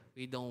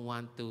 We don't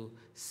want to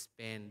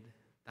spend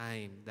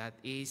time.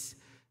 That is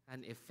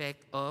an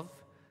effect of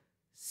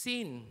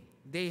sin.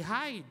 They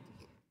hide.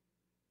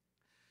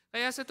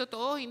 Kaya sa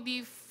totoo,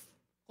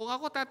 kung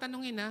ako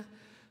tatanungin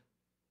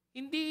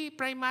hindi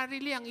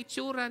primarily ang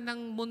itsura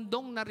ng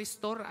mundong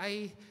na-restore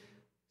ay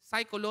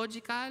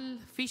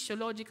psychological,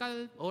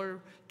 physiological,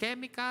 or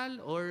chemical,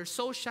 or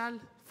social.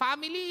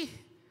 Family.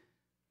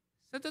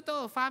 Sa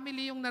totoo,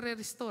 family yung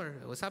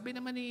nare-restore. O sabi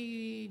naman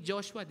ni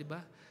Joshua, di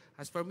ba?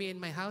 As for me and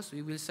my house,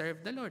 we will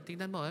serve the Lord.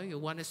 Tingnan mo, you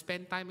want to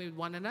spend time with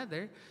one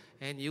another,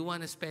 and you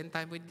want to spend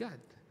time with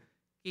God.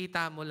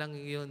 Kita mo lang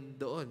yun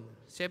doon.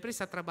 Siyempre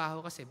sa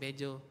trabaho kasi,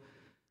 medyo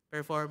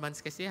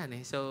performance kasi yan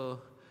eh. So,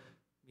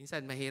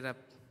 minsan mahirap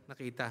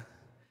nakita.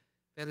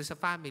 Pero sa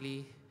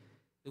family,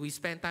 do we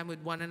spend time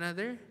with one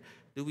another?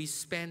 Do we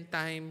spend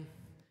time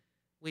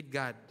with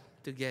God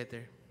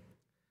together?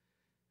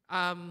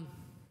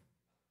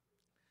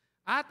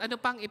 At ano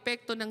pang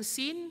epekto ng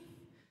sin?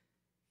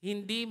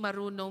 Hindi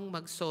marunong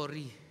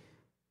mag-sorry.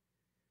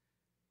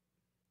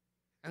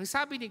 Ang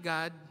sabi ni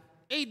God,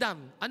 Adam,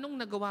 anong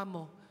nagawa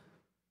mo?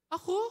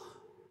 Ako?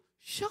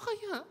 Siya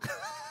kaya?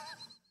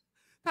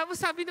 Tapos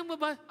sabi ng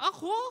babae,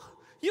 ako?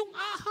 Yung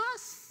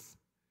ahas.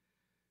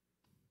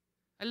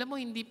 Alam mo,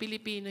 hindi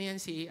Pilipino yan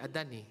si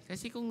Adan eh.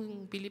 Kasi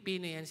kung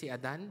Pilipino yan si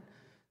Adan,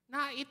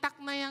 naitak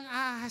na yung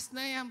ahas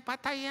na yan,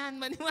 patay yan,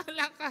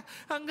 maniwala ka.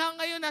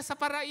 Hanggang ngayon, nasa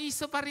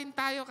paraiso pa rin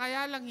tayo,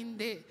 kaya lang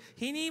hindi.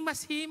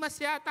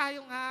 Hinimas-himas yata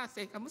yung ahas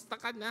eh. Kamusta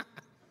ka na?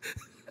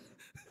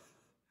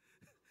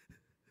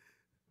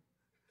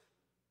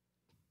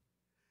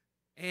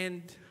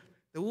 And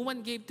the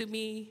woman gave to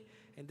me,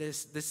 and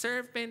the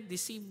serpent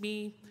deceived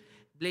me,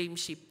 blame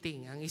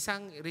shifting. Ang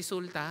isang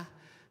resulta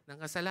ng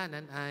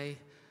kasalanan ay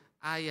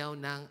ayaw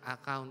ng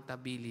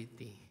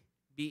accountability.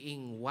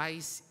 Being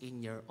wise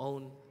in your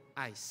own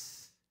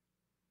eyes.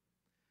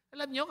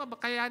 Alam nyo,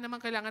 kaya naman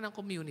kailangan ng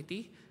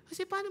community?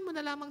 Kasi paano mo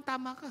nalamang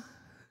tama ka?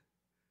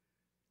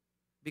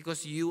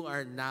 Because you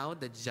are now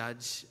the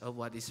judge of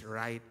what is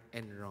right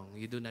and wrong.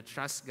 You do not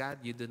trust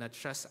God. You do not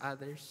trust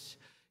others.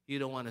 You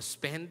don't want to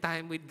spend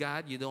time with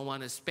God. You don't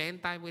want to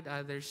spend time with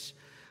others.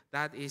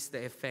 That is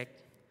the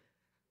effect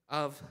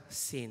of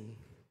sin.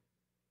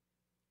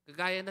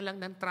 Kagaya na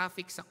lang ng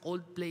traffic sa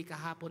Coldplay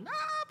kahapon.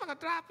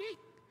 Paka-traffic!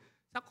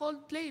 Sa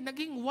Coldplay,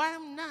 naging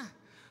warm na.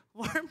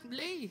 Warm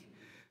play.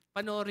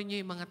 Panoorin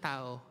niyo yung mga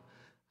tao.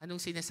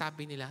 Anong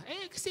sinasabi nila?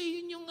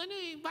 Kasi yun yung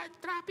bad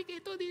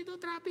traffic ito, dito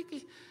traffic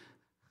eh.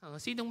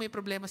 Sinong may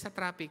problema sa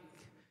traffic?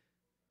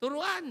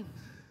 Turuan!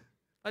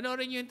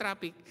 Panoorin niyo yung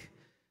traffic.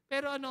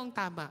 Pero ano ang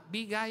tama?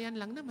 Bigayan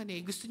lang naman eh.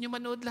 Gusto niyo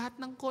manood lahat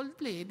ng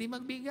Coldplay, di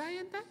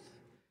magbigayan tayo.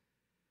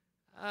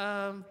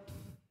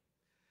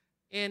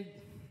 And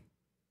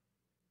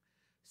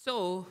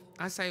so,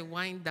 as I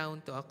wind down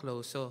to a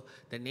close, so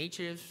the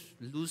nature of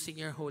losing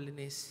your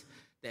holiness,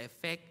 the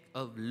effect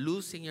of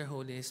losing your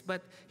holiness.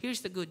 But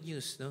here's the good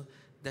news, no?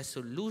 The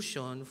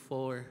solution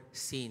for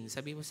sin.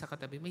 Sabi mo sa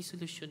katabi, may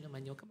solusyon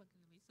naman yun.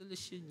 May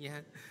solusyon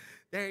yan.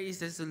 There is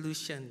a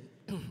solution.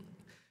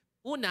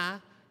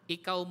 Una,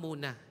 ikaw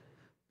muna.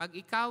 Pag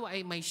ikaw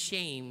ay may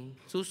shame,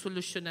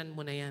 susolusyonan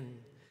mo na yan.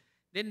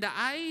 Then the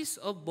eyes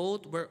of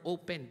both were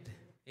opened,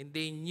 and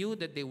they knew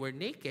that they were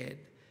naked,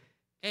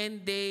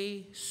 and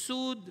they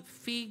sewed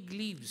fig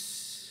leaves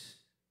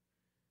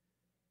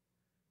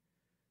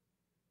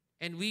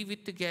and weave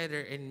it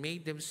together and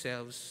made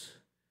themselves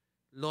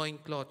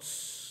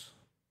loincloths.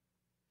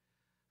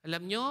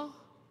 Alam nyo,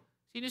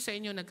 sino sa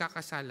inyo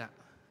nagkakasala?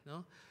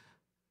 No?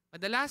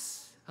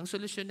 Madalas, ang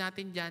solusyon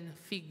natin dyan,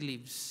 fig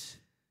leaves.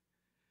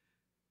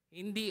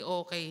 Hindi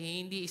okay,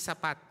 hindi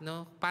sapat.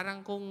 No?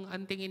 Parang kung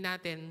ang tingin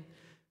natin,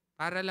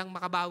 para lang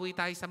makabawi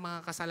tayo sa mga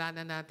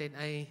kasalanan natin,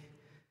 ay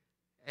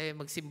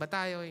magsimba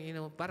tayo,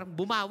 parang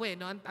bumawi.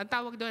 No? Ang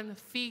tawag doon,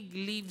 fig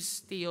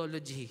leaves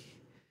theology.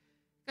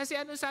 Kasi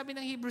ano sabi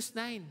ng Hebrews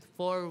 9?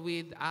 For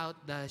without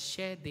the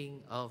shedding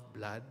of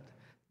blood,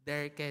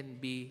 there can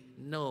be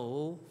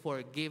no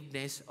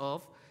forgiveness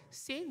of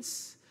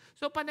sins.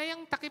 So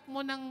panayang takip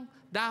mo ng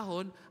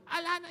dahon,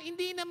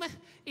 hindi naman,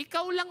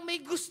 ikaw lang may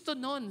gusto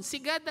nun. Si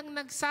God ang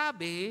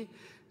nagsabi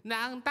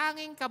na ang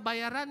tanging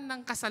kabayaran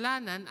ng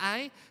kasalanan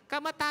ay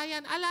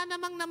kamatayan. Ala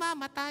namang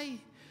namamatay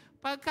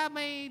pagka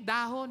may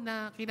dahon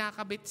na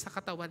kinakabit sa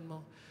katawan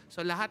mo. So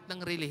lahat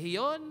ng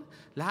relihiyon,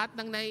 lahat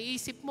ng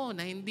naiisip mo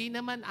na hindi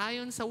naman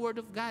ayon sa Word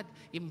of God,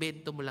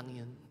 imbento mo lang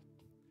yun.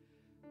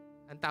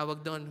 Ang tawag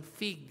doon,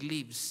 fig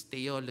leaves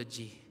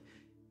theology.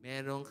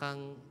 Meron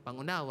kang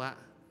pangunawa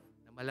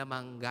na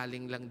malamang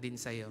galing lang din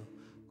sa'yo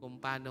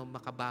kung paano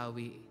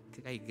makabawi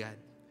kay God.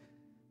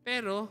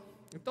 Pero,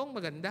 itong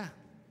maganda.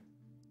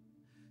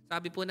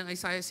 Sabi po ng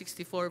Isaiah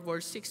 64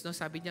 verse 6, no,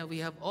 sabi niya, we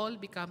have all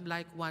become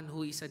like one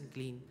who is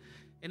unclean.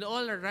 And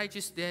all our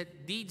righteous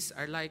deeds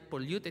are like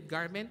polluted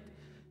garment.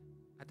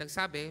 At ang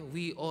sabi,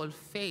 we all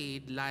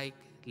fade like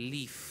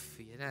leaf.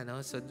 Yan na,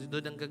 no? So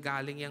doon ang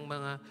gagaling yung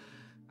mga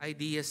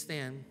ideas na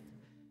yan.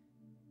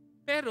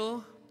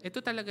 Pero, ito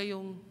talaga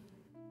yung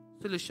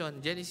solusyon.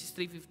 Genesis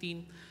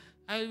 3:15,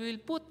 I will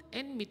put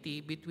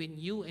enmity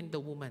between you and the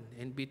woman,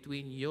 and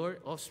between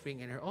your offspring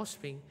and her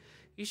offspring.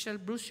 He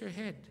shall bruise your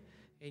head,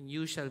 and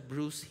you shall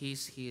bruise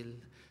his heel.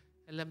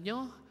 Alam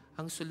nyo,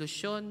 ang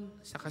solusyon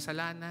sa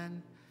kasalanan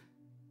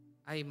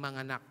ay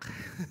manganak.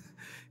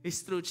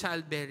 Is through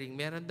childbearing.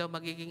 Meron daw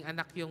magiging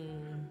anak yung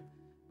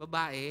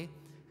babae,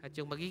 at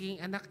yung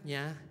magiging anak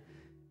niya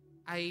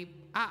ay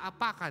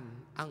aapakan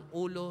ang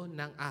ulo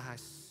ng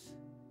ahas.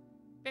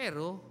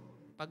 Pero,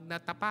 pag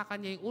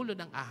natapakan niya yung ulo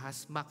ng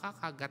ahas,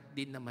 makakagat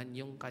din naman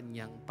yung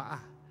kanyang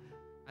paa.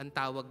 Ang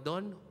tawag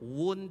doon,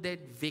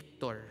 wounded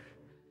victor.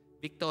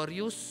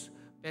 Victorious,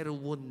 pero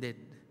wounded.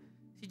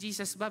 Si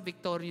Jesus ba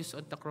victorious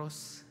on the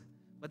cross?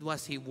 But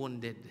was he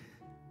wounded?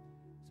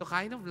 So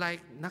kind of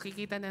like,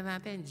 nakikita na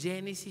natin,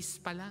 Genesis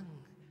pa lang,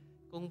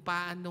 kung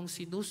paanong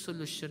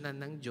sinusolusyonan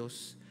ng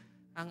Diyos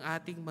ang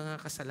ating mga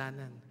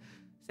kasalanan.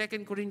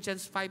 2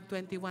 Corinthians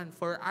 5:21,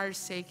 for our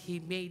sake He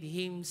made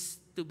Him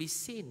to be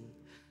sin,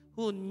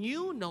 who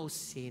knew no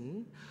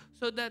sin,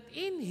 so that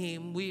in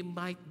Him we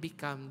might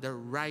become the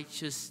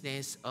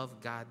righteousness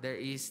of God. There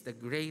is the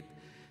great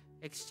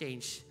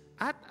exchange.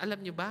 At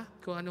alam nyo ba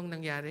kung anong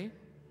nangyari?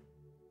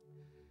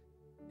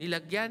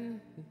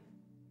 Nilagyan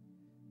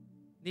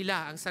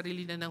nila ang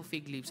sarili na ng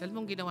fig leaves.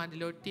 Alam mong ginawa ni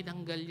Lord?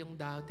 Tinanggal yung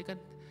dahon.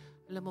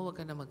 Alam mo,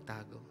 wag ka na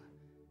magtago.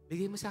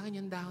 Bigay mo sa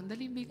akin yung dahon.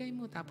 Dali, bigay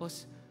mo.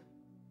 Tapos,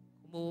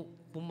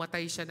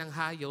 pumatay siya ng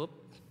hayop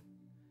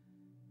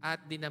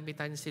at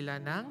dinamitan sila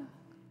ng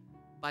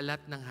balat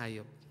ng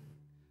hayop.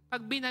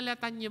 Pag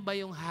binalatan niyo ba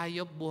yung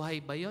hayop,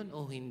 buhay ba yon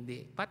o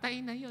hindi?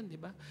 Patay na yon,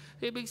 di ba?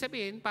 So, ibig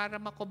sabihin, para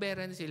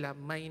makoberan sila,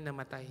 may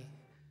namatay.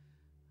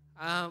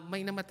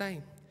 May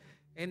namatay.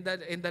 And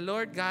the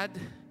Lord God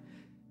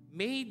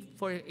made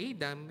for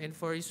Adam and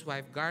for his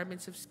wife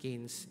garments of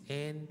skins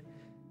and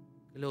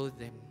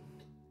clothed them.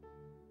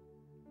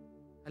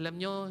 Alam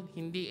nyo,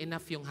 hindi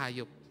enough yung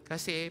hayop.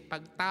 Kasi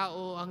pag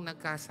tao ang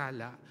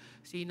nagkasala,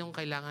 sinong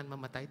kailangan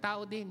mamatay?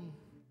 Tao din.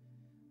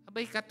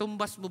 Abay,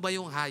 katumbas mo ba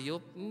yung hayop?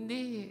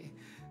 Hindi.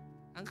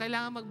 Ang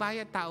kailangan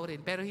magbayad, tao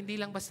rin. Pero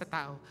hindi lang basta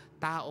tao.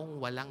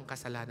 Taong walang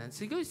kasalanan.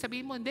 Sige,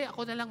 sabihin mo, hindi,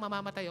 ako na lang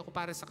mamamatay ako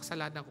para sa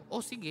kasalanan ko.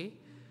 O sige.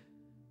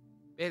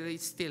 Pero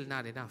it's still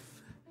not enough.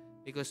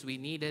 Because we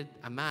needed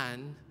a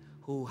man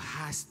who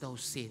has no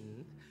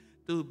sin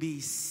to be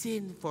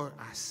sin for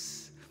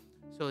us.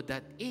 So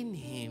that in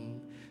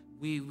Him,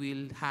 we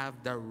will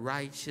have the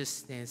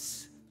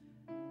righteousness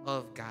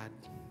of God.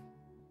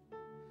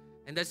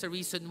 And that's the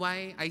reason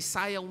why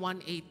Isaiah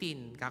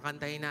 1:18,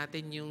 kakantahin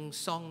natin yung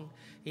song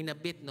in a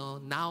bit, no?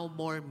 Now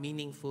more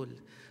meaningful.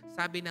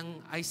 Sabi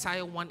ng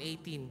Isaiah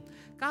 1:18,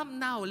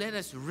 come now, let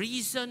us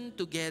reason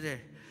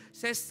together.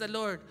 Says the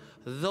Lord,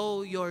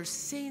 though your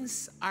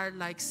sins are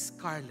like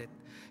scarlet,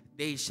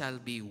 they shall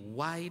be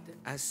white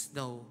as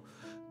snow.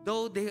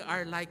 Though they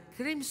are like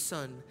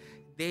crimson,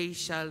 they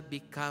shall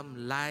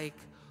become like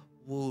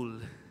wool.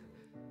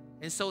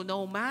 And so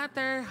no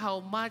matter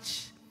how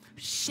much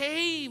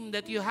shame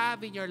that you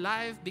have in your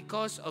life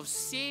because of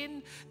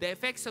sin, the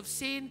effects of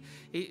sin,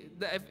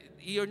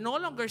 you're no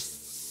longer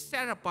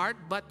set apart,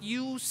 but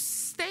you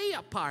stay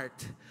apart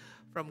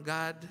from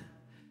God,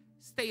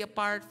 stay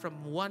apart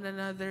from one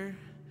another,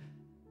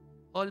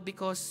 all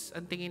because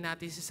ang tingin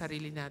natin sa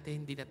sarili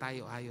natin, hindi na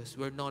tayo ayos.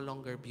 We're no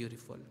longer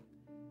beautiful.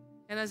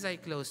 And as I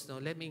close,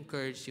 let me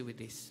encourage you with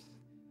this.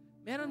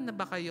 Meron na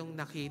ba kayong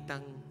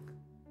nakitang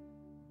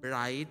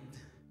bride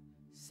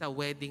sa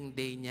wedding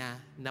day niya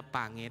na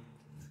pangit?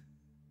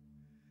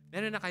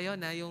 Meron na kayo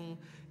na yung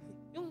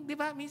di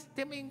ba,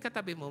 yung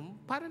katabi mo,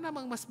 para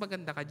namang mas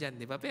maganda ka dyan,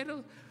 di ba?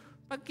 Pero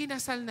pag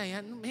kinasal na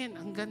yan, man,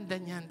 ang ganda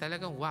niyan,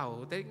 talagang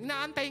wow.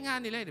 Naantay nga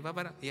nila, di ba?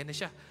 Parang, yan na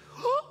siya.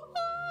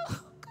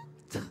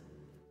 Ganda.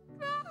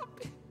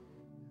 Grabe.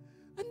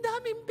 Ang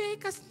daming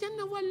bekas niya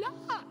nawala.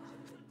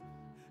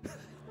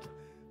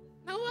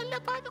 Nawala,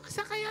 paano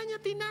kasi kaya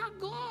niya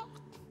tinago?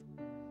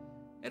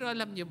 Pero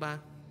alam niyo ba,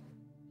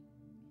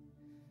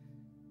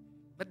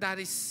 but that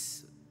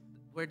is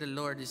where the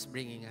Lord is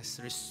bringing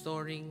us,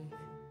 restoring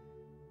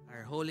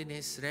our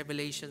holiness.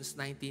 Revelations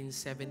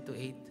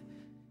 19:7-8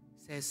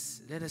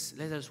 says, let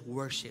us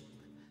worship,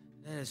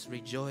 let us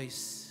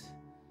rejoice.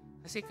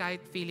 Kasi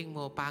kahit feeling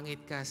mo,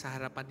 pangit ka sa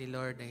harapan ni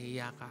Lord,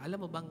 nahiya ka,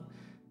 alam mo bang,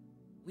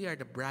 we are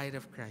the bride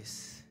of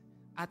Christ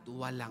at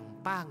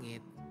walang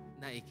pangit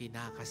na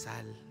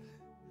ikinakasal.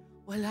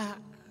 Wala.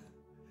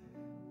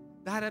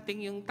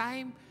 Darating yung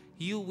time,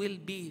 you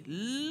will be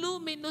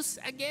luminous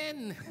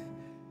again.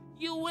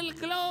 You will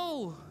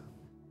glow.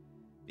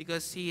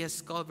 Because He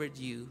has covered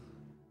you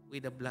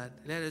with the blood.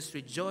 Let us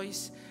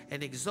rejoice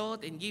and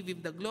exalt and give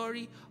Him the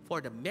glory,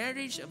 for the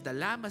marriage of the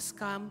Lamb has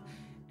come,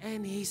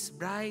 and His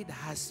bride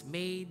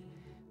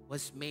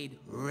was made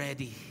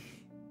ready.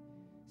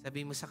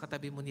 Sabi mo sa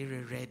katabi mo,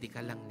 nire-ready ka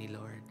lang ni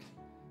Lord.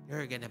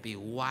 You're gonna be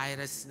white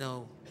as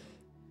snow.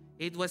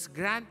 It was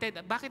granted.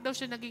 Bakit daw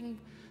siya naging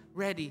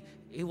ready?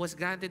 It was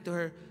granted to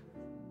her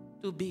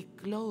to be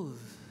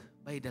clothed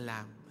by the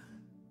Lamb,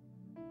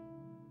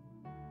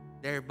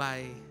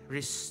 thereby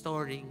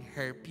restoring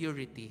her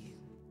purity,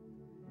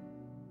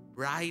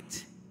 bright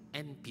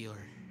and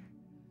pure.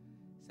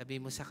 Sabi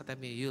mo sa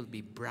katabi, you'll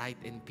be bright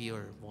and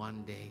pure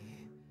one day.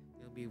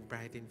 You'll be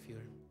bright and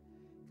pure.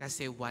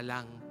 Kasi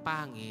walang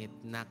pangit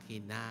na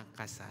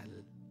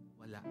kinakasal.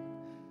 Wala.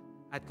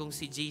 At kung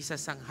si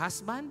Jesus ang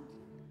husband,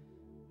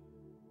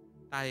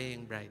 tayo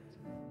yung bride.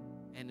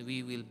 And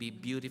we will be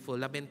beautiful.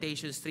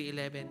 Lamentations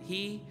 3:11,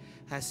 He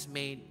has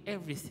made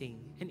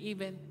everything and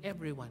even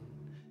everyone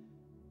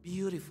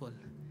beautiful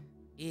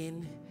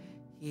in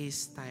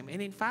His time.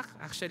 And in fact,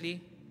 actually,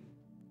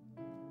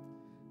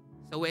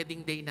 sa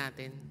wedding day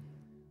natin,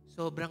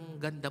 sobrang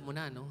ganda mo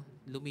na, no?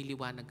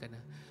 Lumiliwanag ka na.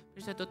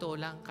 Pero sa totoo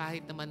lang,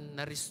 kahit naman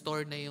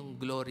na-restore na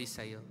yung glory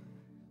sa'yo,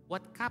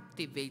 what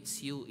captivates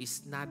you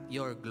is not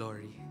your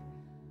glory,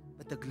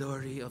 but the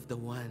glory of the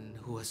one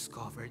who has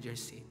covered your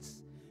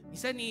sins.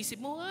 Minsan iisip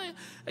mo,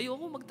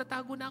 ayoko,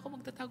 magtatago na ako.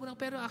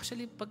 Pero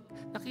actually, pag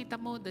nakita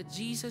mo that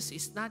Jesus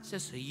is not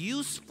just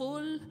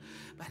useful,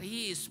 but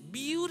He is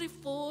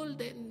beautiful,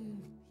 then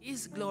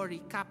His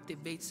glory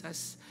captivates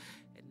us.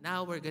 And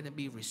now we're going to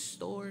be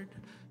restored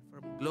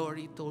from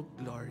glory to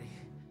glory.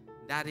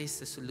 That is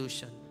the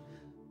solution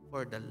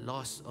for the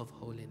loss of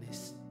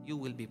holiness. You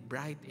will be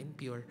bright and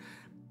pure.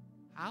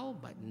 How?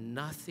 But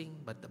nothing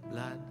but the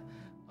blood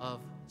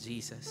of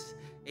Jesus.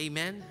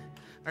 Amen?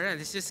 Alright,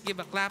 let's just give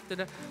a clap to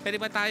the... Pwede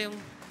ba tayong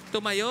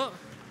tumayo?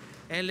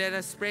 And let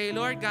us pray.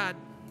 Lord God,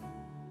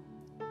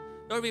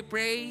 Lord, we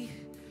pray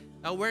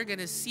that we're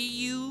gonna see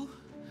you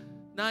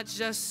not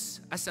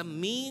just as a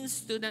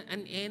means to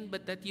an end,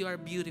 but that you are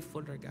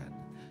beautiful, Lord God.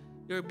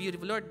 You're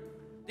beautiful. Lord,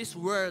 this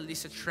world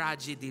is a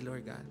tragedy,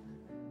 Lord God.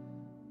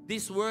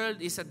 This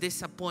world is a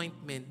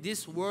disappointment.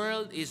 This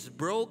world is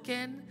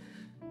broken,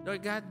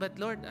 Lord God. But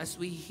Lord, as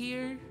we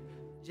hear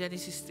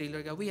Genesis 3,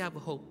 Lord God, we have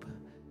hope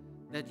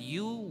that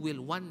you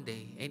will one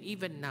day, and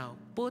even now,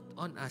 put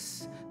on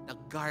us the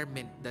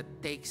garment that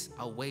takes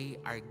away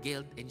our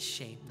guilt and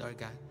shame, Lord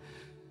God.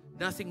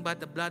 Nothing but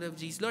the blood of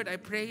Jesus. Lord, I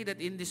pray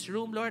that in this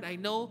room, Lord, I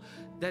know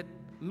that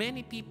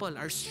many people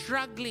are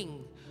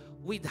struggling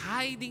with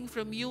hiding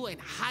from you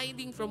and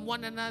hiding from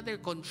one another,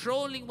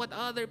 controlling what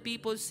other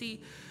people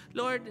see.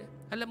 Lord,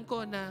 alam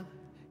ko na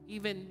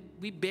even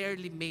we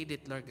barely made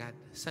it, Lord God,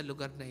 sa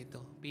lugar na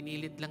ito.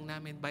 Pinilit lang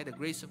namin, by the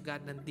grace of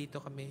God,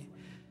 nandito kami.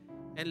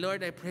 And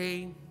Lord, I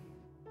pray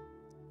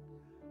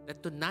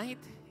that tonight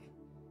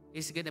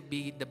is going to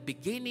be the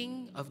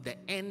beginning of the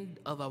end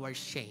of our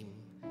shame.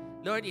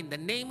 Lord, in the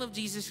name of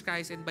Jesus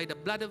Christ and by the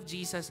blood of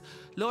Jesus,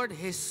 Lord,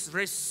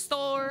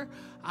 restore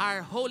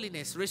our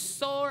holiness,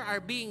 restore our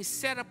being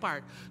set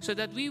apart so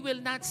that we will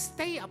not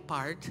stay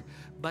apart,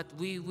 but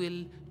we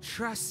will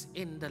trust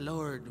in the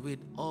Lord with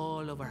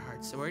all of our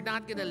hearts. So we're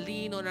not going to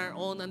lean on our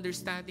own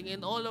understanding.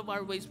 In all of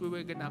our ways,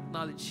 we're going to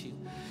acknowledge you.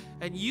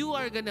 And you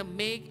are going to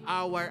make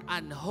our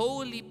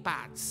unholy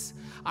paths,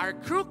 our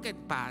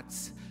crooked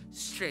paths,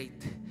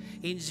 straight.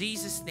 In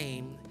Jesus'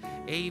 name,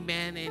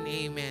 amen and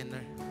amen.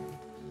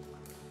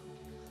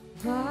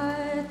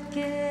 What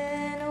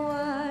can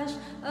wash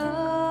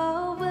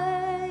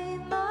away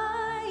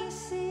my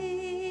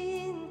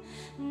sin?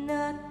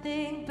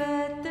 Nothing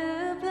but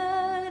the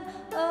blood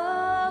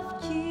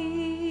of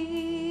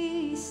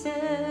Jesus.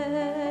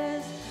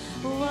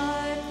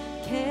 What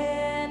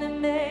can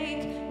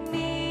make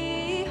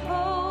me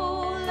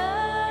whole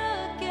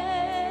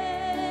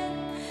again?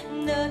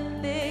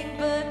 Nothing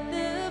but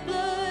the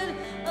blood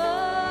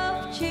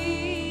of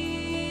Jesus.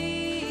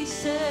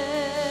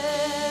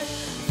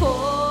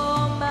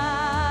 For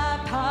my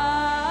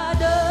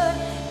pardon,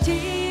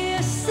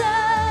 tears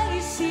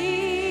I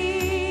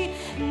see,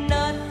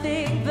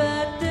 nothing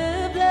but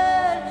the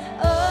blood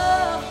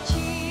of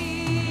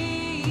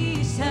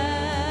Jesus.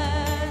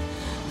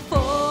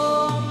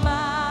 For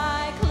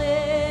my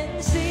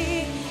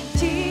cleansing,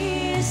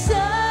 tears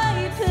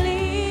I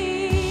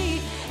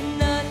plead,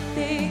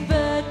 nothing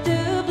but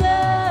the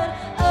blood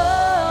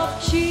of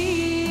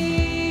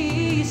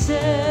Jesus.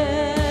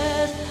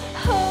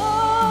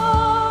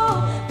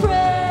 Oh,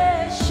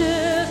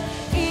 precious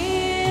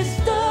is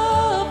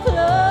the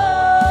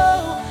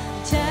flow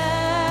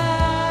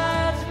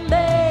that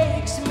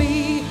makes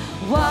me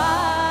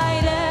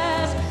white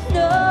as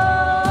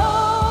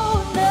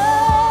snow.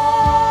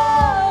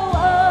 No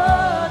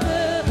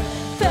other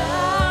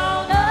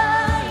found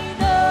I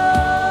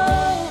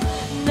know,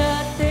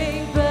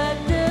 nothing but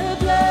the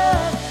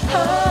blood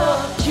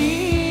of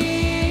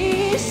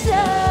Jesus.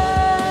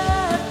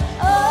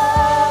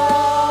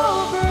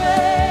 Oh,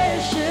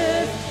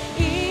 precious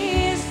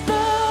is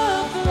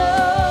the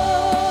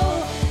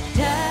flow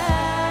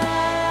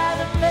that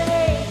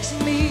makes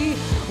me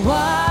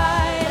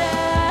white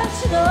as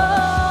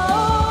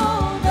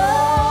snow. No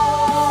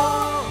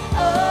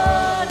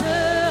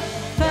other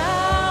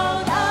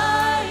found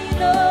I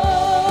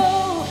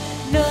know,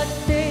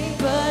 nothing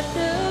but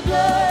the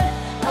blood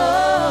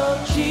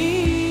of Jesus.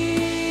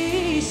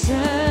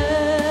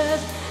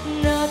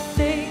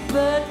 Nothing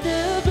but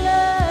the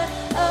blood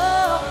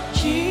of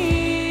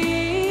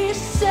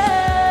Jesus.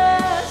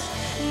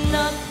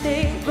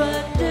 Nothing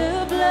but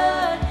the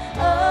blood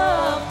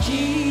of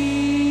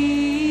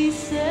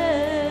Jesus.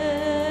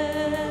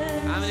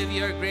 How many of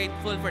you are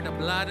grateful for the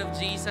blood of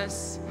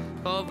Jesus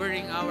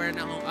covering our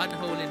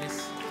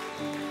unholiness?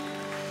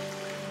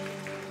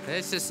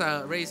 Let's just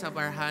raise up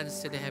our hands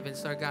to the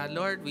heavens, Lord God.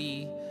 Lord,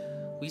 we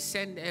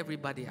send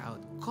everybody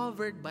out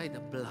covered by the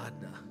blood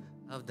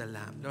of the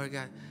Lamb, Lord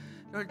God.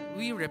 Lord,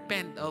 we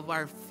repent of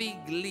our fig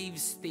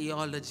leaves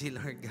theology,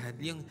 Lord God.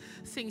 Yung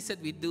things that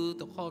we do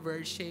to cover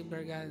our shame,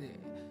 Lord God,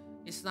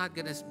 it's not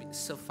going to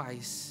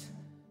suffice.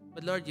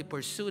 But Lord, you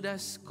pursued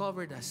us,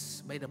 covered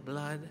us by the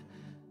blood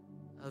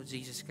of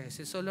Jesus Christ.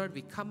 And so, Lord,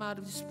 we come out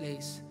of this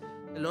place.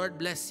 The Lord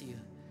bless you.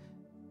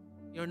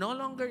 You're no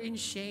longer in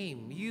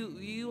shame.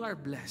 You are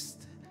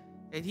blessed.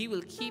 And He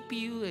will keep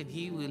you and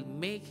He will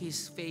make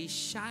His face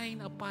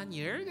shine upon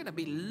you. You're going to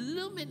be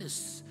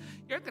luminous.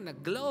 You're going to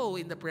glow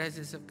in the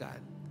presence of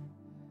God.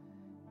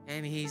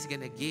 And He's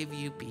going to give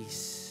you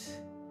peace,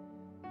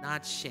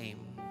 not shame.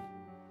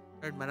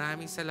 Lord,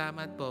 maraming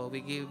salamat po.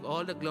 We give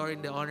all the glory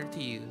and the honor to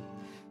you.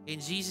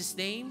 In Jesus'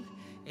 name,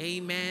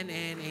 Amen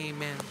and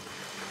amen.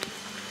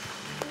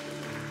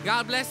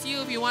 God bless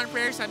you. If you want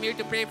prayers, I'm here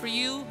to pray for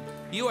you.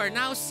 You are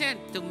now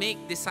sent to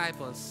make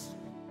disciples.